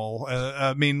subliminal.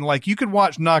 I mean, like, you could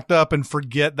watch Knocked Up and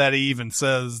forget that he even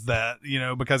says that,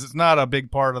 because it's not a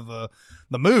big part of the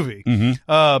movie.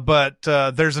 Mm-hmm. But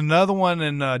there's another one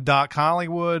in Doc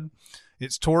Hollywood.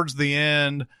 It's towards the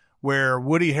end where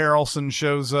Woody Harrelson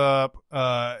shows up,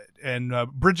 and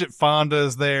Bridget Fonda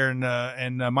is there,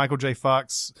 and Michael J.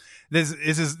 Fox. This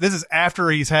is after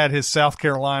he's had his South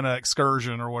Carolina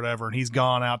excursion or whatever, and he's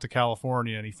gone out to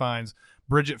California, and he finds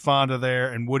Bridget Fonda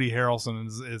there, and Woody Harrelson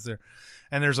is there.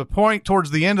 And there's a point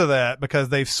towards the end of that because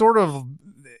they've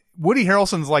Woody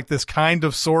Harrelson's like this kind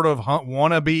of sort of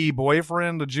wannabe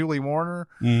boyfriend to Julie Warner.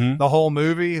 Mm-hmm. The whole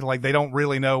movie, like they don't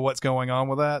really know what's going on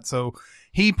with that, so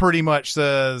he pretty much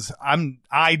says,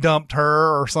 I dumped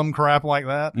her or some crap like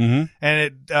that. Mm-hmm.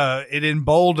 And it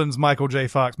emboldens Michael J.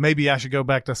 Fox. Maybe I should go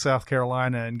back to South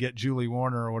Carolina and get Julie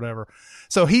Warner or whatever.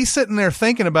 So he's sitting there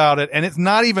thinking about it, and it's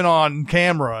not even on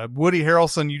camera. Woody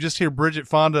Harrelson, you just hear Bridget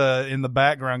Fonda in the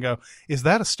background go, "Is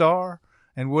that a star?"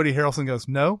 And Woody Harrelson goes,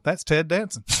 "No, that's Ted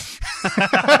Danson."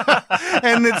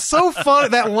 And it's so funny.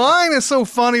 That line is so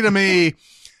funny to me.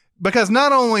 Because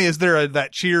not only is there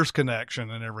that Cheers connection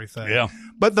and everything,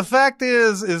 but the fact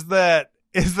is that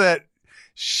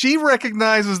she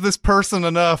recognizes this person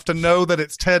enough to know that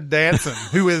it's Ted Danson,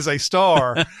 who is a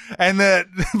star, but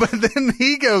then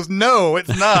he goes, "No,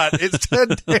 it's not. It's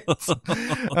Ted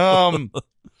Danson."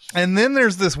 And then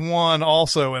there's this one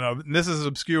also this is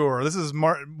obscure. This is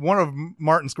one of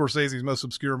Martin Scorsese's most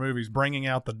obscure movies, Bringing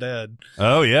Out the Dead.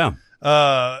 Oh yeah.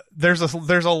 There's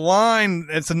a line.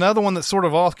 It's another one that's sort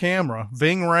of off camera.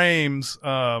 Ving Rhames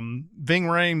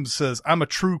says, "I'm a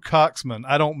true cocksman.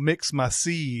 I don't mix my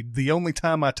seed. The only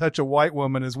time I touch a white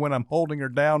woman is when I'm holding her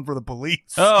down for the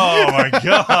police." Oh my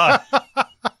God.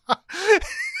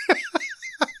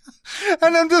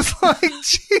 And I'm just like,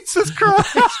 Jesus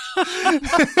Christ.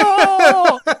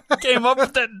 Came up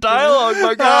with that dialogue,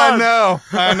 my God.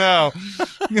 I know.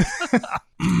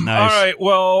 Nice. All right.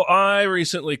 Well, I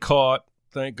recently caught,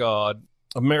 thank God,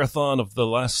 a marathon of the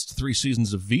last 3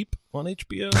 seasons of Veep on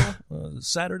HBO.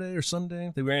 Saturday or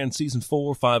Sunday. They ran season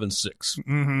 4, 5, and 6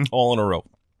 all in a row.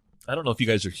 I don't know if you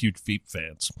guys are huge Veep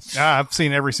fans. I've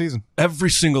seen every season.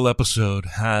 Every single episode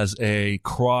has a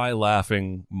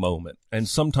cry-laughing moment, and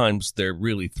sometimes they're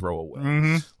really throwaway.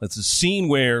 Mm-hmm. That's a scene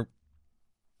where,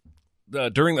 I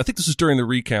think this is during the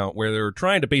recount, where they're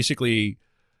trying to basically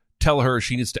tell her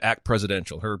she needs to act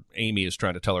presidential. Amy is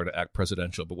trying to tell her to act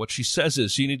presidential, but what she says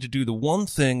is you need to do the one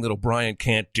thing that O'Brien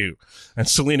can't do. And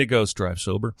Selena goes, "Drive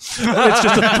sober." It's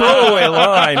just a throwaway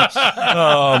line.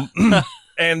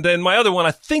 And then my other one,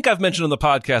 I think I've mentioned on the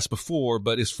podcast before,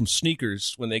 but is from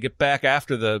Sneakers when they get back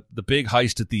after the big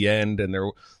heist at the end, and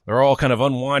they're all kind of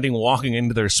unwinding, walking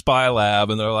into their spy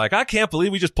lab, and they're like, I can't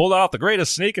believe we just pulled out the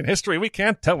greatest sneak in history. We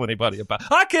can't tell anybody about.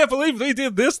 I can't believe we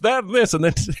did this, that, and this. And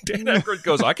then Dan Aykroyd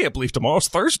goes, I can't believe tomorrow's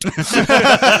Thursday.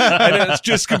 And it's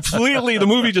just completely, the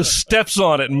movie just steps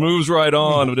on it and moves right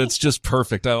on, but it's just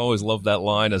perfect. I always love that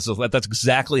line. That's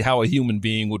exactly how a human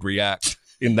being would react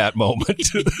in that moment.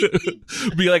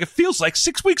 Be like, it feels like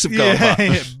 6 weeks have gone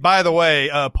by. By the way,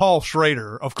 Paul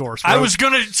Schrader, of course. I was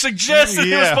going to suggest that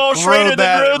it was Paul Schrader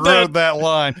that wrote that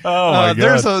line. Oh my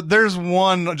God. There's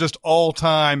one just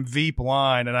all-time Veep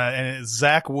line, and it's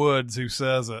Zach Woods who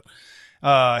says it.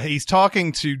 He's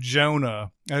talking to Jonah,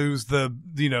 who's the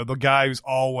guy who's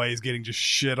always getting just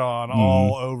shit on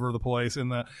all over the place in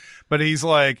that. But he's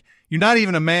like, you're not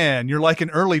even a man. You're like an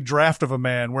early draft of a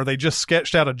man where they just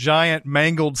sketched out a giant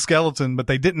mangled skeleton, but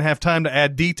they didn't have time to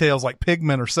add details like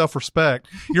pigment or self-respect.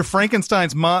 You're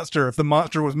Frankenstein's monster if the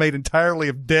monster was made entirely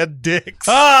of dead dicks.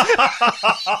 That's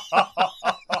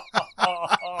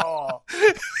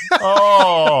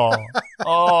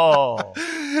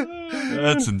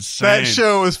insane. That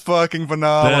show is fucking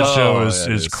phenomenal. That show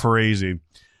is crazy.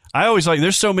 I always like,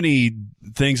 there's so many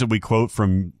things that we quote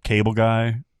from Cable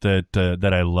Guy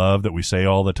that I love, that we say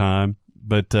all the time.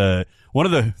 But one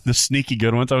of the sneaky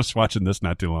good ones, I was watching this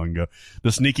not too long ago.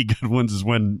 The sneaky good ones is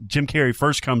when Jim Carrey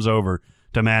first comes over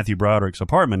to Matthew Broderick's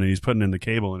apartment and he's putting in the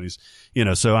cable and he's,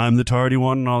 so I'm the tardy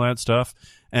one and all that stuff.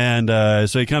 And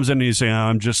so he comes in and he's saying,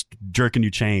 I'm just jerking your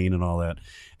chain and all that.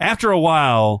 After a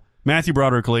while, Matthew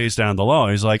Broderick lays down the law.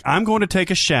 He's like, I'm going to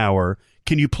take a shower.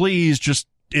 Can you please just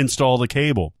install the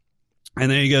cable?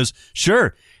 And then he goes,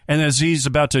 sure. And as he's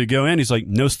about to go in, he's like,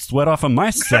 no sweat off of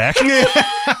my sack.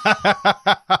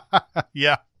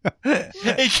 Yeah.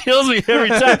 It kills me every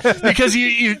time because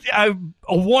I'm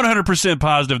 100%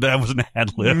 positive that was an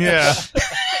ad lib. Yeah.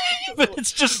 But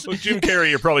it's just. With Jim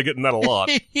Carrey, you're probably getting that a lot.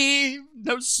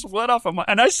 No sweat off of my.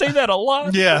 And I say that a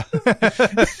lot. Yeah.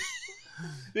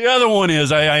 The other one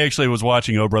is I actually was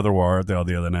watching Oh Brother War the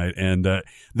other night, and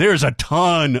there's a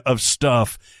ton of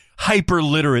stuff, hyper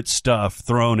literate stuff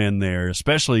thrown in there,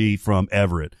 especially from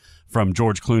Everett, from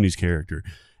George Clooney's character.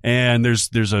 And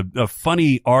there's a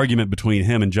funny argument between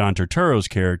him and John Turturro's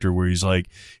character where he's like,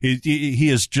 he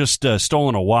has just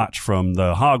stolen a watch from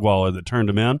the hogwaller that turned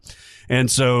him in. And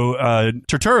so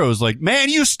Turturro's like, man,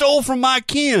 you stole from my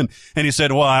kin. And he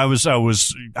said, well,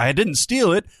 I didn't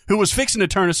steal it. Who was fixing to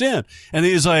turn us in? And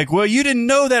he's like, well, you didn't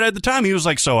know that at the time. He was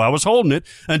like, so I was holding it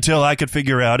until I could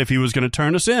figure out if he was going to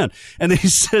turn us in. And then he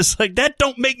says, like, that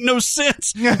don't make no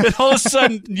sense. And all of a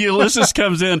sudden, Ulysses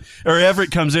comes in, or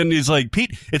Everett comes in, and he's like,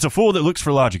 Pete, it's a fool that looks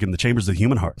for logic in the chambers of the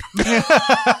human heart.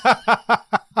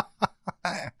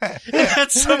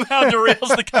 That somehow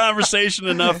derails the conversation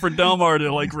enough for Delmar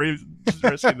to like rescue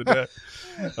the day.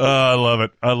 I love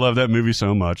it. I love that movie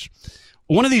so much.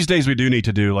 One of these days we do need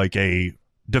to do like a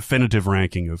definitive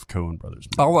ranking of Coen Brothers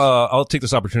movies. I'll take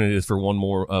this opportunity for one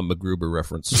more MacGruber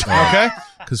reference. Okay.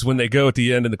 Because when they go at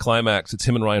the end in the climax, it's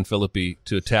him and Ryan Phillippe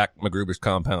to attack MacGruber's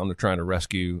compound. They're trying to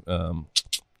rescue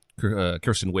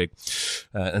Kirsten Wiig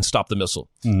and stop the missile.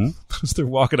 Mm-hmm. As they're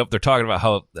walking up, they're talking about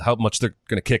how much they're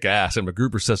going to kick ass, and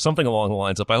MacGruber says something along the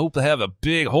lines of, I hope they have a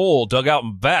big hole dug out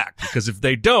in back, because if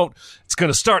they don't, it's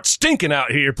going to start stinking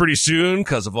out here pretty soon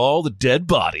because of all the dead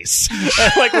bodies.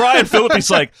 And like Ryan Phillippe's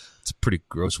like, it's a pretty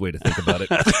gross way to think about it.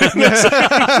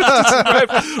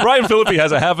 Ryan Phillippe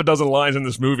has a half a dozen lines in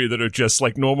this movie that are just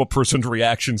like normal person's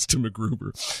reactions to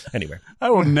MacGruber. Anyway,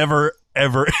 I will never,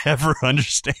 ever, ever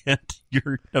understand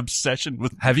your obsession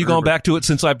with. Have you gone back to it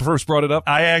since I first brought it up?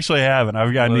 I actually haven't.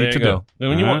 I need to go.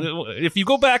 If you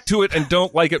go back to it and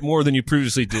don't like it more than you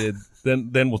previously did,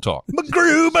 then we'll talk.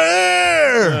 MacGruber!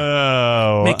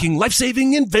 Oh. Making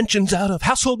life-saving inventions out of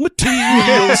household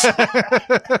materials.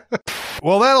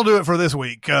 Well, that'll do it for this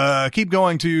week. Keep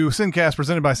going to SinCast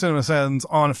presented by CinemaSins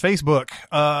on Facebook,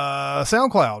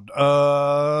 SoundCloud,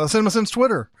 CinemaSins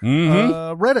Twitter,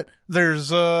 Reddit. There's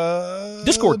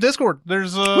Discord.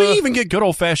 There's we even get good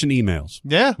old-fashioned emails.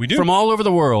 Yeah, we do. From all over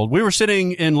the world. We were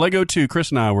sitting in Lego 2, Chris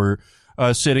and I were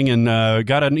sitting and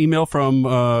got an email from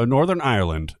Northern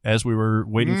Ireland as we were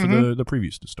waiting for the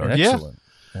previews to start. Excellent.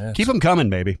 Yeah. Keep them coming,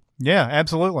 baby. Yeah,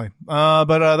 absolutely. But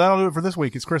that'll do it for this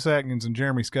week. It's Chris Atkins and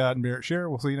Jeremy Scott and Barrett Scherer.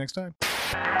 We'll see you next time.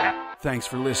 Thanks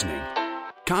for listening.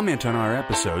 Comment on our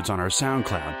episodes on our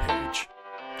SoundCloud page.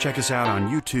 Check us out on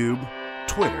YouTube,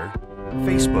 Twitter,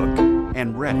 Facebook,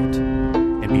 and Reddit.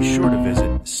 And be sure to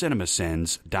visit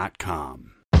CinemaSins.com.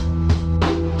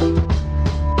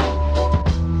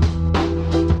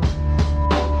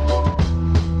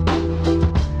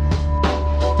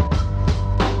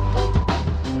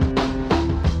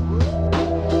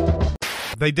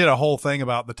 they did a whole thing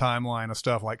about the timeline of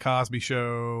stuff like Cosby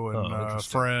Show and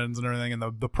Friends and everything. And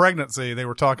the pregnancy, they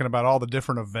were talking about all the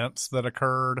different events that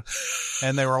occurred.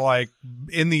 And they were like,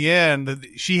 in the end,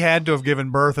 she had to have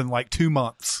given birth in like 2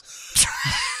 months.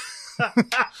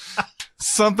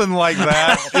 Something like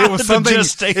that. It was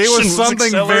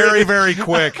something very, very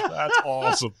quick. That's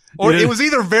awesome. Or it was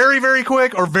either very, very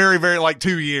quick or very, very like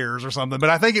 2 years or something. But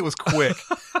I think it was quick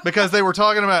because they were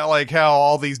talking about like how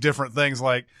all these different things,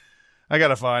 like, I got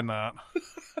to find that.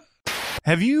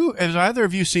 Has either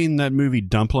of you seen that movie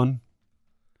Dumplin'?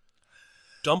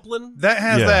 Dumplin'? That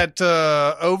has that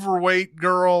overweight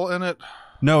girl in it.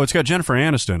 No, it's got Jennifer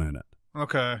Aniston in it.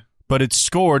 Okay. But it's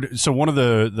scored. So one of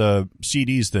the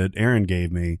CDs that Aaron gave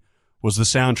me was the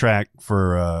soundtrack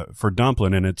for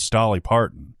Dumplin', and it's Dolly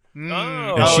Parton.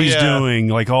 And she's doing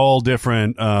like all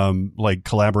different like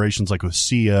collaborations, like with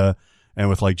Sia and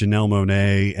with like Janelle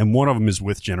Monáe, and one of them is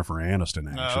with Jennifer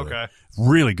Aniston. Actually, okay,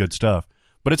 really good stuff.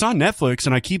 But it's on Netflix,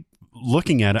 and I keep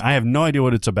looking at it. I have no idea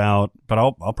what it's about, but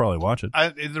I'll probably watch it.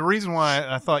 The reason why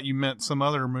I thought you meant some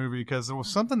other movie, because there was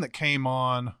something that came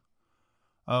on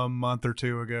a month or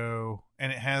two ago,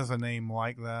 and it has a name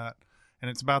like that,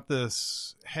 and it's about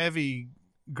this heavy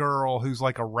girl who's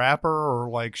like a rapper, or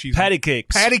like she's Patty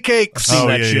Cakes. I've seen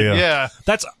that shit. Yeah,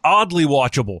 that's oddly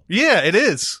watchable. Yeah, it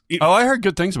is. I heard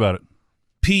good things about it.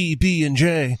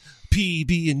 PB&J.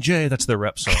 That's their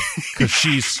rap song, because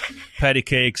she's Patty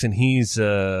Cakes and he's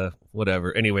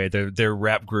whatever. Anyway, their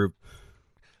rap group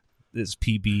is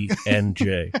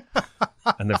PB&J.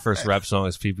 And their first rap song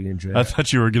is PB&J. I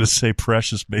thought you were going to say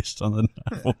Precious based on the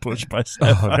novel Push by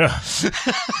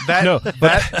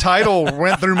That title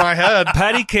went through my head.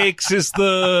 Patty Cakes is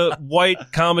the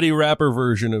white comedy rapper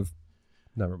version of...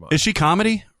 Never mind. Is she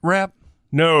comedy rap?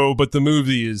 No, but the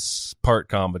movie is part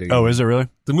comedy. Oh, is it really?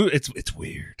 The movie, it's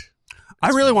weird. I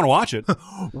really want to watch it.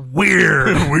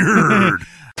 Weird.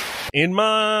 In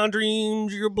my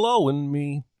dreams, you're blowing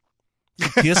me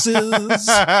kisses.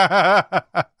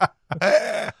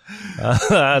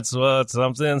 That's what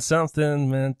something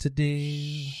meant to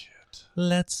do.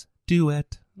 Let's do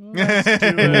it. In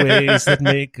ways that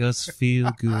make us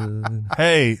feel good.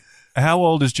 Hey, how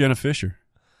old is Jenna Fisher?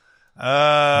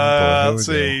 Let's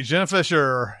see. Jenna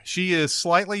Fisher, she is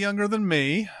slightly younger than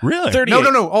me. Really?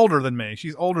 38. No, older than me.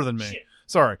 She's older than me. Shit.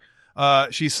 Sorry.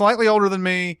 She's slightly older than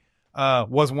me.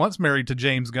 Was once married to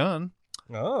James Gunn.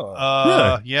 Oh.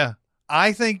 Really? Yeah.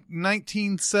 I think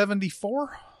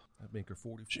 1974. That'd make her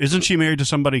 40. Isn't she married to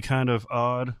somebody kind of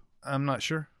odd? I'm not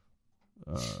sure.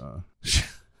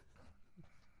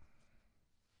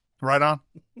 Right on.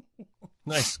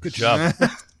 Nice. Good job.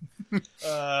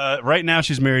 Right now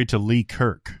she's married to Lee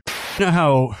Kirk. You know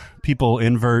how people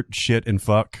invert shit and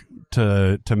fuck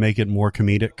to make it more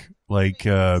comedic? Like,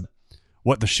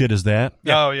 what the shit is that?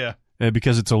 Yeah. Oh, yeah.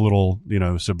 Because it's a little,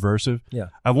 subversive. Yeah.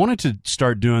 I wanted to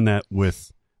start doing that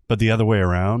but the other way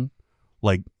around,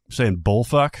 like saying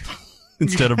bullfuck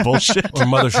instead of bullshit. Or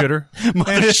mother shitter.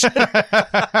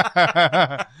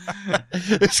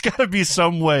 There's got to be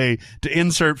some way to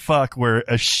insert fuck where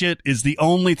a shit is the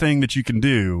only thing that you can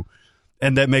do,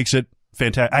 and that makes it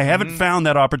fantastic. I haven't found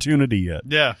that opportunity yet.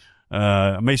 Yeah.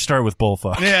 I may start with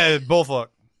bullfuck. Yeah, bullfuck.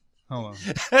 Hold on.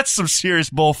 That's some serious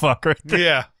bullfuck right there.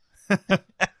 Yeah.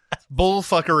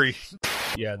 Bullfuckery.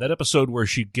 Yeah, that episode where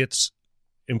she gets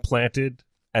implanted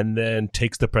and then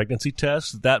takes the pregnancy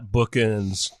test, that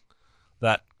bookends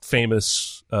that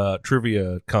famous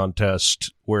trivia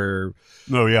contest where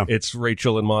it's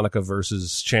Rachel and Monica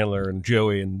versus Chandler and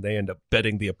Joey, and they end up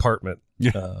betting the apartment.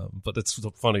 Yeah. But it's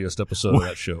the funniest episode of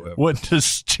that show ever. What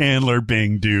does Chandler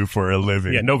Bing do for a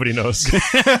living? Yeah, nobody knows.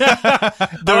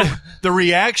 The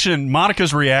reaction,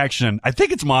 Monica's reaction, I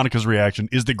think it's Monica's reaction,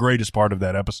 is the greatest part of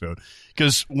that episode.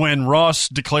 Because when Ross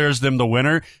declares them the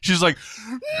winner, she's like,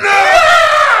 no!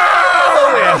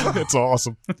 Yeah, it's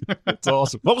awesome. It's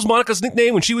awesome. What was Monica's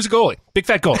nickname when she was a goalie? Big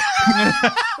fat goalie.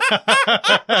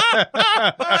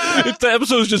 The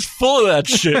episode is just full of that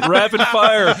shit. Rapid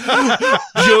fire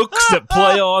jokes that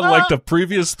play on like the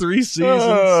previous 3 seasons.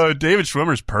 Oh, David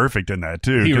Schwimmer's perfect in that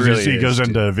too. He really he goes is,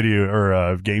 into video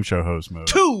or game show host mode.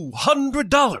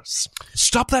 $200.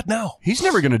 Stop that now. He's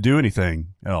never going to do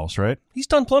anything else, right? He's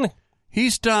done plenty.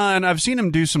 I've seen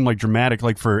him do some like dramatic,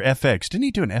 like for FX. Didn't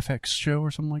he do an FX show or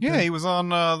something like that? Yeah, he was on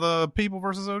the People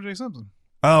versus O.J. Simpson.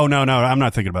 Oh, no, I'm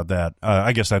not thinking about that.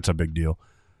 I guess that's a big deal.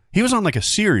 He was on like a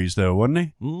series though, wasn't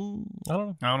he? I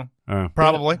don't know.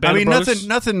 Probably. Band of Brothers?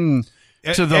 nothing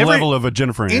to the level of a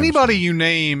Jennifer Aniston. Anybody you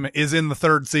name is in the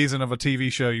 3rd season of a TV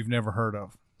show you've never heard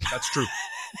of. That's true.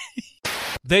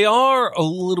 They are a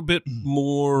little bit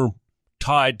more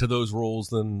tied to those roles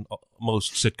than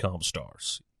most sitcom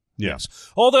stars.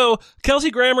 Yes. Although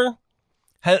Kelsey Grammer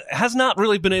has not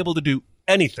really been able to do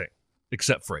anything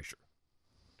except Frasier.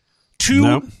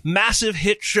 2 massive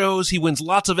hit shows. He wins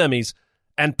lots of Emmys,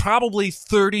 and probably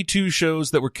 32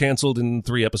 shows that were canceled in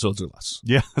 3 episodes or less.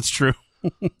 Yeah, that's true.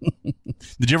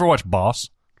 Did you ever watch Boss?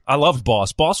 I loved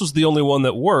Boss. Boss was the only one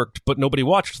that worked, but nobody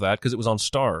watched that because it was on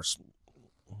Stars.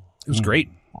 It was great.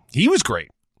 He was great.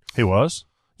 He was?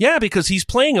 Yeah, because he's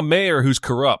playing a mayor who's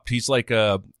corrupt. He's like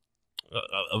a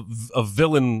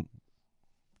villain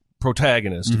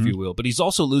protagonist, if you will, but he's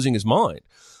also losing his mind.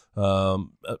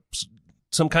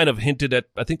 Some kind of hinted at,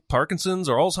 I think, Parkinson's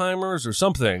or Alzheimer's or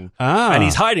something, and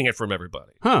he's hiding it from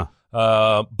everybody.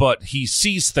 But he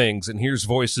sees things and hears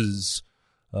voices,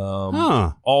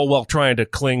 all while trying to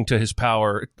cling to his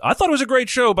power. I thought it was a great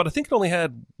show, but I think it only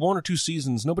had 1 or 2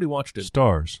 seasons. Nobody watched it.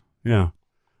 Stars, yeah.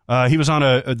 He was on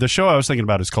the show I was thinking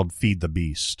about is called Feed the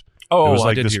Beast. Oh, it was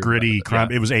like I did this hear gritty about that. crime.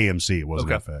 Yeah. It was AMC. It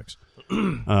wasn't FX.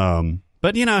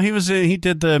 But he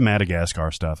did the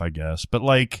Madagascar stuff, I guess. But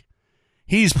like,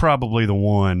 he's probably the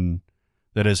one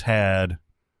that has had.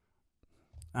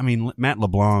 I mean, Matt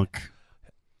LeBlanc.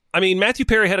 I mean, Matthew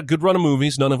Perry had a good run of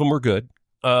movies. None of them were good.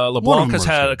 LeBlanc has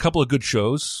had a couple of good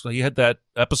shows. He had that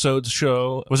Episodes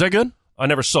show. Was that good? I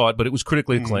never saw it, but it was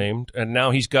critically acclaimed. And now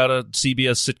he's got a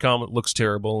CBS sitcom that looks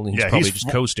terrible, and he's probably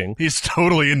just coasting. He's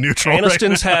totally in neutral.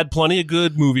 Aniston's had plenty of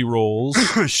good movie roles.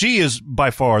 She is by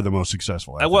far the most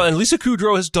successful. Well, and Lisa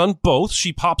Kudrow has done both.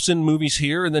 She pops in movies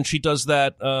here, and then she does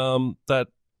that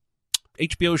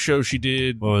HBO show she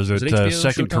did. What was it? HBO,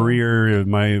 Second Showtime? Career,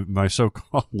 my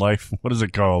so-called life. What is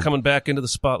it called? Coming back into the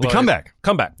spotlight. The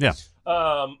Comeback. Yeah.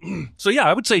 So yeah,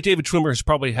 I would say David Schwimmer has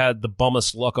probably had the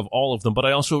bummest luck of all of them, but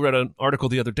I also read an article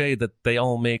the other day that they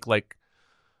all make like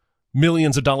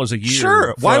millions of dollars a year.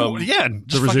 Sure. From Why?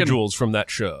 the residuals from that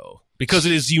show, because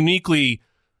it is uniquely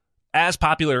as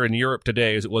popular in Europe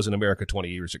today as it was in America 20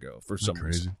 years ago for some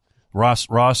reason. Ross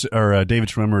or David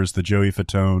Schwimmer is the Joey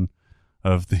Fatone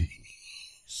of the.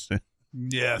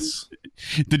 Yes.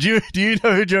 Do you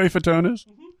know who Joey Fatone is?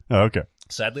 Oh, okay.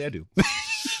 Sadly, I do.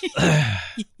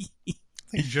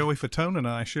 I think Joey Fatone and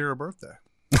I share a birthday.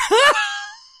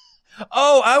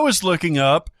 Oh, I was looking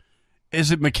up.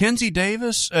 Is it Mackenzie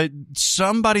Davis?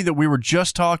 Somebody that we were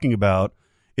just talking about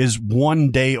is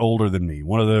 1 day older than me.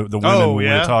 One of the women we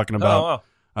were talking about.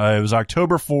 Oh, wow. It was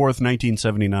October 4th,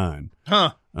 1979.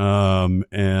 Huh.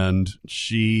 And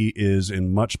she is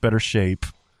in much better shape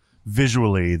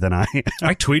visually than I am.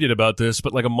 I tweeted about this,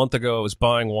 but like a month ago, I was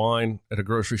buying wine at a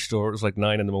grocery store. It was like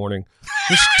 9 a.m.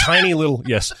 This tiny little,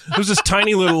 it was this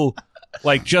tiny little,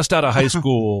 like just out of high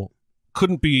school,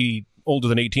 couldn't be older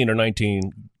than 18 or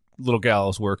 19, little gal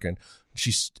was working.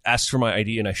 She asked for my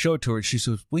ID and I showed it to her. She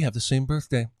says, "We have the same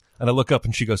birthday." And I look up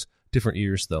and she goes, "Different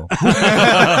years though." And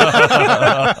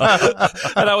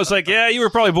I was like, "Yeah, you were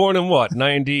probably born in what,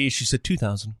 90? She said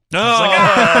 2000.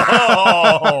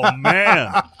 Oh,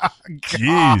 man.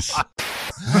 Jeez.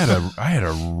 I had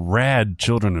a rad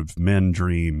Children of Men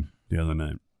dream the other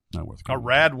night. Not worth A calling.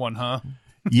 rad one, huh?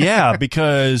 Yeah,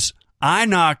 because I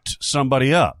knocked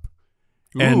somebody up.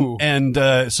 Ooh. But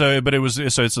it's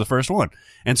the first one.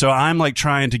 And so I'm like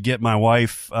trying to get my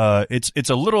wife, it's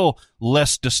a little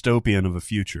less dystopian of a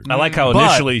future. I like how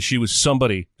initially she was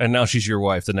somebody and now she's your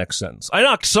wife, the next sentence. I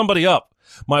knocked somebody up.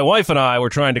 My wife and I were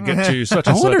trying to get to such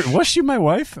and I wonder, such. was she my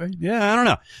wife? Yeah, I don't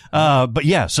know. But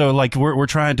yeah, so like we're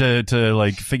trying to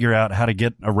like figure out how to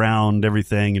get around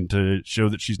everything and to show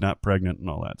that she's not pregnant and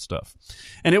all that stuff.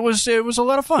 And it was a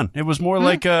lot of fun. It was more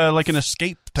like an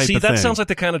escape type See, of that thing. sounds like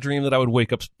the kind of dream that I would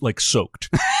wake up like soaked.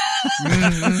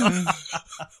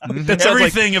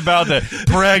 Everything about the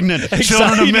pregnant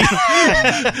children of men.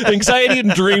 Anxiety in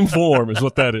dream form is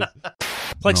what that is.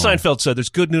 Like Seinfeld said, there's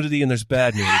good nudity and there's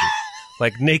bad nudity.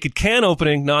 Like naked can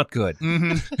opening, not good.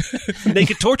 Mm-hmm.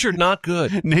 Naked torture, not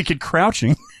good. Naked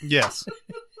crouching. Yes.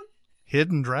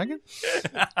 Hidden dragon?